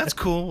 I mean, that's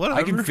cool. Whatever.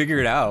 I can figure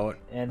it out.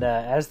 And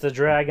as the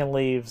dragon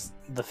leaves,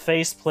 the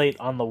faceplate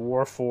on the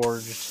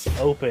Warforged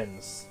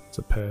opens. It's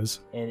a Pez.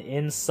 And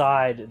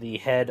inside the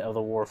head of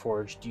the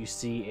Warforged, you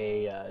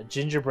see a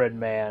gingerbread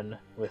man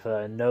with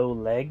no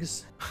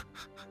legs.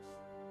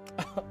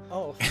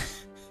 Oh.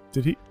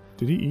 Did he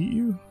eat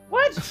you?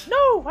 What?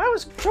 No, I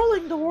was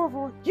controlling the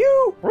Warforged.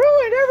 You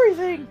ruined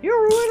everything. You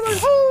ruined my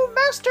whole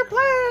master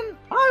plan.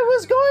 I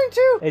was going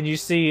to. And you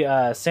see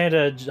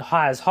Santa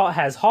has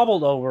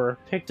hobbled over,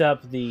 picked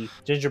up the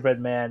gingerbread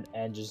man,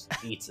 and just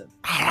eats him.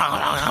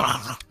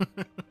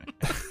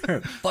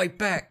 Fight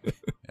back.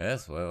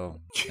 Yes, well,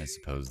 I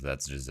suppose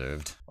that's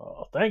deserved.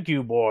 Oh, thank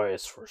you,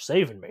 boys, for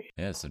saving me.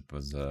 Yes, it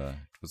was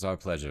our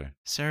pleasure.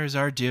 Serves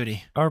our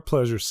duty. Our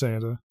pleasure,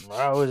 Santa.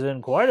 I was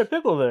in quite a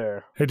pickle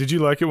there. Hey, did you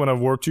like it when I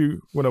warped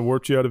you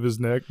out of his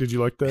neck? Did you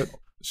like that?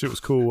 Shit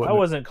was cool, wasn't I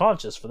wasn't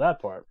conscious for that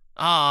part.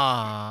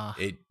 Ah.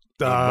 It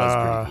was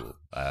pretty cool.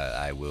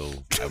 I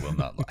will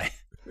not lie.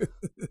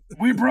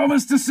 We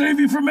promise to save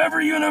you from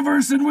every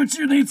universe in which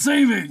you need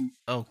saving.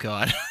 Oh,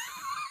 God.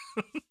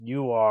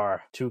 You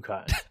are too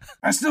kind.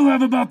 I still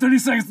have about 30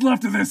 seconds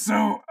left of this,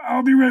 so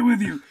I'll be right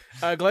with you.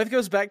 Glythe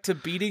goes back to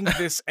beating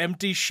this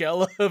empty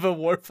shell of a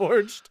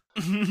Warforged.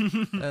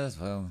 Yes,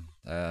 well,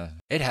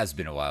 it has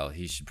been a while.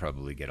 He should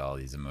probably get all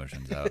these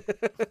emotions out.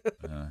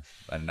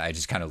 And I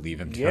just kind of leave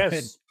him to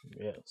it.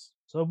 Yes.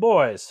 So,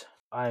 boys,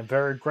 I am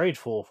very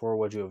grateful for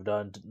what you have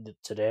done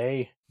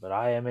today, but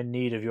I am in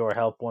need of your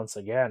help once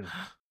again.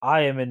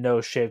 I am in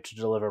no shape to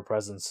deliver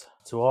presents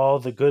to all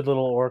the good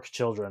little orc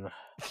children.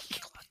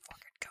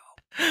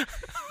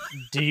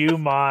 Do you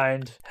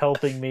mind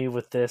helping me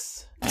with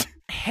this?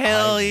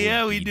 Hell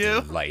yeah, we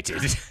do.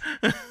 Delighted.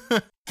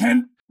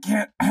 Can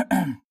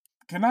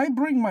I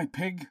bring my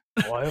pig?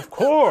 Why, of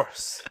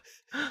course.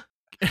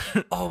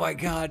 Oh my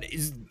God!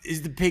 Is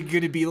the pig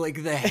gonna be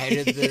like the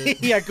head of the?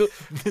 Yeah,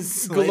 the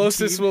sled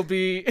Golosis team? will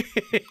be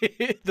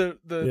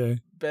the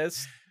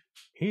best.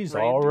 He's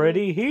reindeer.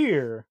 already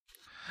here.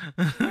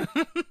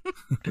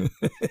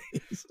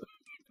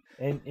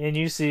 And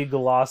you see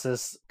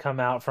Colossus come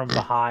out from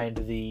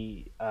behind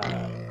the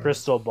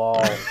crystal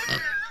ball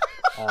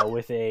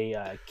with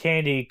a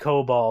candy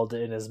kobold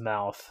in his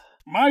mouth.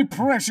 My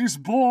precious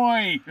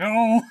boy!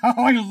 Oh, how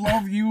I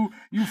love you,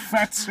 you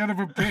fat son of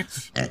a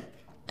bitch!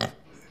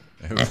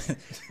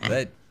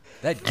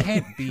 that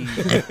can't be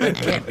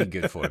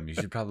good for him. You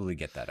should probably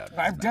get that out of his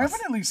I've mouth.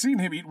 definitely seen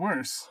him eat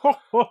worse.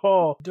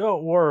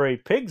 Don't worry,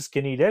 pigs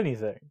can eat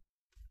anything.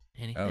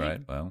 All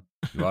right, well,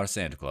 you are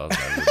Santa Claus.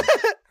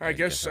 I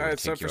guess I would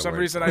so take for your some word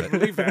reason for I it.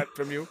 believe that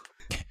from you.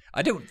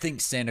 I don't think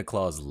Santa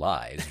Claus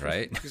lies,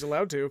 right? He's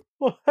allowed to.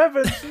 Well,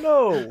 heavens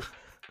no!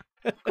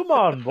 Come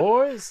on,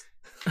 boys.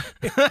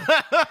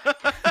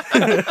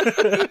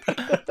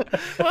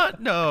 What?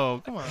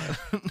 No, come on.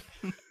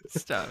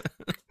 Stop.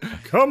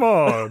 Come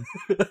on.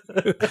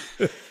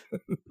 All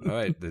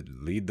right,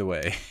 lead the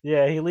way.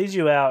 Yeah, he leads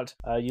you out.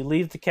 You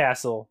leave the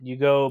castle. You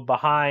go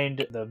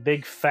behind the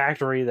big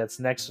factory that's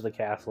next to the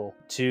castle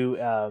to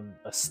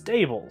a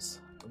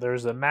stables.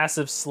 There's a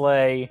massive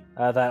sleigh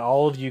that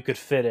all of you could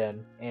fit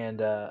in,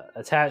 and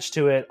attached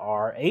to it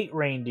are 8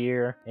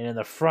 reindeer, and in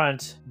the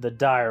front, the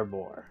dire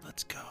boar.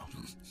 Let's go.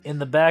 In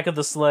the back of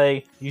the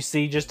sleigh, you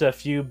see just a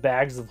few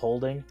bags of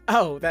holding.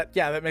 Oh, that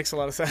makes a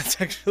lot of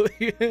sense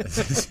actually.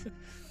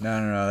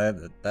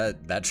 No,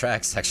 that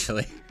tracks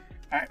actually.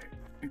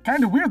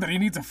 Kind of weird that he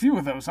needs a few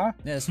of those, huh?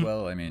 Yes,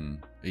 well, I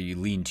mean, you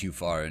lean too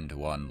far into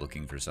one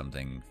looking for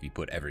something. If you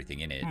put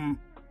everything in it,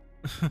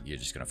 you're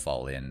just gonna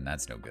fall in.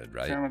 That's no good,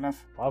 right? Fair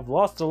enough. I've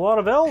lost a lot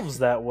of elves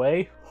that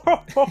way.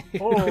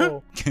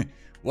 Ho.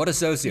 What a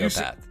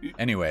sociopath.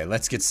 Anyway,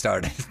 let's get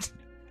started.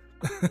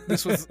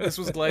 This was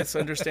Glythe's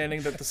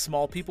understanding that the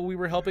small people we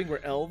were helping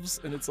were elves,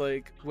 and it's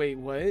like, wait,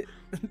 what?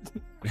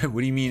 What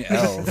do you mean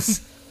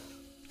elves?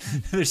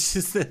 There's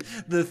just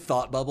the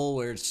thought bubble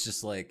where it's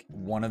just like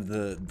one of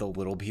the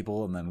little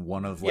people and then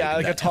one of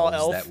like a tall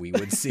elf that we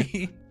would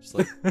see. Just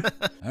like,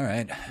 all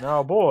right.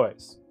 Now,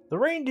 boys, the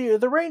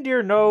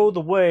reindeer know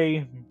the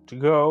way to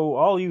go.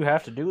 All you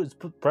have to do is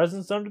put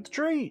presents under the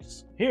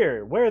trees.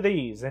 Here, wear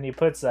these. And he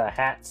puts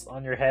hats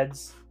on your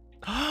heads.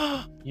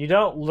 You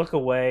don't look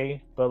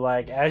away, but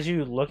like as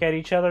you look at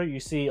each other, you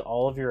see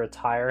all of your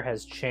attire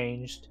has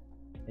changed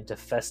into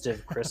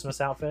festive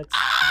Christmas outfits.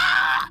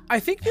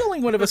 I think the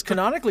only one of us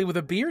canonically with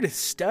a beard is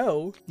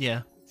Stowe.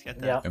 Yeah. He's got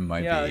that Yeah. It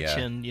might Yeah, be, yeah.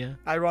 chin, yeah.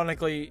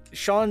 Ironically,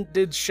 Sean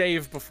did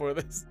shave before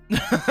this.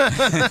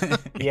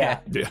 Yeah.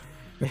 Yeah.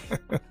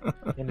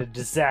 In a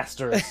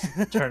disastrous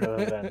turn of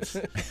events.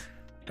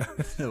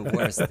 The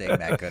worst thing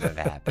that could have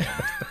happened.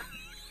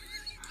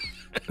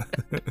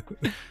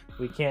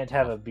 We can't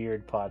have a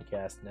beard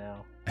podcast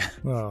now.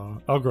 Oh,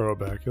 I'll grow it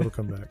back. It'll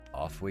come back.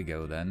 Off we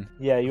go then.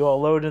 Yeah, you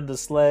all load into the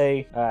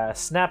sleigh,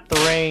 snap the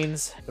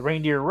reins, the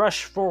reindeer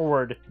rush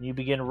forward, and you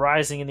begin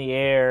rising in the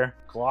air.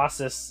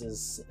 Colossus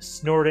is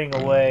snorting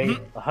away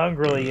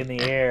hungrily in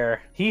the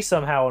air. He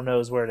somehow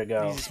knows where to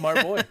go. He's a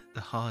smart boy.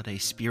 The holiday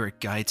spirit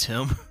guides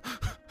him.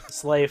 The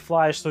sleigh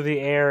flies through the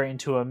air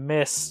into a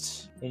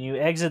mist, and you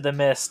exit the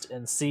mist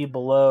and see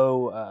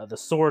below the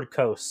Sword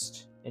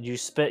Coast. And you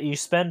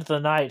spend the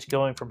night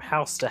going from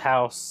house to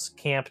house,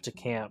 camp to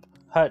camp,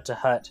 hut to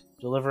hut,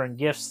 delivering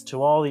gifts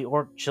to all the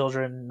orc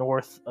children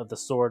north of the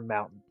Sword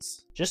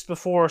Mountains. Just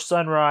before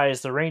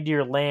sunrise, the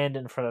reindeer land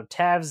in front of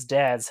Tav's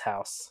dad's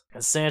house,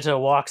 and Santa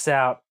walks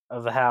out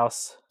of the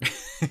house.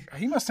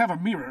 He must have a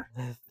mirror.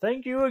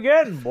 Thank you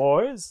again,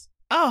 boys.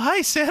 Oh,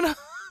 hi, Santa.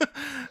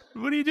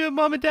 What are you doing at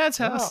Mom and Dad's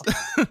house?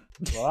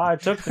 Well, I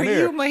took the Are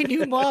mirror. you my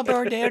new mom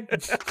or dad?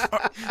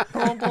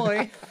 Oh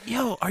boy.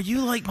 Yo, are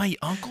you like my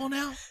uncle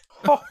now?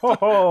 Ho, ho,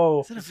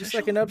 ho. Is it Is this official?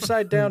 like an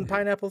upside down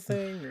pineapple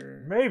thing?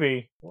 Or...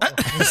 Maybe.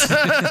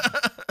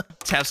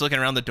 Tap's looking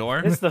around the door.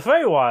 It's the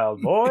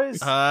Feywild, boys.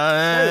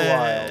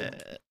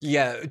 Feywild.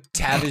 Yeah,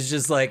 Tab is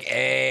just like,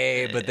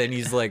 hey, but then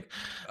he's like,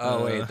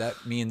 oh wait,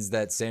 that means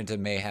that Santa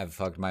may have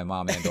fucked my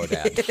mom and or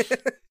dad.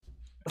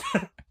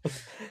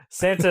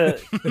 Santa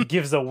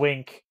gives a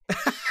wink.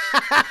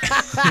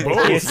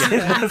 Gets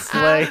in the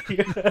sleigh.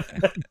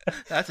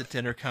 That's a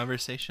tender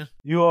conversation.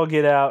 You all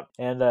get out,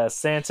 and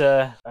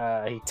Santa,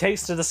 he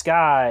takes to the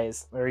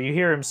skies, where you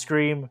hear him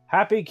scream,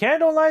 "Happy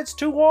candle nights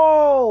to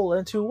all,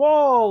 and to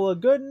all a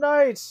good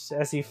night,"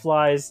 as he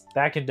flies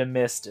back into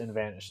mist and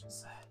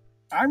vanishes.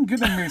 I'm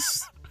gonna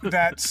miss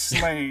that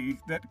sleigh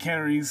that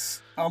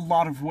carries a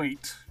lot of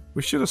weight.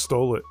 We should have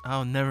stole it.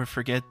 I'll never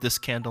forget this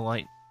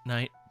candlelight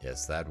night.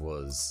 Yes, that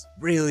was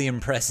really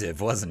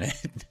impressive, wasn't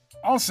it?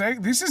 I'll say,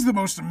 this is the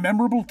most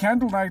memorable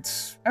candle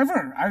nights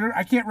ever.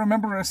 I can't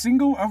remember a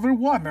single other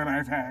one that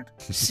I've had.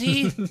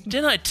 See,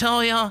 didn't I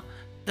tell y'all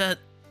that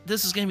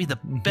this is gonna be the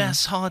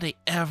best holiday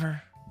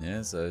ever?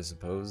 Yes, I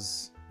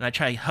suppose. And I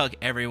try to hug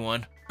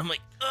everyone. I'm like,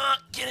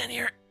 get in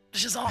here.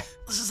 This is all,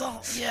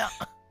 yeah.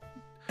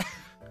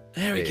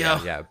 There we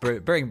go. Yeah,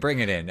 bring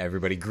it in,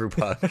 everybody. Group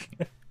hug.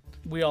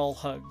 We all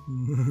hug.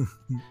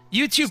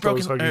 You too,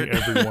 Stowe's broken hugging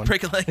everyone.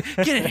 break a leg.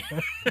 Get in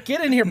here.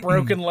 Get in here,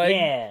 broken leg.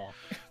 Yeah.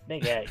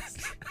 Big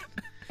eggs.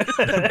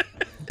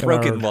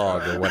 Broken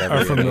log or whatever.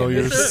 Our your name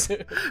is.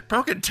 familiars.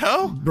 Broken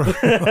toe?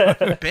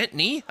 Bent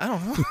knee? I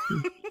don't know.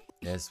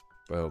 Yes,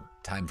 well,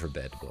 time for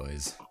bed,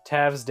 boys.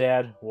 Tav's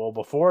dad, well,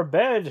 before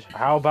bed,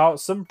 how about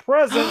some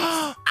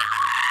presents?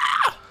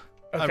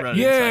 I'm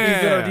running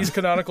Yeah. Are these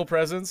canonical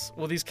presents?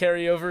 Will these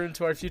carry over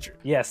into our future?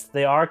 Yes,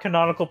 they are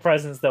canonical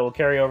presents that will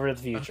carry over to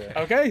the future.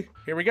 Okay,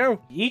 here we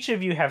go. Each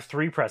of you have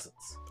 3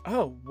 presents.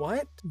 Oh,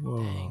 what?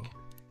 Whoa. Dang.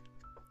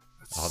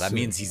 Oh, that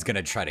means he's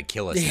gonna try to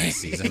kill us next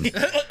season.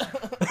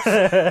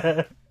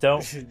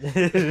 don't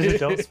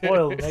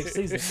spoil next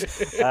season.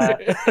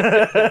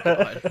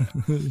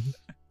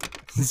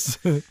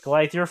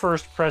 Goliath, your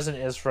first present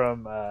is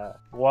from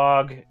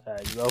Wog.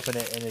 You open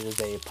it and it is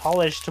a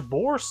polished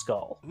boar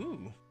skull.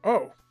 Ooh.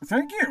 Oh,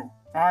 thank you.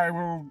 I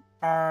will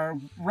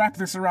wrap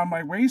this around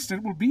my waist.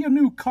 It will be a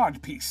new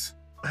cod piece.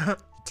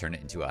 Turn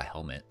it into a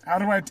helmet.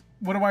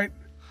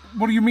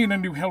 What do you mean a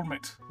new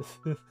helmet?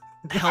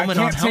 Helmet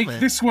I on can't helmet. take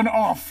this one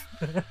off.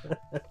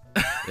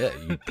 Yeah,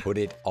 you put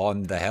it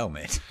on the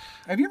helmet.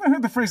 Have you ever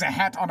heard the phrase a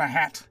hat on a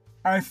hat?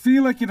 I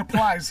feel like it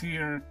applies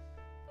here.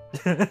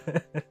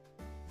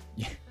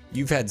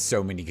 You've had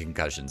so many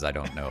concussions, I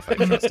don't know if I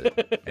trust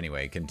it.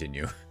 Anyway,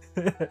 continue.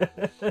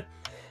 The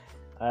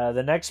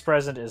next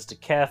present is to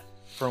Keth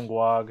from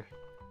Gwag.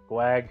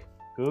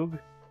 Goog?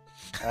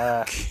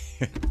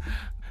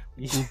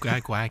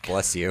 Quack.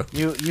 Bless you.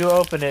 You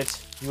open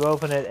it. You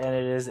open it, and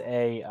it is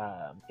a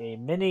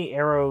mini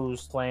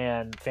Arrows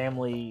clan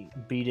family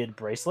beaded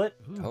bracelet.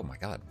 Oh my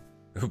god.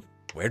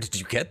 Where did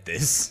you get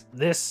this?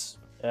 This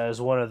is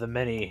one of the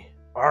many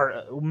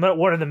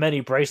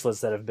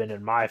bracelets that have been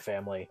in my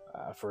family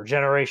for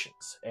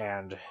generations,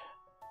 and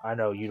I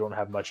know you don't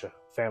have much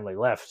family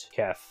left,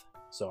 Keth.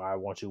 So I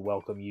want to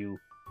welcome you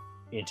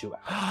into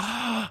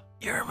ours.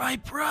 You're my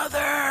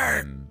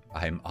brother.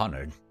 I'm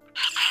honored.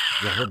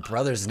 We're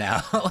brothers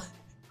now.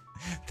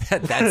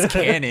 That's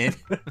canon.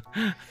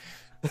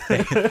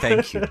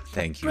 Thank you.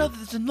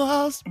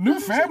 Brothers-in-laws. New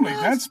family,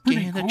 that's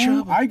pretty Get in cool.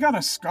 trouble. I got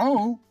a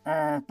skull.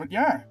 But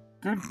yeah,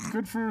 good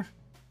for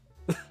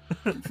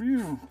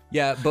you.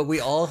 Yeah, but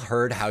we all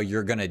heard how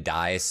you're gonna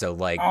die, so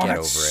like Oh, get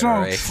that's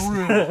over it, so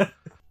alright?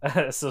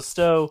 true. So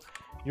Stowe,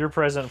 your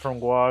present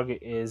from Gwag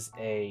is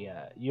a.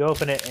 You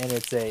open it and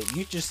it's a.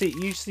 You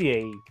see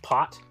a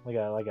pot like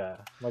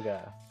a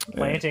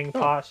planting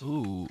pot,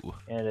 Ooh.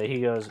 and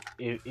he goes,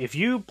 if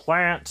you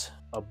plant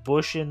a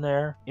bush in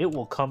there, it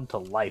will come to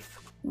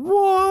life.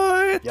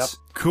 What? Yep.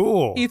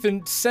 Cool.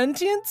 Ethan,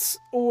 sentience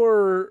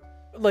or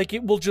Like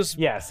it will just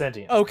Yeah,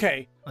 sentient.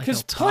 Okay, Like because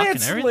he'll talk and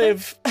plants everything?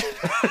 live.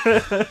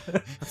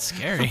 That's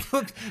scary.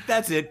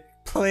 That's it.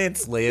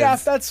 Plants live. Yeah,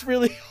 that's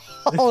really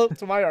all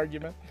to my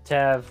argument.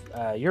 Tav,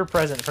 your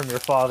present from your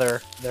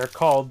father. They're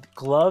called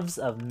gloves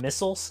of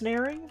missile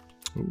snaring.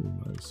 Ooh,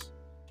 nice.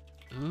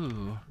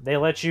 Ooh. They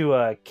let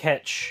you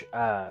catch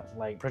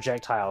like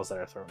projectiles that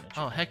are thrown at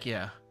you. Oh, heck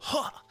yeah.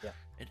 Huh. Yeah.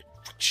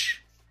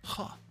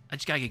 Huh. I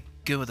just gotta get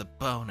good with a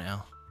bow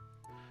now.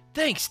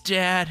 Thanks,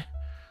 Dad.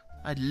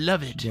 I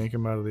love it. Yank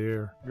him out of the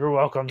air. You're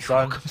welcome, You're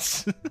son.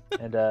 welcome.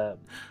 And I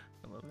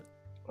love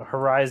it.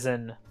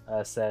 Horizon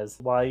says,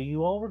 while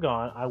you all were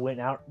gone, I went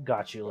out and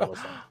got you a little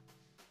something.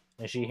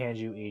 And she hands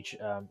you each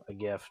a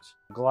gift.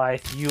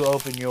 Glythe, you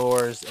open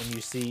yours and you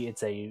see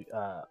it's a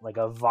like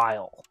a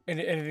vial.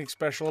 Anything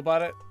special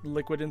about it?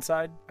 Liquid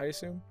inside, I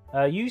assume.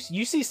 You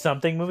see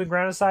something moving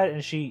around inside,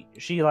 and she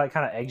like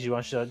kind of eggs you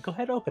on. She's like, "Go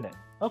ahead, open it.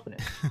 Open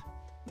it."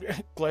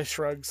 Glyph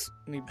shrugs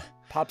and he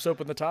pops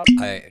open the top.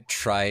 I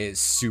try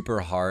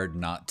super hard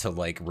not to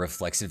like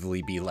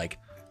reflexively be like,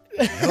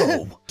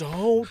 no.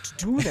 Don't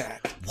do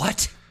that.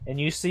 What? And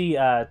you see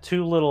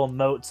two little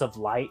motes of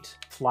light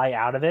fly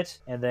out of it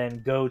and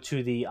then go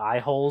to the eye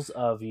holes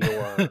of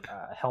your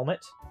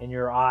helmet, and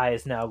your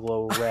eyes now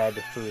glow red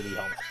through the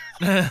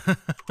helmet.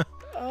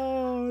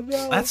 Oh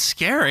no. That's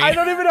scary. I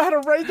don't even know how to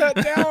write that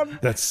down.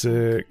 That's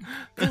sick.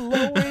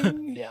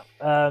 Glowing. Yeah.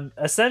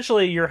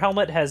 Essentially, your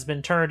helmet has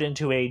been turned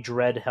into a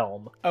dread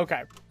helm.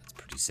 Okay. That's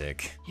pretty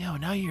sick. Yo,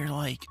 now you're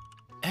like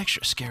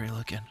extra scary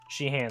looking.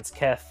 She hands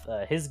Keth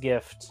his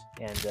gift,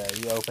 and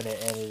you open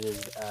it, and it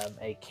is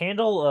a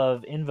candle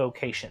of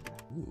invocation.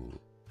 Ooh.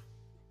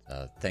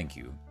 Thank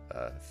you,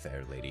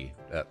 fair lady.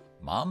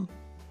 Mom?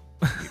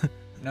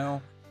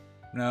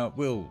 No,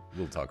 we'll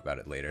talk about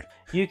it later.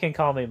 You can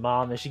call me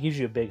Mom, and she gives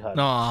you a big hug.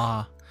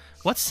 Aw.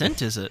 What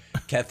scent is it?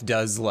 Keth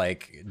does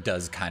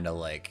kind of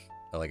like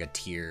a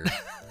tear,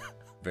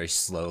 very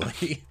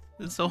slowly.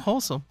 It's so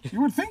wholesome.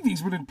 You would think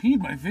these would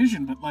impede my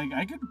vision, but like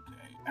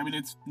I mean,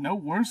 it's no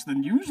worse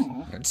than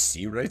usual. I can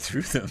see right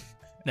through them.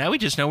 Now we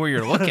just know where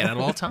you're looking at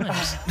all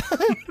times.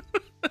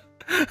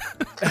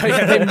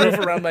 Yeah, they move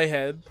around my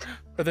head.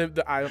 Or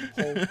the eye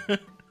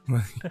hole.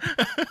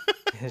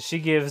 She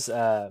gives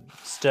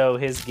Stowe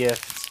his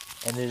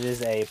gift, and it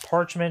is a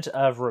parchment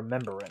of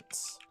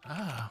remembrance.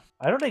 Ah.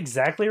 I don't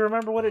exactly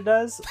remember what it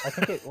does. I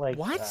think it like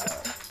What?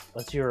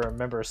 lets you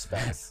remember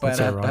spells. That's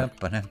ironic.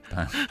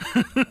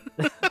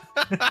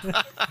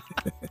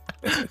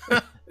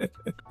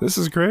 This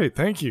is great.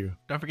 Thank you.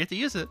 Don't forget to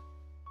use it.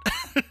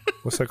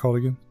 What's that called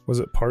again? Was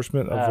it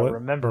parchment of what?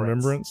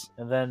 Remembrance.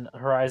 And then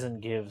Horizon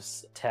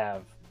gives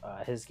Tav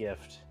his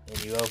gift,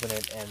 and you open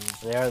it, and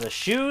they are the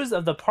shoes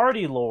of the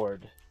Party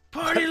Lord.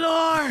 Party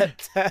Lord!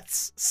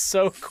 That's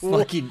so cool.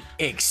 Fucking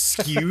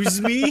excuse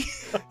me?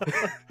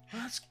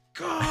 Let's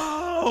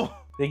go!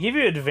 They give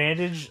you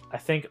advantage, I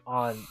think,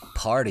 on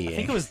Partying. I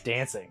think it was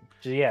dancing.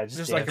 Yeah, Just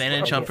dance. like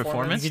advantage on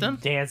performance You can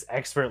then? dance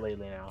expertly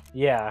now.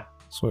 Yeah.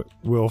 That's what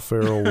Will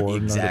Ferrell wore.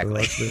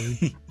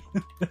 Exactly.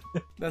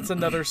 That's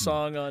another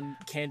song on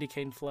Candy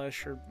Cane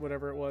Flesh or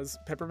whatever it was.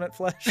 Peppermint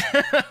Flesh.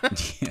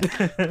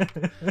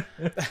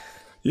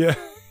 Yeah.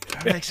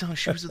 Excellent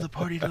shoes of the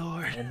Party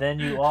Lord. And then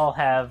you all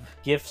have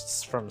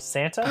gifts from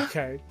Santa.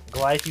 Okay.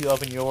 Glythe, you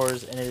open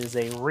yours, and it is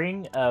a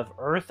ring of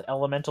Earth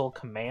Elemental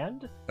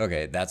Command.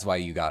 Okay, that's why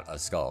you got a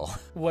skull.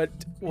 What?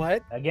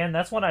 Again,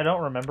 that's one I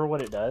don't remember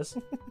what it does.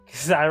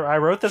 Because I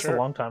wrote this Sure. a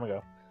long time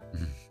ago.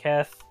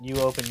 Keth, you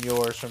open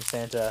yours from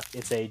Santa.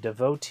 It's a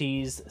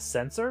devotee's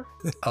censer.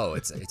 Oh,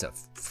 it's a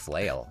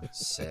flail.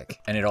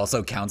 Sick. And it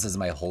also counts as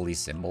my holy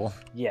symbol.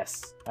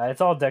 Yes. It's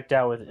all decked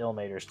out with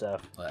Ilmater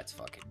stuff. Let's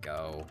fucking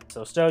go.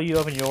 So, Stowe, you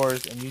open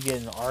yours, and you get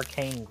an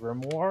Arcane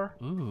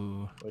Grimoire,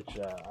 Ooh. which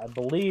I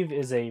believe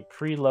is a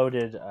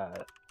preloaded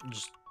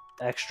just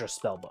extra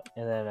spell book.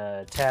 And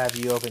then Tav,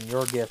 you open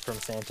your gift from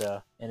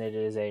Santa, and it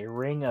is a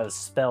ring of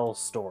spell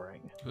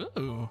storing,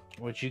 Ooh.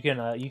 which you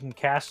can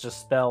cast a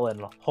spell and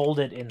hold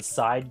it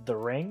inside the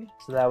ring,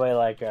 so that way,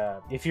 like,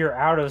 if you're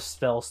out of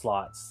spell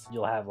slots,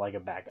 you'll have like a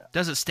backup.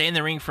 Does it stay in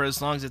the ring for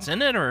as long as it's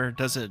in it, or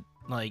does it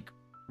like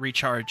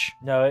recharge?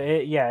 No,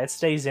 it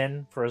stays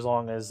in for as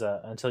long as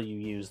until you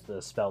use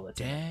the spell that's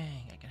in it.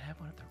 Dang, I can have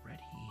one at the ready.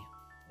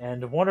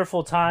 And a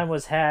wonderful time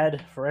was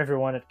had for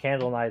everyone at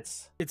Candle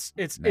Nights. It's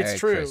Merry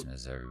true.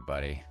 Christmas,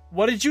 everybody.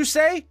 What did you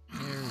say?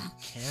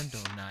 Candle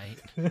night.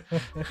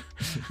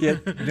 Yeah,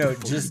 no,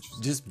 just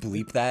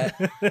bleep that.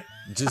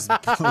 Just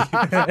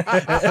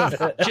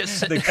bleep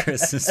Just the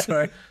Christmas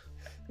story.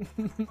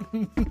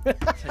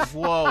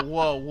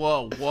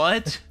 Whoa,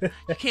 what?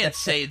 You can't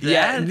say that.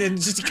 Yeah, and then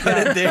just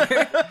cut it there.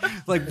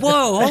 Like,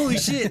 whoa, holy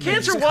shit. and then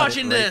Kids just are cut it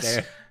watching right this.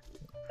 there.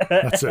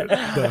 That's it.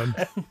 Done.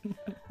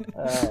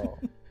 Oh.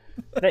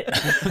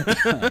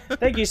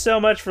 Thank you so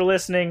much for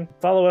listening.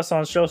 Follow us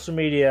on social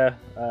media.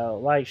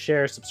 Like,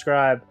 share,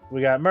 subscribe.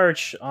 We got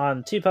merch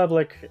on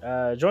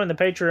TeePublic. Join the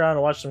Patreon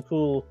and watch some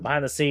cool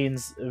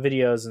behind-the-scenes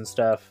videos and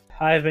stuff.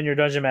 I have been your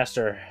Dungeon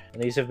Master,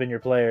 and these have been your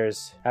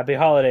players. Happy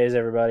holidays,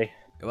 everybody.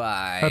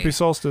 Goodbye. Happy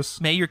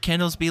solstice. May your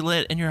candles be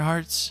lit in your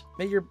hearts.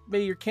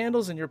 May your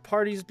candles and your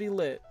parties be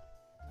lit.